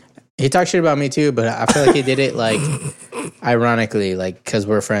guy. He talks shit about me too, but I feel like he did it like ironically, like because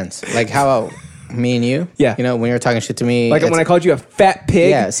we're friends. Like how me and you, yeah, you know, when you're talking shit to me, like when I called you a fat pig.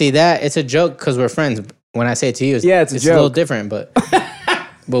 Yeah, see that it's a joke because we're friends. When I say it to you, it's a joke. A little different, but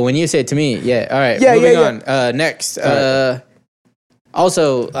when you say it to me, yeah, all right. Yeah, moving yeah. on. Next,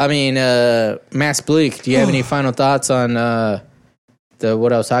 also, I mean, Mass Bleak. Do you have any final thoughts on the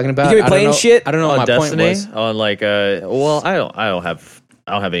what I was talking about? You playing shit? I don't know what my Destiny? point was. On like well, I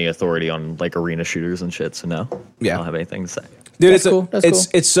don't have any authority on like arena shooters and shit, so no. Yeah. I don't have anything to say. Dude, That's cool.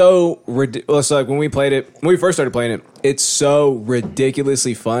 it's so ridiculous. Like when we first started playing it, it's so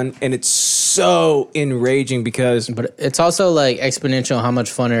ridiculously fun and it's so enraging because. But it's also like exponential how much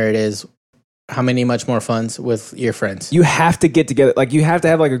funner it is. How many much more funs with your friends? You have to get together. Like you have to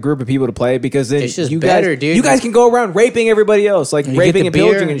have like a group of people to play because then it's just you better, guys, dude. You guys can go around raping everybody else, like you raping get and the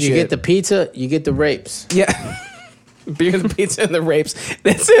beer, pillaging and shit. You get the pizza, you get the rapes. Yeah. Beer, the pizza, and the rapes.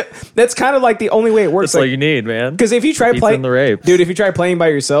 That's it. That's kind of like the only way it works. That's all you need, man. Because if you try playing, the rapes. dude, if you try playing by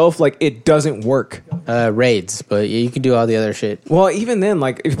yourself, like it doesn't work. Raids, but you can do all the other shit. Well, even then,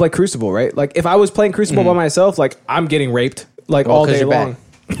 like if you play Crucible, right? Like if I was playing Crucible by myself, like I'm getting raped like all day long.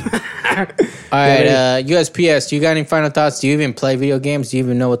 All right, USPS. Do you got any final thoughts? Do you even play video games? Do you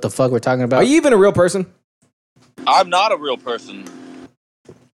even know what the fuck we're talking about? Are you even a real person? I'm not a real person.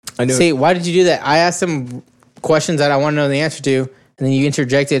 I knew. See, why did you do that? I asked him questions that I want to know the answer to, and then you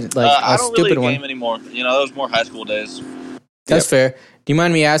interjected like I a don't stupid really one. game anymore. You know, those were more high school days. That's fair. Do you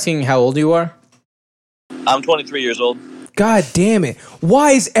mind me asking how old you are? I'm 23 years old. God damn it!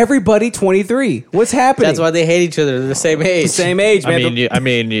 Why is everybody 23? What's happening? That's why they hate each other. They're the same age. Same age,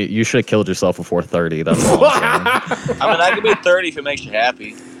 man. You should have killed yourself before 30. That's all I'm saying. I mean, I could be 30 if it makes you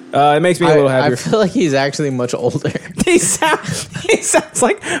happy. It makes me a little happier. I feel like he's actually much older. He sounds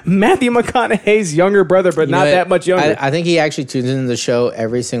like Matthew McConaughey's younger brother, but not that much younger. I think he actually tunes into the show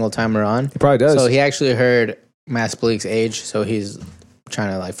every single time we're on. He probably does. So he actually heard Mass Bleak's age, so he's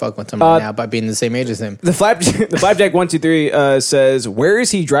trying to like fuck with him right now by being the same age as him. The Flapjack 123 says, "Where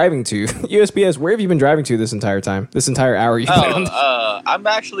is he driving to?" USPS, where have you been driving to this entire time? This entire hour you've been on? I've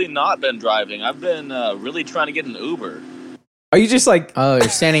actually not been driving. I've been really trying to get an Uber. Are you just like? Oh, you're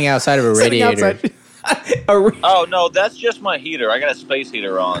standing outside of a radiator. Oh no, that's just my heater. I got a space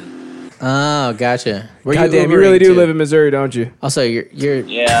heater on. Oh, gotcha. Goddamn, you really do live in Missouri, don't you? Also, you're.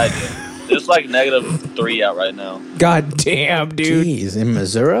 Yeah, I do. It's like -3 out right now. God damn, dude. Jeez, in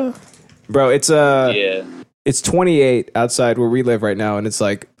Missouri, bro. It's yeah. It's 28 outside where we live right now, and it's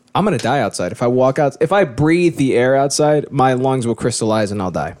like I'm gonna die outside if I walk out. If I breathe the air outside, my lungs will crystallize and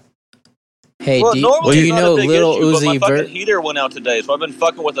I'll die. Hey, well, do you know Lil Uzi Vert? My Vert? fucking heater went out today, so I've been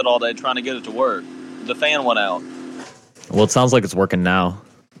fucking with it all day trying to get it to work. The fan went out. Well, it sounds like it's working now.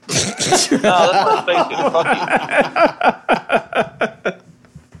 No, that's my space heater. Fuck you.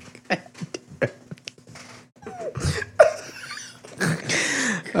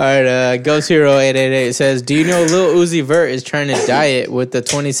 All right, Ghost Hero 888 says, "Do you know Lil Uzi Vert is trying to diet with the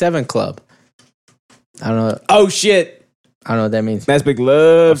 27 Club?" I don't know. Oh shit! I don't know what that means. Mass Big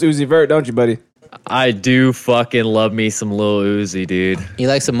loves Uzi Vert, don't you, buddy? I do fucking love me some Lil Uzi, dude. You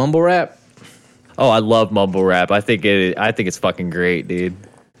like some mumble rap? Oh, I love mumble rap. I think it's fucking great, dude.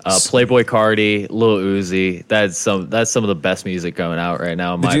 Playboy Cardi, Lil Uzi. That's some of the best music going out right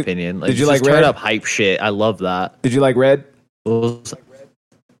now, in my opinion. Did you like turn Red? up hype shit? I love that. Did you like Red?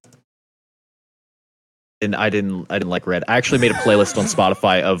 And I didn't like Red. I actually made a playlist on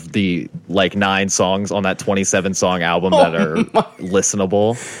Spotify of the like 9 songs on that 27 song album that are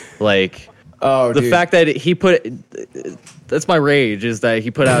listenable. Like, the fact that he put, that's my rage, is that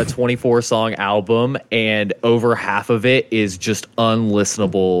he put out a 24 song album and over half of it is just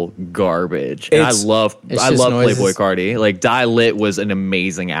unlistenable garbage. And I love Playboy Cardi. Like, Die Lit was an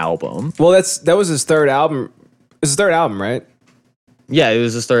amazing album. Well, that was his third album. It's his third album, right? Yeah, it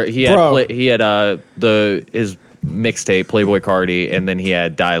was his third. He had his mixtape Playboy Cardi, and then he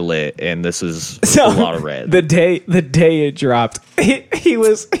had Die Lit, and this is a lot of Red. The day it dropped, he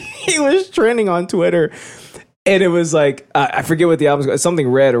was trending on Twitter, and it was like I forget what the album's called, something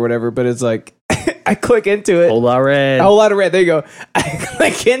Red or whatever, but it's like I click into it, Whole Lot of Red. There you go. I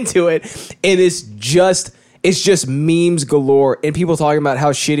click into it, and it's just memes galore and people talking about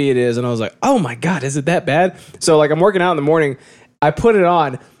how shitty it is, and I was like, oh my god, is it that bad? So like I'm working out in the morning. I put it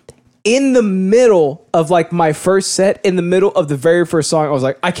on in the middle of like my first set, in the middle of the very first song. I was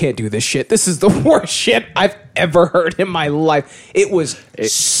like, I can't do this shit. This is the worst shit I've ever heard in my life. It was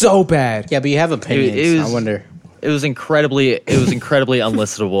so bad. Yeah, but you have opinions. I wonder. It was incredibly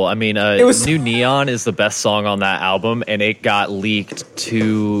unlistenable. I mean, New Neon is the best song on that album, and it got leaked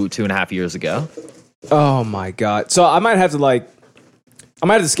 2.5 years ago. Oh my god! So I might have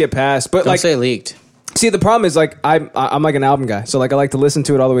to skip past, but Don't say leaked. See, the problem is like I'm like an album guy, so like I like to listen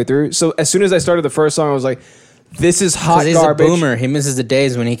to it all the way through. So as soon as I started the first song, I was like, "This is hot he's garbage." He's a boomer. He misses the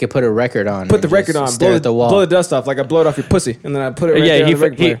days when he could put a record on. Put the record on, stare at the wall, blow the dust off, like I blow it off your pussy, and then I put it. Right there on the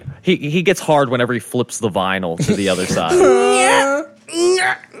record player. He gets hard whenever he flips the vinyl to the other side.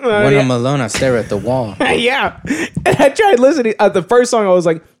 When I'm alone, I stare at the wall. Yeah, and I tried listening. The first song, I was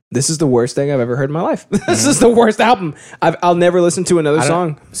like, "This is the worst thing I've ever heard in my life. This is the worst album. I'll never listen to another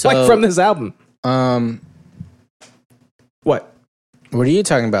song like from this album." What? What are you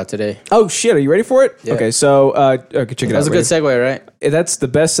talking about today? Oh shit! Are you ready for it? Yeah. Okay, so check it out. That was a good segue, right? That's the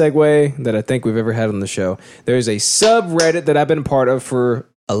best segue that I think we've ever had on the show. There's a subreddit that I've been a part of for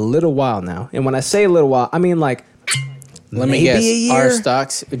a little while now, and when I say a little while, I mean like Let me guess. R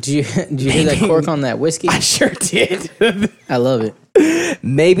stocks. Do you hear that cork on that whiskey? I sure did. I love it.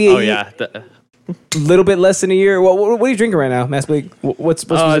 Maybe. Oh yeah. A little bit less than a year. What are you drinking right now, Mass Bleak? What's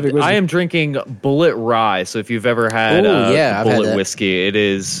specific whiskey? I am drinking Bullet Rye. So if you've ever had Bullet whiskey,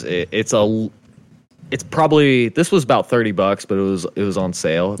 it's probably, this was about $30, but it was on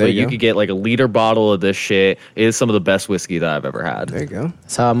sale. But you could get like a liter bottle of this shit. It is some of the best whiskey that I've ever had. There you go.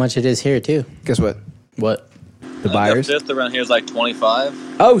 That's how much it is here too. Guess what? What? The buyers. The fifth around here is like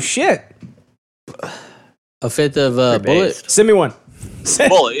 25. Oh shit! A fifth of Bullet. Send me one.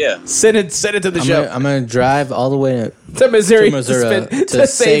 Bullet, yeah. Send it to the show. I'm gonna drive all the way to Missouri to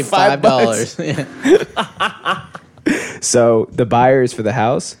save $5. So the buyers for the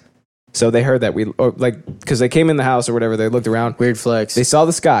house, so they heard that because they came in the house or whatever, they looked around. Weird flex. They saw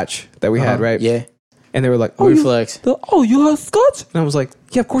the scotch that we had, right? Yeah. And they were like, Weird flex. you like scotch? And I was like,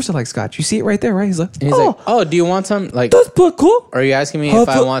 yeah, of course I like scotch. You see it right there, right? He's like, And he's like, oh, do you want some? Like, that's pretty cool. are you asking me if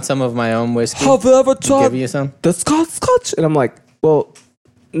I want some of my own whiskey? Have you ever tried Give you some? the scotch? And I'm like, well,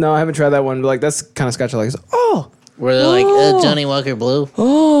 no, I haven't tried that one. But like, that's the kind of scotch I like. He's like, oh. Where they're like, Johnny Walker Blue.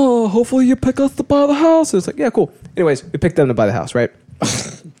 Oh, hopefully you pick us to buy the house. It's like, yeah, cool. Anyways, we picked them to buy the house, right?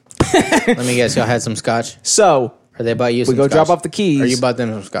 Let me guess, y'all had some scotch? So, Or they bought you some we go scotch? drop off the keys. Or you bought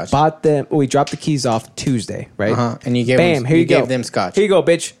them some scotch? We dropped the keys off Tuesday, right? And you gave Bam, them, here you go. gave them scotch. Here you go,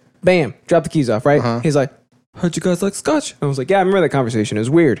 bitch. Bam, drop the keys off, right? He's like, heard you guys like scotch. I was like, yeah, I remember that conversation. It was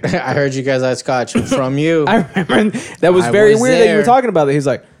weird. I heard you guys had scotch from you. I remember that was I very was weird that you were there. talking about it. He's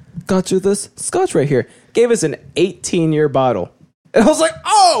like, got you this scotch right here. Gave us an 18-year bottle. And I was like,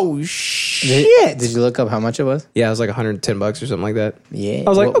 oh, shit. Did you look up how much it was? Yeah, it was like $110 or something like that. Yeah. I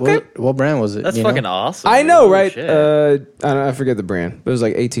was like, okay. What brand was it? That's you fucking know? awesome. I know, Holy right? shit. I forget the brand, but it was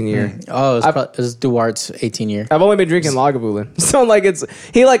like 18-year. Oh, it was Duarte's 18 year. I've only been drinking Lagavulin. So like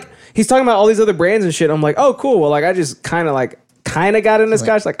he's talking about all these other brands and shit. I'm like, oh, cool. Well, like I just kind of got into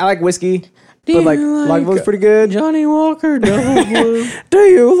scotch. Like I like whiskey. But like Lagavulin's pretty good. Johnny Walker Double Blue. Do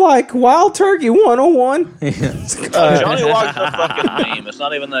you like Wild Turkey 101? Johnny Walker's a fucking meme. It's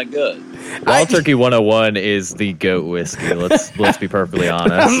not even that good. Wild Turkey 101 is the goat whiskey. Let's be perfectly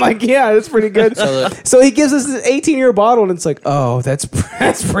honest. I'm like, yeah, that's pretty good. So he gives us this 18-year bottle, and it's like, oh, that's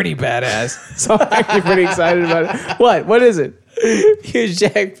pretty badass. So I'm actually pretty excited about it. What is it? Huge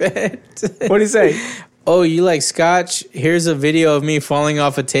Jack fan. What do you say? Oh, you like scotch? Here's a video of me falling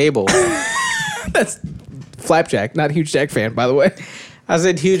off a table. That's Flapjack, not Huge Jack fan, by the way. I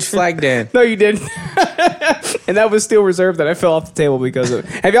said huge flag Dan. No, you didn't. And that was still reserved that I fell off the table because of it.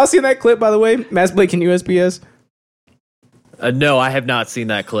 Have y'all seen that clip, by the way? Mass Blake and USPS? No, I have not seen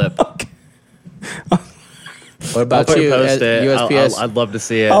that clip. Okay. What about I'll you? post it. USPS? I'd love to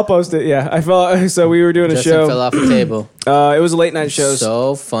see it. I'll post it, yeah. So we were doing a Justin show. fell off a table. It was a late night show.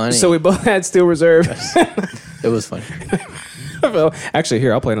 So funny. So we both had Steel Reserve. It was funny. Well, actually,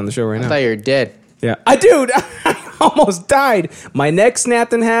 here, I'll play it on the show right I now. thought you were dead. Yeah. I almost died. My neck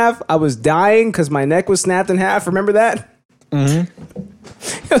snapped in half. I was dying because my neck was snapped in half. Remember that? Mm-hmm.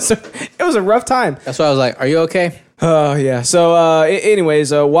 It was a rough time. That's why I was like, are you okay? Oh, yeah. So,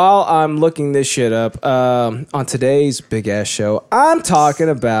 anyways, while I'm looking this shit up, on today's big ass show, I'm talking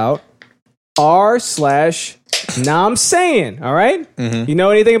about r/Nam saying. All right? Mm-hmm. You know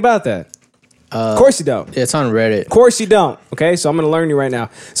anything about that? Of course you don't. It's on Reddit. Of course you don't. Okay, so I'm going to learn you right now.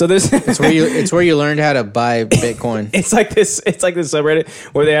 So this It's where you learned how to buy Bitcoin. it's like this subreddit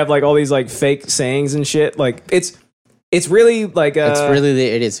where they have like all these like fake sayings and shit. Like it's really like It's really the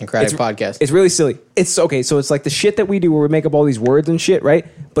Idiosyncratic podcast. It's really silly. It's okay. So it's like the shit that we do where we make up all these words and shit, right?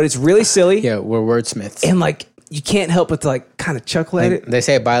 But it's really silly. Yeah, we're wordsmiths. And like you can't help but to like kind of chuckle at it. They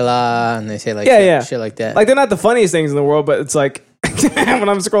say baila and they say like shit like that. Like they're not the funniest things in the world, but it's like when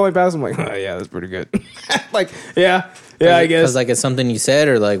I'm scrolling past, I'm like, oh yeah, that's pretty good. Like yeah, I guess. Because like it's something you said,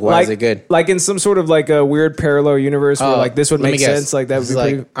 or like why is it good? Like in some sort of like a weird parallel universe where like this would let me make guess. sense. Like that would It's be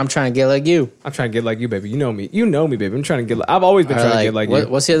like pretty. I'm trying to get like you. I'm trying to get like you, baby. You know me. You know me, baby. I'm trying to get. I've always been Or trying to get like you.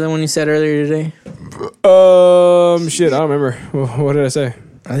 What's the other one you said earlier today? Shit, I don't remember. What did I say?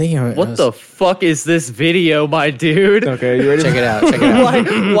 I think it What was, the fuck is this video, my dude? Okay, you ready? Check it out. Check it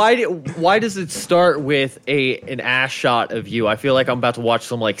out. Why does it start with an ass shot of you? I feel like I'm about to watch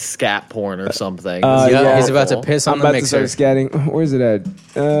some like scat porn or something. This is yeah. He's about to awful. piss I'm on the about mixer. to start scatting. Where's it at?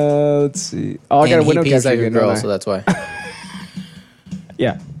 Let's see. Oh, I got a And he window pees capture like a again, girl, don't I? so that's why.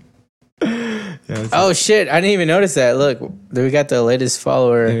 Yeah. Oh shit! I didn't even notice that. Look, we got the latest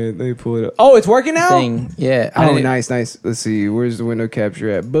follower Let me pull it up. Oh, it's working now. thing. Yeah. Oh, nice. Let's see. Where's the window capture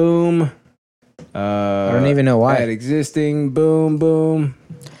at? Boom. I don't even know why. Add existing. Boom.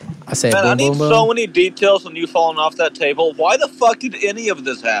 I say Man, I boom, need boom, boom. so many details on you falling off that table. Why the fuck did any of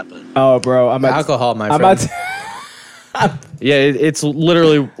this happen? Oh, bro. I'm about Alcohol, my I'm friend. about to, Yeah, it's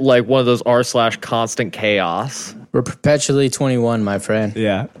literally like one of those r/constant chaos. We're perpetually 21, my friend.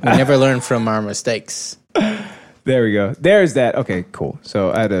 yeah. We never learn from our mistakes. There we go. There's that. Okay, cool.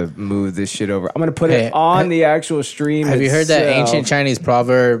 So I had to move this shit over. I'm gonna put Hey, it on the actual stream. Have you heard that itself. ancient Chinese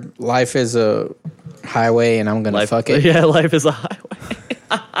proverb? Life is a highway, and I'm gonna fuck it. Yeah, life is a highway.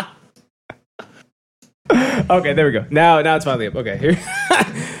 Okay, there we go. Now it's finally up. Okay, here.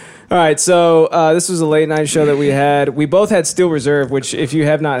 All right, so this was a late night show that we had. We both had Steel Reserve, which if you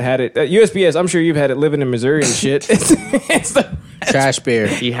have not had it, USPS, I'm sure you've had it living in Missouri and shit. It's the Trash beer.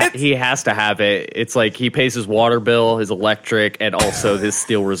 He has to have it. It's like he pays his water bill, his electric, and also his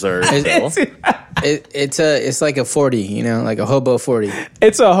Steel Reserve. It's like a 40, you know, like a hobo 40.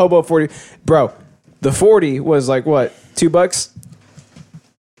 It's a hobo 40, bro. The 40 was like what, $2?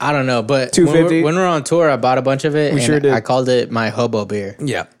 I don't know, but $2.50? when we're on tour, I bought a bunch of it. We and sure did. I called it my hobo beer.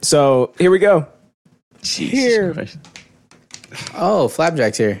 Yeah. So here we go. Jesus Christ. Oh,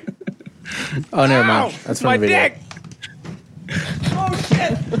 Flapjack's here. Oh, never mind. That's from the video. Dick. Oh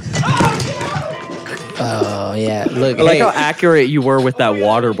shit! Oh yeah. Look, I like hey. how accurate you were with that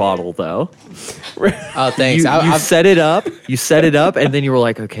water bottle, though. Oh, thanks. You set it up. You set it up, and then you were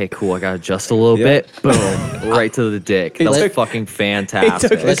like, "Okay, cool. I got to adjust a little bit." Boom, right to the dick. That was fucking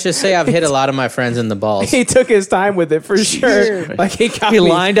fantastic. Let's just say I've hit a lot of my friends in the balls. He took his time with it for sure. Like he got He me.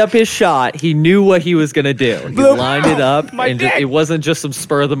 lined up his shot. He knew what he was gonna do. He Bloop. lined it up, My and dick. it wasn't just some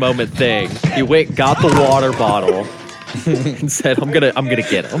spur of the moment thing. He went, got the water bottle, and said, "I'm gonna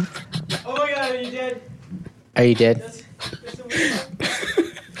get him." Oh my god, are you dead? Are you dead?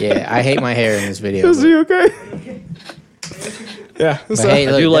 Yeah, I hate my hair in this video. Is he okay? Yeah. So, hey,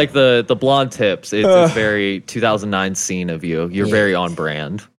 I look, do like the blonde tips. It's very 2009 scene of you. You're very on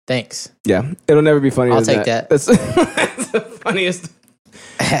brand. Thanks. yeah, it'll never be funnier I'll than take that. That's, that's the funniest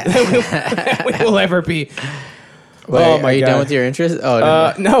we will ever be. Wait, Oh my are you God. done with your interest?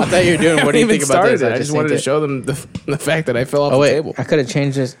 Oh No. I thought you were doing. What do you think about this? I just wanted to show them the fact that I fell off Oh the wait, table. I could have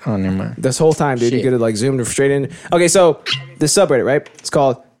changed this. Oh, never mind. This whole time, dude, you Shit. could have like zoomed straight in. Okay, so this subreddit, right? It's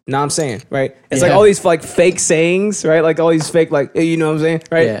called Nah I'm Saying, right? It's like Yeah. all these like fake sayings, right? Like all these fake, like, hey, you know what I'm saying,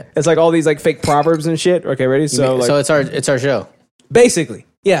 right? Yeah. It's like all these like fake proverbs and shit. Okay, ready? So, like, So it's our show. basically,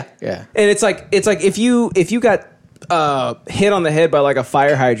 yeah, Yeah. And it's like if you got hit on the head by like a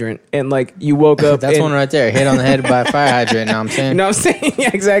fire hydrant and like you woke up, That's and, one right there. Hit on the head by a fire hydrant. Know what I'm saying? You know what I'm saying? Yeah,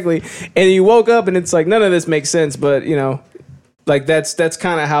 exactly. And you woke up and it's like none of this makes sense, but you know. Like that's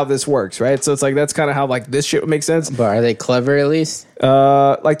kind of how this works, right? So it's like that's kind of how like this shit would make sense. But are they clever at least?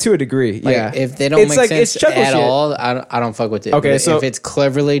 Like to a degree, Like, yeah. if they don't It's make like- sense it's chuckle at shit. all, I don't fuck with it. Okay, But so- if it's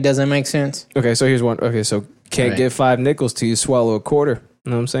cleverly doesn't make sense, Okay, so here's one. Okay, so can't Right. give 5 nickels till you swallow a quarter.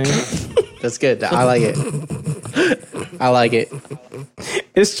 You know what I'm saying? that's good. I like it. I like it.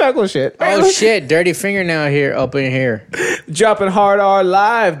 It's chuckle shit. Oh shit! Dirty fingernail here, up in here. Dropping hard R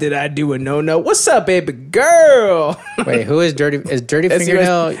live. Did I do a no? What's up, baby girl? Wait, who is dirty? Is dirty That's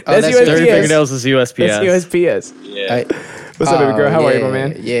fingernail? US that's USPS. Dirty fingernails is USPS. That's USPS. Yeah. What's up, baby girl? How are you, my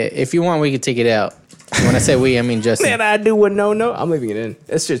man? Yeah, if you want, we can take it out. When I say we, I mean Justin. Did I do a no? I'm leaving it in.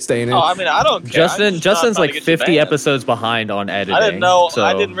 That shit's staying in. Oh, I mean, I don't care. Justin's like 50 episodes behind on editing. I didn't know. So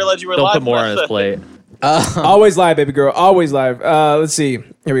I didn't realize you were don't live. put more on his plate. Always live, baby girl. Always live. Let's see.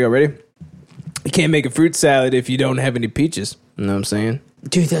 Here we go. Ready? You can't make a fruit salad if you don't have any peaches. You know what I'm saying?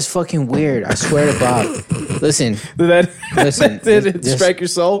 Dude, that's fucking weird. I swear to Bob. Listen, Did that Listen, did it this- strike your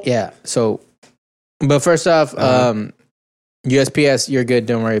soul? yeah. So, but first off, USPS, you're good.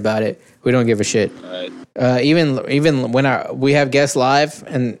 Don't worry about it. We don't give a shit. Right. Even when we have guests live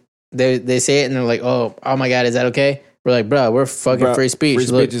and they say it and they're like, oh my god, is that okay? We're like, bro, we're fucking Bruh, free speech. free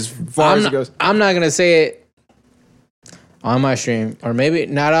Look, speech as far as it goes. I'm not gonna say it on my stream, or maybe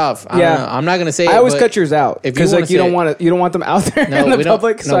not off. I Yeah. don't know. I'm not gonna say it. I always but cut yours out if you because wanna like you say don't it- want to, you don't want them out there No, in the we don't-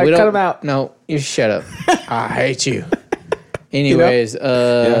 public, so no, I we cut don't- them out. No, you shut up. I hate you. Anyways,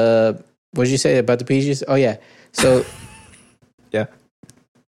 what did you say about the peaches? Oh yeah. So Yeah.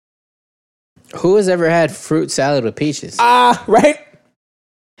 who has ever had fruit salad with peaches? Right?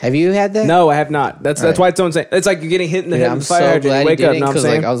 Have you had that? No, I have not. That's Right. why it's insane. It's like you're getting hit in the Dude, head I'm with so fire hydrant. glad You you wake up. didn't Know what I'm because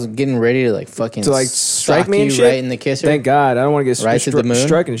saying? like I was getting ready to like fucking To like strike me and you shit right in the kisser. Thank God, I don't want to get Right to the moon?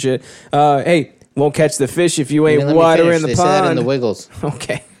 struck and shit. Hey, won't catch the fish if you You ain't didn't let me watering finish. the They said that in pond. the Wiggles.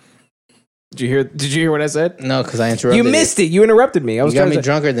 Okay. Did you hear what I said? No, because I interrupted. You missed it. You interrupted me. I was You got trying me to say,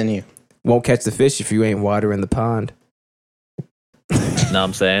 drunker than you. won't catch the fish if you ain't watering the pond. Know what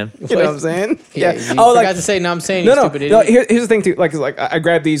I'm saying? You know what I'm saying? Yeah. You forgot to say. No, I'm saying. No, you no, stupid no. idiot. Here's the thing too. Like I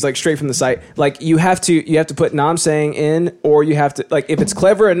grabbed these like straight from the site. Like you have to put "Nam saying" in, or you have to like if it's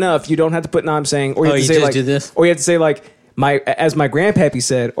clever enough, you don't have to put "Nam saying," or you Oh, have to you say just like, do this? or you have to say like as my grandpappy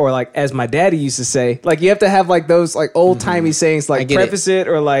said, or like as my daddy used to say. Like you have to have like those like old timey sayings, like get preface it,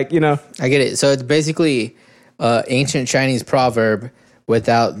 or like you know. I get it. So it's basically ancient Chinese proverb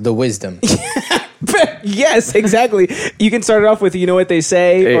without the wisdom. Yes, exactly. You can start it off with "you know what they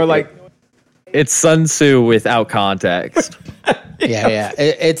say," or like. It's Sun Tzu without context. Yeah.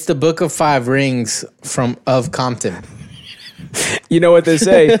 It's the Book of Five Rings of Compton. You know what they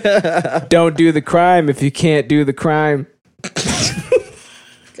say? Don't do the crime if you can't do the crime.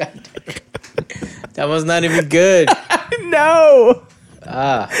 That was not even good. No.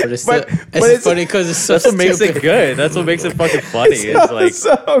 But it's But- still, but it's it's- funny because it's so That's what makes stupid. it good. That's what makes it fucking funny. It's like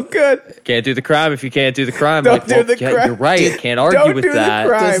So good. can't do the crime if you can't do the crime. Don't Like, do well, the yeah, crime. you're right. Dude, Can't argue don't with do the that.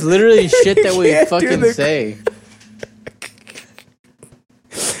 crime. That's literally shit that we can't do fucking the- say.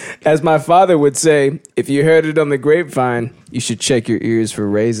 As my father would say, if you heard it on the grapevine, you should check your ears for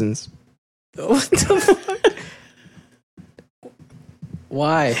raisins. What the fuck?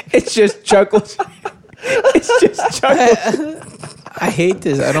 Why? It's just chuckles. It's just chuckles. I hate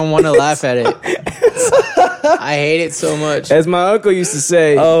this. I don't want to laugh at it. I hate it so much. As my uncle used to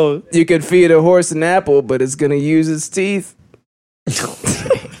say, you could feed a horse an apple, but it's going to use its teeth.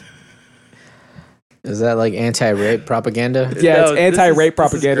 Is that like anti-rape propaganda? Yeah, it's anti-rape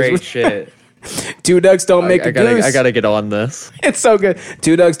propaganda. This is great shit. Two ducks don't make a goose. I gotta get on this. It's so good.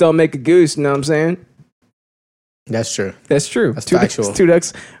 Two ducks don't make a goose. You know what I'm saying? That's true. That's true. That's factual. Two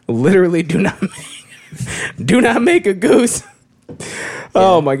ducks literally do not make a goose.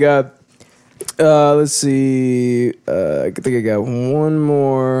 Oh my god. Let's see. I think I got one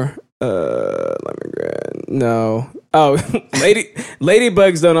more. Let me grab. No. Oh,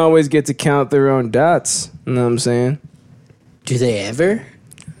 ladybugs don't always get to count their own dots. You know what I'm saying? Do they ever?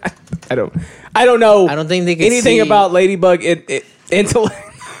 I don't know. I don't think they can anything see, about ladybug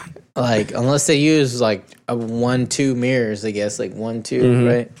intellect. Like unless they use like a 1-2 mirrors, I guess like 1-2,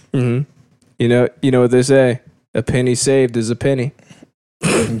 right? Mm-hmm. You know what they say. A penny saved is a penny.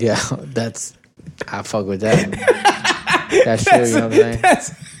 Yeah, I fuck with that. That's true. You know what I'm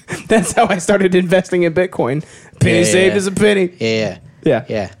saying? That's how I started investing in Bitcoin. Penny saved is a penny. Yeah.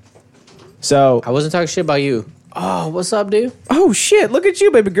 So I wasn't talking shit about you. Oh, what's up, dude? Oh shit! Look at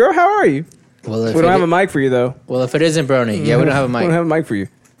you, baby girl. How are you? Well, we don't have a mic for you though. Well, if it isn't Brony, we don't have a mic. We don't have a mic for you.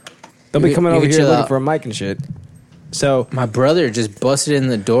 Don't be coming over here looking for a mic and shit. So my brother just busted in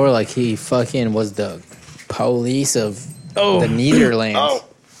the door like he fucking was the police of the Netherlands. Oh.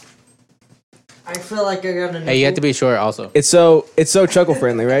 I feel like I got a Hey, you have to be short also. It's so chuckle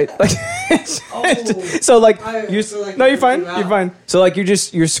friendly, right? Like, so like you're fine. You're fine. So like you're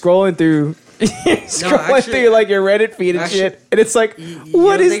scrolling through. Through like your Reddit feed and shit, and it's like,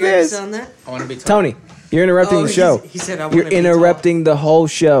 what is this? I want to be Tony, you're interrupting the show. He said you're interrupting the whole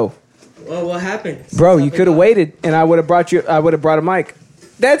show. Well, what happened? Bro, you could have waited, and I would have brought a mic.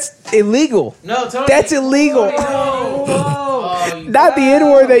 That's illegal. No, Tony. That's illegal. Not the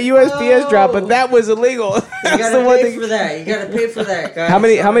N-word that USPS dropped, but that was illegal. You gotta pay for that. You gotta pay for that, guys. How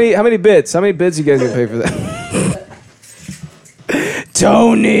many bits? How many bits you guys gonna pay for that?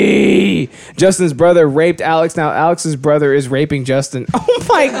 Tony! Justin's brother raped Alex. Now Alex's brother is raping Justin. Oh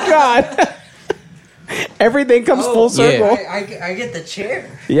my god! Everything comes full circle. I get the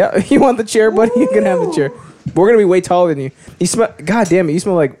chair. Yeah, you want the chair, buddy? You can have the chair. We're gonna be way taller than you. You smell. God damn it! You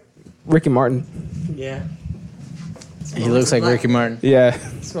smell like Ricky Martin. Yeah. He looks like Ricky Martin. Yeah.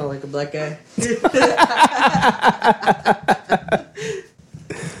 Smell like a black guy.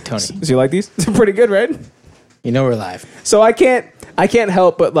 Tony, so you like these? They're pretty good, right? You know we're live. So I can't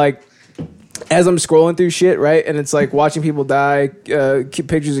help but like, as I'm scrolling through shit, right, and it's like watching people die, cute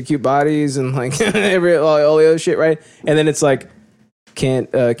pictures of cute bodies, and like all the other shit, right, and then it's like,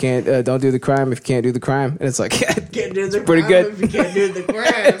 don't do the crime if you can't do the crime, and it's like, Can't do the pretty crime good. if you can't do the crime.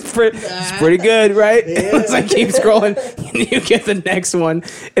 it's pretty good, right? It's like keep scrolling, and you get the next one,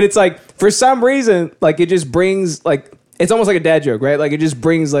 and it's like for some reason, like it just brings like it's almost like a dad joke, right? Like it just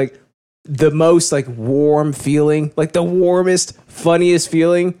brings like the most like warm feeling, like the warmest, funniest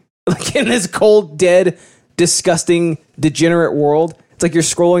feeling, like in this cold, dead, disgusting, degenerate world. It's like you're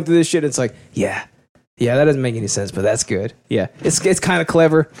scrolling through this shit. It's like, yeah, that doesn't make any sense, but that's good. Yeah, it's kind of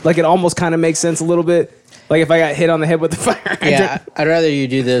clever. Like it almost kind of makes sense a little bit. Like if I got hit on the head with the fire hydrant. Yeah, I'd rather you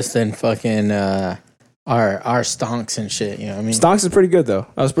do this than fucking our stonks and shit. You know what I mean? Stonks is pretty good though.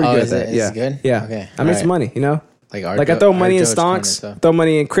 I was pretty good at that. Is it good? Yeah. Okay. I made some money. You know. Like I throw money in stonks, throw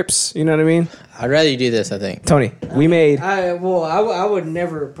money in Crips. You know what I mean? I'd rather you do this. I think. Tony, we made. I would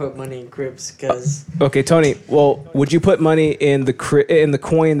never put money in Crips because. Okay, Tony. Well, would you put money in the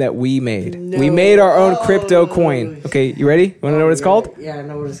coin that we made? No. We made our own crypto coin. Okay, you ready? You want to know what it's called? Yeah, I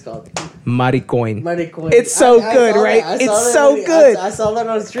know what it's called. Maricoin. Maricoin. It's so good, right? It's so good. I saw that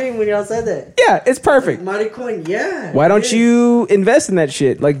on stream when y'all said that. Yeah, it's perfect. Maricoin, yeah. Why don't you invest in that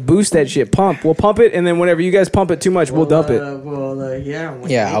shit? Like boost that shit. Pump. We'll pump it, and then whenever you guys pump it too much, we'll dump it. Yeah.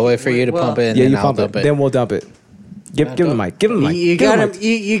 Yeah, I'll wait for you to pump it. And yeah, then you I'll pump it. Then we'll dump it. Give him the mic. Give him the mic. You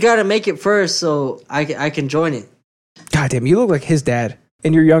gotta make it first, so I can join it. God damn, you look like his dad,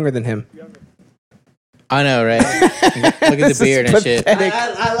 and you're younger than him. I know, right? Look at the beard and shit.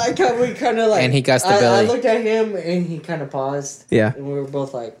 I like how we kind of like. And he got the belly. I looked at him and he kind of paused. Yeah. And we were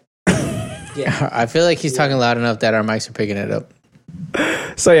both like. Yeah. I feel like he's talking loud enough that our mics are picking it up.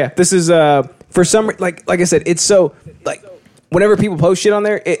 So yeah, this is for some like I said, it's so like whenever people post shit on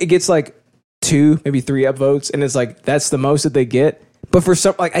there, it gets like 2, maybe 3 upvotes, and it's like that's the most that they get. But for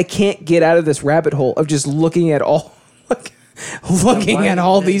some, like I can't get out of this rabbit hole of just looking at all looking at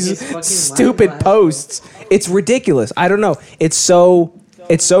all His these fucking stupid wine glass, posts. It's ridiculous. I don't know. It's so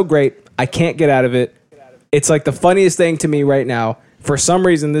great. I can't get out of it. It's like the funniest thing to me right now. For some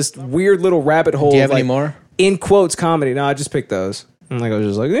reason, this weird little rabbit hole. Do you have of any like, more? in quotes comedy? No, I just picked those. And like I was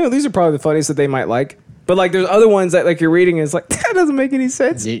just like, these are probably the funniest that they might like. But like, there's other ones that like you're reading and it's like that doesn't make any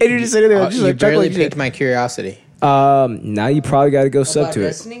sense. And you're just sitting there, just You like barely chuckling. piqued my curiosity. Now you probably got to go sub About to it.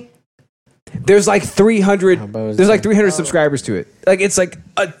 Destiny? There's like 300. about There's like that? 300 subscribers to it. Like it's like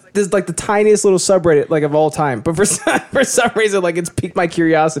there's like the tiniest little subreddit like of all time. But for some reason, like it's piqued my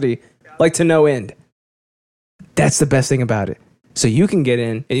curiosity like to no end. That's the best thing about it. So you can get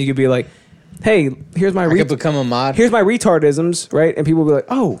in and you can be like, hey, here's my I could become a mod. here's my retardisms, right? And people will be like,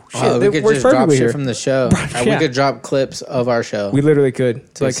 oh shit, Oh, we that could works just drop perfectly shit here. from the show. Yeah. We could drop clips of our show. We literally could.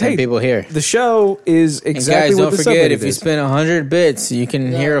 It's to like, send hey, people here. the show is And exactly guys, what don't the forget, subreddit if you is. spend 100 bits, you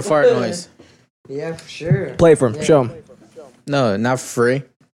can hear a fart noise. Yeah, for sure. Play for him. Show him. No, not for free.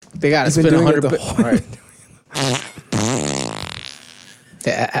 They got to He's been spend doing it 100 the bits. whole-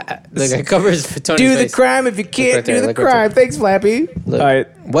 Look, I covers for Tony's Do the face. crime if you can't right there, do the look right crime. Thanks, Flappy. Look. All right.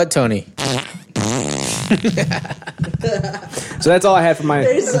 What, Tony? So that's all I had for my.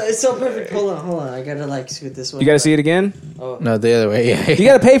 It's so perfect. Hold on. I gotta like scoot this way. You got to see it again? No, the other way. Yeah. You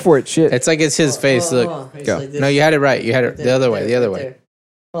got to pay for it. Shit. It's like it's his face. Hold on, Look. hold on. It's Go. like this. No, you had it right. You had it There, the other way. there, The other right way. there.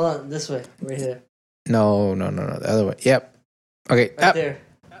 Hold on, this way, right here, No. The other way. Yep. Okay. right there.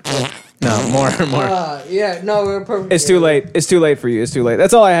 No, more. Yeah, no, we're perfect. It's too late. It's too late for you. It's too late.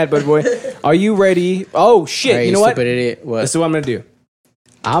 That's all I had, bud boy. Are you ready? Oh shit! Hey, you know what? stupid idiot. What? This is what I'm gonna do.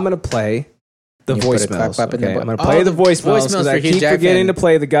 I'm gonna play the You put a clap voicemails. clap in the Okay, bu- I'm gonna play Oh, the the voicemails voicemails because for I Hugh keep Jackman. forgetting to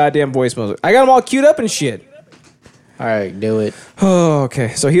play the goddamn voicemails. I got them all queued up and shit. All right, do it. Oh, okay.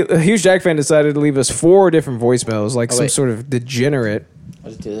 So Huge Jack fan decided to leave us 4 different voicemails, like Oh, some wait. sort of degenerate.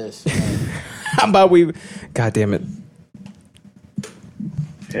 Let's do this. How about we? God damn it!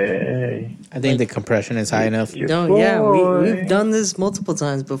 Hey. I think the compression is high enough. No, yeah, we've done this multiple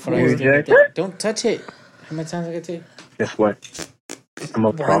times before. Don't touch it. How many times I get to? Guess what? I'm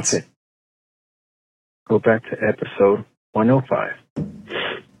a prophet. Go back to episode 105.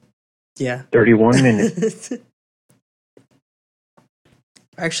 Yeah. 31 minutes.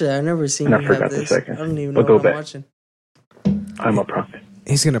 Actually, I've never seen And I you forgot have the this. second. I don't even know But go what I'm back. watching. I'm a prophet.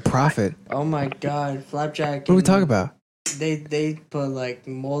 He's gonna profit. Oh my god, Flapjack. What are we and talking about? They put like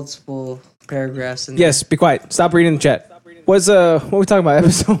multiple paragraphs in Yes, be quiet. Stop reading the chat. What are we talking about?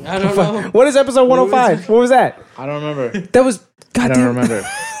 Episode. I don't know. What is episode 105? What was that? I don't remember. That was. I Goddamn. don't remember.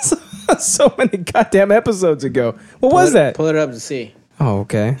 so many goddamn episodes ago. What was that? Pull it up to see. Oh,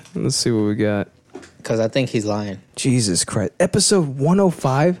 okay. Let's see what we got. Because I think he's lying. Jesus Christ. Episode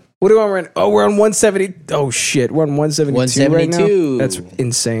 105? What are we on right now? Oh, we're on 170. Oh, shit. We're on 172 right now? 172. That's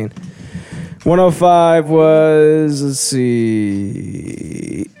insane. 105 was, let's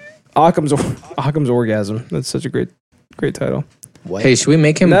see, Occam's Orgasm. That's such a great title. What? Hey, should we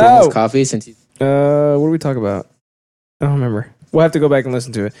make him No. bring us coffee since he's... What do we talk about? I don't remember. We'll have to go back and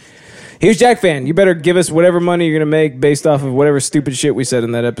listen to it. Here's Jack fan. You better give us whatever money you're going to make based off of whatever stupid shit we said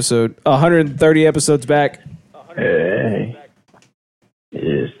in that episode. 130 episodes back. Hey.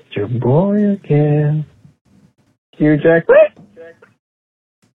 It's your boy again. Hugh Jack.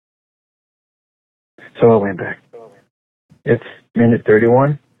 So I went back. It's minute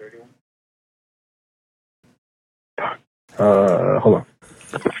 31. Hold on.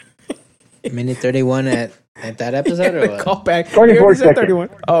 Minute 31 at that episode or what? Call back. 24 You already said seconds. 31.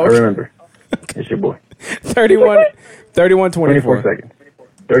 Oh, I okay. remember. It's your boy. 31, 24. 24 seconds.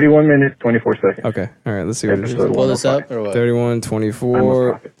 31 minutes, 24 seconds. Okay. All right. Let's see what it is. Episode Pull this 105. up or what? 31, I'm a 24.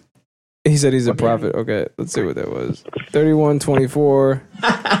 prophet. He said he's a prophet. Okay. Let's see what that was. 31, 24.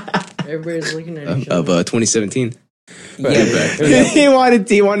 Everybody's looking at each other. Of 2017. Yeah, he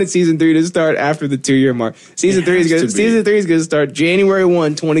wanted season 3 to start after the 2-year mark. Season 3 is gonna start January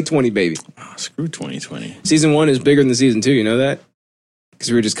 1, 2020, baby. Oh, screw 2020. Season 1 is bigger than season 2. You know that? Because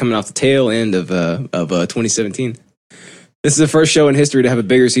we were just coming off the tail end of 2017. This is the first show in history to have a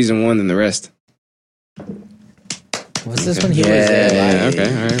bigger season 1 than the rest. Was this when he was Yeah,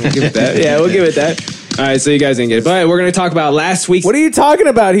 okay, all right, we'll give it that. Yeah, we'll give it that. All right, so you guys didn't get it. But we're going to talk about last week's... What are you talking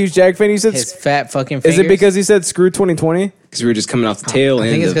about, Huge Jack fan? You said... His fat fucking Is fingers? it because he said screw 2020? Because we were just coming off the tail I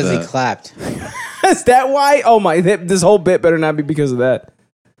end think it's of... because he clapped. Is that why? Oh my... This whole bit better not be because of that.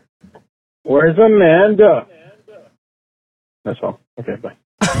 Where's Amanda? That's all. Okay, bye.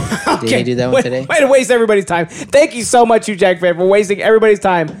 Did he do that one today? Way to waste everybody's time. Thank you so much, Huge Jack fan, for wasting everybody's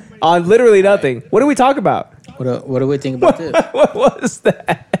time on literally nothing. What do we talk about? What do we think about this? What was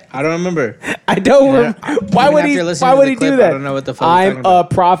that? I don't remember. I don't. Why would he? Why would he do that? I don't know what the fuck. I'm a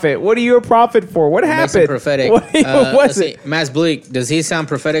prophet. What are you a prophet for? What happened? Prophetic. What was it? Mass Bleak. Does he sound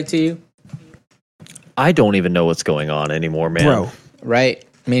prophetic to you? I don't even know what's going on anymore, man. Bro. Right?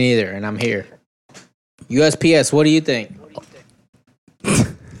 Me neither. And I'm here. USPS. What do you think?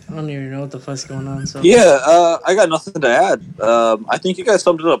 I don't even know what the fuck's going on. So Yeah, I got nothing to add. I think you guys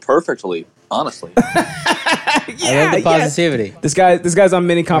summed it up perfectly, honestly. I love the positivity. This guy's on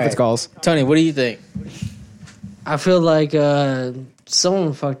many conference calls. Tony, what do you think? I feel like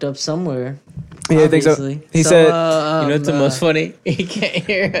someone fucked up somewhere. Yeah, I think so. Obviously. He So, said, You know what's the most funny? He can't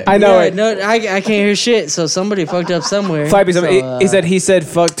hear it. I know Yeah, it. no, I can't hear shit. So somebody fucked up somewhere. Flappy, So, he said,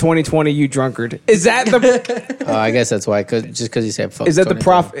 "Fuck 2020, you drunkard." Is that the? Oh, I guess that's why. Just because he said fuck. Is that the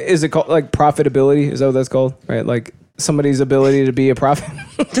 2020. Is it called like profitability? Is that what that's called? Right, like somebody's ability to be a prophet.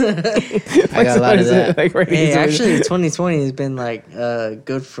 I got a lot of that. Hey, actually, 2020 has been like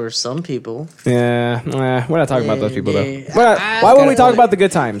good for some people. Yeah, we're not talking about those people though. Yeah. Why would we talk about the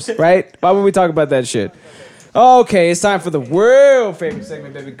good times, right? Why would we talk about that shit? Okay, it's time for the world favorite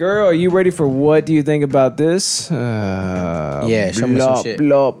segment, baby girl. Are you ready for what do you think about this? Yeah, show me some shit.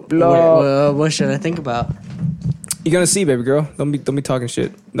 Blah blah. What should I think about? You're gonna see, baby girl. Don't be talking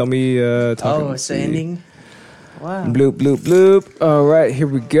shit. Don't be talking. Oh, it's the ending. Wow. Bloop bloop bloop. All right, here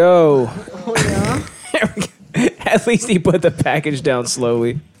we go. Oh yeah. At least he put the package down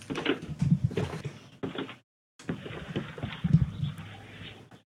slowly.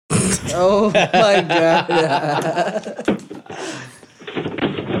 Oh my god.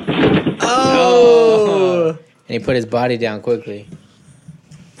 Oh. And he put his body down quickly.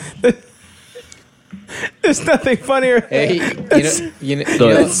 There's nothing funnier. Hey,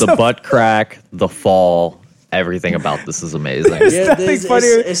 The butt crack, the fall, everything about this is amazing. There's nothing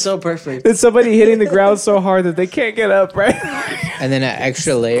funnier. It's so perfect. It's somebody hitting the ground so hard that they can't get up, right? And then an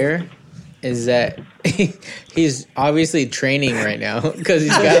extra layer is that he's obviously training right now because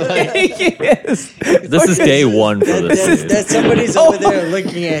he's got like. Yes. This is day one for this. That somebody's over there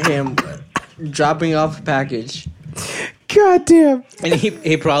looking at him, dropping off a package. God damn. And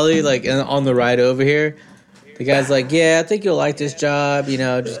he probably like on the ride over here, the guy's like, "Yeah, I think you'll like this job. You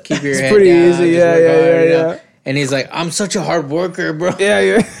know, just keep your head pretty down. easy. just Yeah, work yeah, hard, yeah, you know?" yeah. And he's like, "I'm such a hard worker, bro."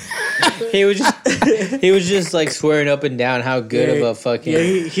 Yeah. He was just like swearing up and down how good of a fucking. Yeah,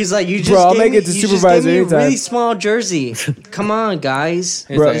 he's like, you just Bro, I'll gave make me, it to you just supervisor gave me a anytime. really small jersey. Come on, guys.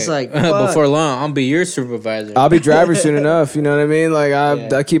 He's like, fuck. before long, I'll be your supervisor. I'll be driver soon enough. You know what I mean? Like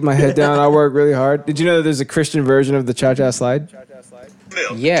I keep my head down. I work really hard. Did you know that there's a Christian version of the Cha-Cha slide?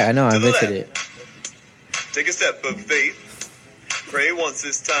 Yeah, I know. I invented it. Take a step of faith. Pray once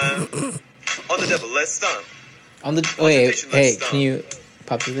this time. On the devil, let's stomp. On the wait, hey, can you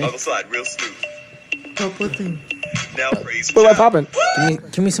pop the Bible thing? slide real smooth. Pop what thing? Now praise What am I popping?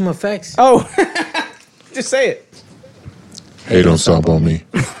 Give me some effects. Oh, just say it. Hey, don't stop on me.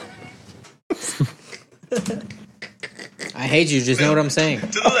 I hate you. Just know what I'm saying. to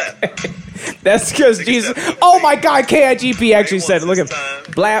the left. That's because Jesus. Oh my God, KIGP actually said it. Look at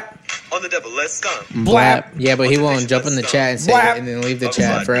Blap. On the devil, let's stomp. Blap. Yeah, but he won't jump in the chat and say Blap. it and then leave the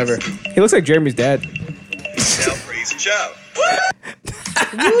chat forever. He looks like Jeremy's dad. Now praise and shout.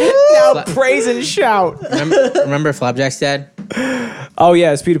 Now praise and shout. Remember Flapjack's dad? Oh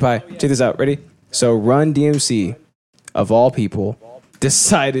yeah, it's PewDiePie. Check this out. Ready? So Run DMC, of all people,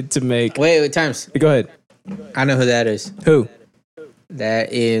 decided to make. Wait, times. Go ahead. I know who that is. Who?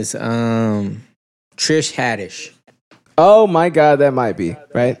 That is Trish Haddish Oh my God, that might be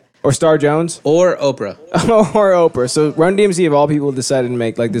right. Or Star Jones. or Oprah. Or Oprah. So Run DMC, of all people, decided to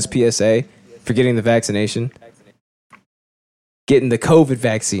make like this PSA for getting the vaccination. Getting the COVID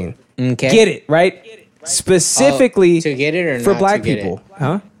vaccine. Okay. Get it, right? Specifically to get it or for not black to get people. it?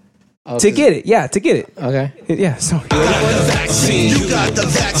 Huh? Oh, To get it. Yeah, to get it. Okay. Yeah, so Vaccine, you got the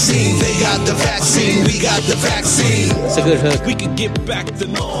vaccine, they got the vaccine, we got the vaccine. It's a good hook. We can get back to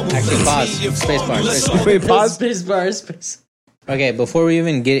normal. Actually, pause. Space bar. Space bar. wait, pause. Space bar, space. Okay, before we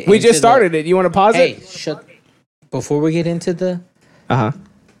even get We into just started it. You want to pause Hey, it? shut. Before we get into the Uh-huh.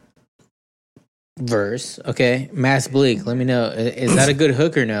 verse, okay, Mass Bleak, let me know. Is that a good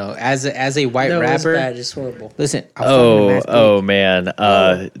hook or no? As a white No, it's rapper, bad. It's horrible. listen. I was talking to Mass Bleak. Oh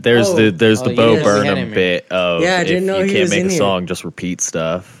man. There's Oh. the Oh, Bo yeah, we had Burnham him here. bit of Yeah, I if didn't know you he can't was make in a here. song, just repeat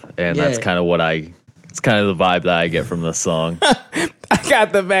stuff. And that's Yeah. kind of it's kind of the vibe that I get from this song. I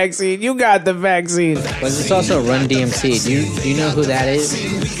got the vaccine. You got the vaccine. But it's also Run DMC. Do you know who that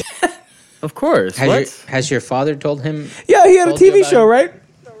is? Of course. Has your father told him? Yeah, he had a Told you TV about show, it? right?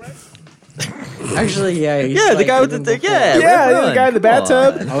 Actually, yeah. he's Yeah, the like guy with the even thing. before. Yeah, Yeah, Red the guy in the Run. Come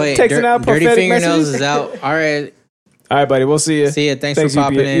bathtub. on. Oh wait, Texting out Dirty prophetic Fingernails messages. is out. All right. All right, buddy. We'll see you. See ya. Thanks for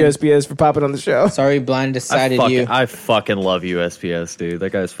popping in. USPS for popping on the show. Sorry, blindsided you. I fucking love USPS, dude.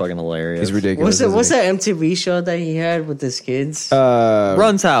 That guy's fucking hilarious. He's ridiculous. What's that MTV show that he had with his kids?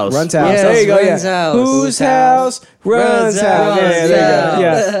 Runs House. Runs House. Yes, there you go. Runs House. Whose house? Runs House. Yeah,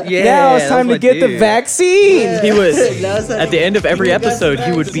 there you go. Yeah. Now it's time to get the vaccine. He was at the end of every episode.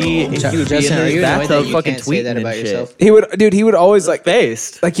 He would be in Justin, his are you annoyed that bathtub, you fucking can't say that tweeting about and shit. yourself? He would always like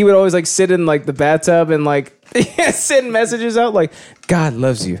Based. he would always like sit in like the bathtub and like send messages out like God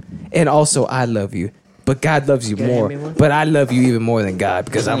loves you and also I love you. But God loves you more. But I love you even more than God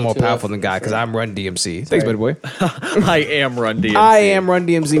because I'm more powerful than God because I'm Run DMC. Thanks, buddy boy. I am Run DMC. I am Run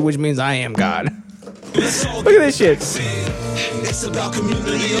DMC, which means I am God. Look at this shit. It's about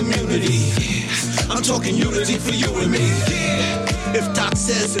community immunity. I'm talking unity for you and me. If Doc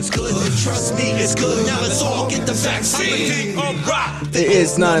says it's good, then trust me, it's good. Now let's all get the vaccine. There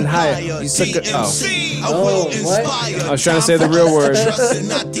is none higher. You suck it. Oh, what? I was trying to say the real word.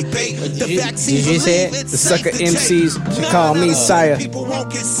 Did you say it? The sucker MCs should call me sire. I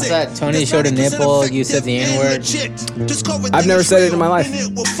thought Tony showed a nipple. You said the N word. I've never said it in my life.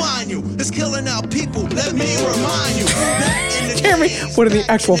 Jeremy, what in the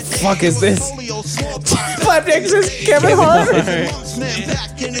actual fuck is this? Flapjack says Kevin Hart.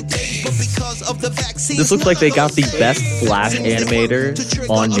 This looks like they got the best Flash animators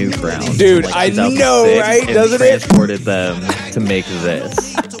on Newgrounds. Dude, from, I 2006 know, right? and Doesn't it? transported them to make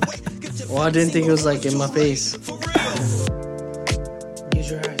this. Well, I didn't think it was like in my face.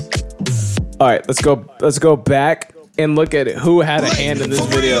 All right, let's go back and look at it. Who had a hand in this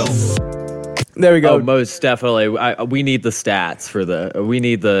video? There we go. Oh, most definitely. We need the stats for we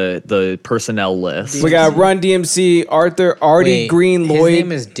need the personnel list. We got Run DMC, Arthur, Artie, Green, Lloyd. His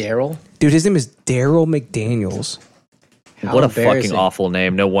name is Daryl. Dude, his name is Daryl McDaniels. What a fucking awful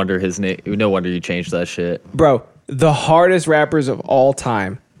name. No wonder No wonder you changed that shit, bro. The hardest rappers of all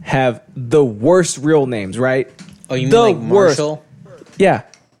time have the worst real names, right? Oh, you mean like Marshall? Yeah.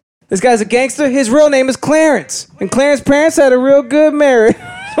 This guy's a gangster. His real name is Clarence, and Clarence's parents had a real good marriage.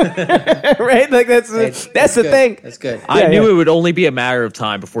 Right? Like that's the good. thing. That's good. I knew it would only be a matter of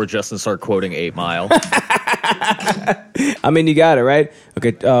time before Justin started quoting 8 Mile. I mean, you got it, right?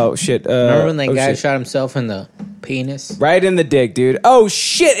 Okay. Oh shit. Remember when that guy shot himself in the penis? Right in the dick, dude. Oh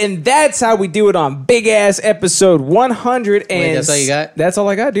shit! And that's how we do it on big ass episode 100. Wait, that's all you got? That's all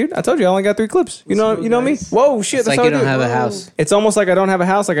I got, dude. I told you I only got 3 clips. You know me. Whoa, shit! It's that's like how you I don't do it. have a house. It's almost like I don't have a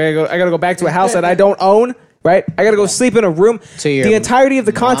house. Like I gotta go back to a house that I don't own. Right? I gotta go sleep in a room. The entirety of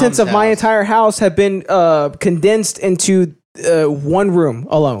the contents of my entire house have been condensed into one room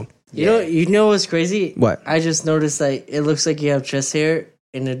alone. You know what's crazy? What? I just noticed that it looks like you have chest hair,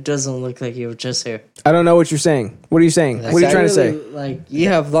 and it doesn't look like you have chest hair. I don't know what you're saying. What are you saying? What are you trying to say? Like you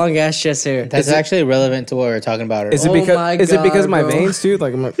have long ass chest hair. That's actually relevant to what we were talking about. Is it because of my veins, dude?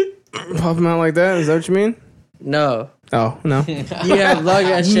 Like I'm like popping out like that? Is that what you mean? No. Oh no. You have long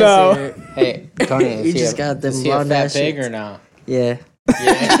ass chest No. hair. Hey, Tony, You just got them is he a long fat ass pig shits. or no? Yeah.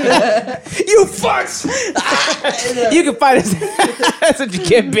 You fucks! You can find us. That's what you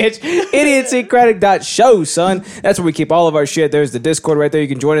get, bitch. Idiotsyncratic.show, son. That's where we keep all of our shit. There's the Discord right there. You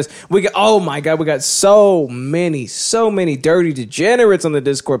can join us. We got, oh my God, we got so many dirty degenerates on the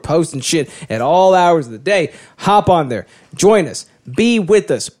Discord posting shit at all hours of the day. Hop on there. Join us. Be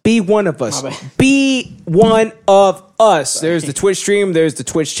with us. Be one of us. Be one of us. There's the Twitch stream. There's the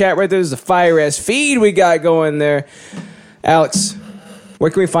Twitch chat right there. There's the fire ass feed we got going there. Alex,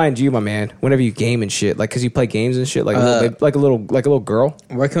 where can we find you, my man? Whenever you game and shit, like because you play games and shit, like a little girl.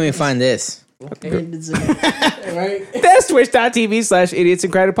 Where can we find this? That's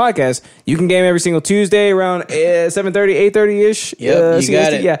twitch.tv/idiotsyncratic podcast. You can game every single Tuesday around 7:30, 8:30ish. Yep, you CST.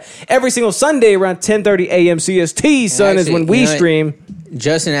 got it. Yeah, every single Sunday around 10:30 a.m. CST. Son, is when we stream.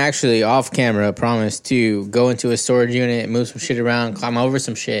 Justin actually off camera promised to go into a storage unit, move some shit around, climb over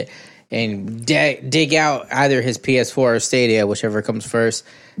some shit, and dig out either his PS4 or Stadia, whichever comes first.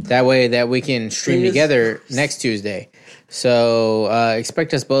 That way that we can stream together next Tuesday. So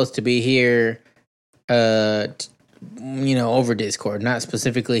expect us both to be here, over Discord. Not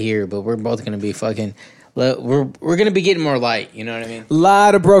specifically here, but we're both going to be fucking... We're going to be getting more light, you know what I mean? A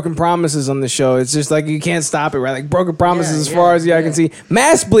lot of broken promises on the show. It's just like you can't stop it, right? Like broken promises as far as I can see.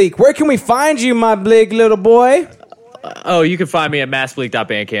 Mass Bleak, where can we find you, my Bleak little boy? Oh, you can find me at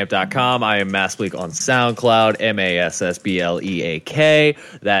massbleak.bandcamp.com. I am Massbleak on SoundCloud, MASSBLEAK.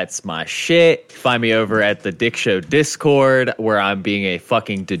 That's my shit. Find me over at the Dick Show Discord, where I'm being a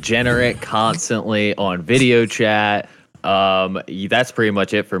fucking degenerate constantly on video chat. That's pretty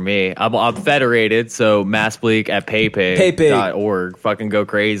much it for me. I'm federated, so Massbleak at paypay.org. Fucking go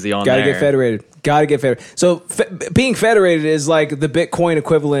crazy on there. Gotta get federated. Gotta get federated. So being federated is like the Bitcoin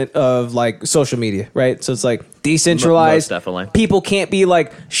equivalent of like social media, right? So it's like decentralized. Most definitely. People can't be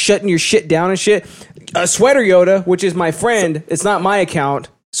like shutting your shit down and shit. Sweater Yoda, which is my friend, it's not my account.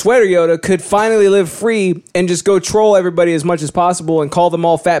 Sweater Yoda could finally live free and just go troll everybody as much as possible and call them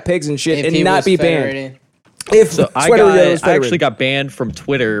all fat pigs and shit and not be banned. If So I Sweater Yoda was I actually federated. got banned from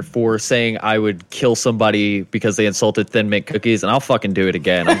Twitter for saying I would kill somebody because they insulted Thin Mint cookies, and I'll fucking do it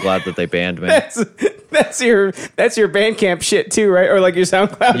again. I'm glad that they banned me. That's your Bandcamp shit too, right? Or like your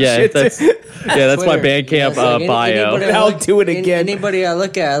SoundCloud Yeah, shit that's too. that's my Bandcamp bio. anybody I'll do it again. Anybody I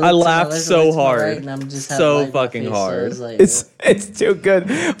look at, I laughed so hard, and I'm just so having light fucking face, so hard. it's like, It's too good.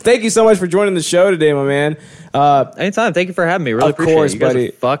 Thank you so much for joining the show today, my man. Anytime. Thank you for having me. Really Of appreciate course, it. You guys buddy.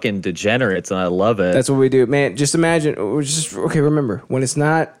 are fucking degenerates, and I love it. That's what we do, man. Just imagine. Remember, when it's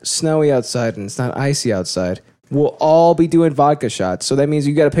not snowy outside and it's not icy outside, we'll all be doing vodka shots. So that means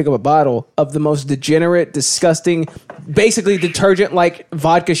you got to pick up a bottle of the most degenerate, disgusting, basically detergent-like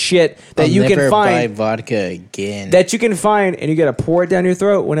vodka shit that you can buy find. vodka again. That you can find, and you got to pour it down your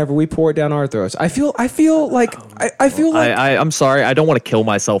throat whenever we pour it down our throats. I feel like I'm sorry. I don't want to kill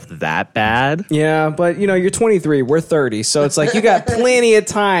myself that bad. Yeah, but you know, you're 23, we're 30, so it's like you got plenty of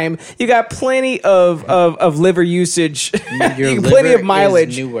time. You got plenty of liver usage. Your plenty liver of mileage.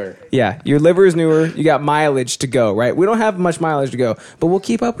 is newer. Yeah, your liver is newer. You got mileage to go, right? We don't have much mileage to go, but we'll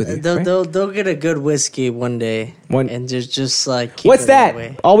keep up with you. right? they'll get a good whiskey one day, and just like keep What's it that?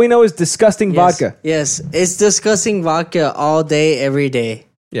 way. All we know is disgusting Yes, vodka. Yes, it's disgusting vodka all day, every day.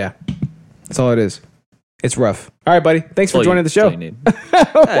 Yeah, that's all it is. It's rough. All right, buddy. Thanks for All you- joining the all show. you need.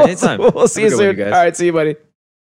 Yeah, anytime. We'll see you Have a good one, soon. you guys. All right, see you, buddy.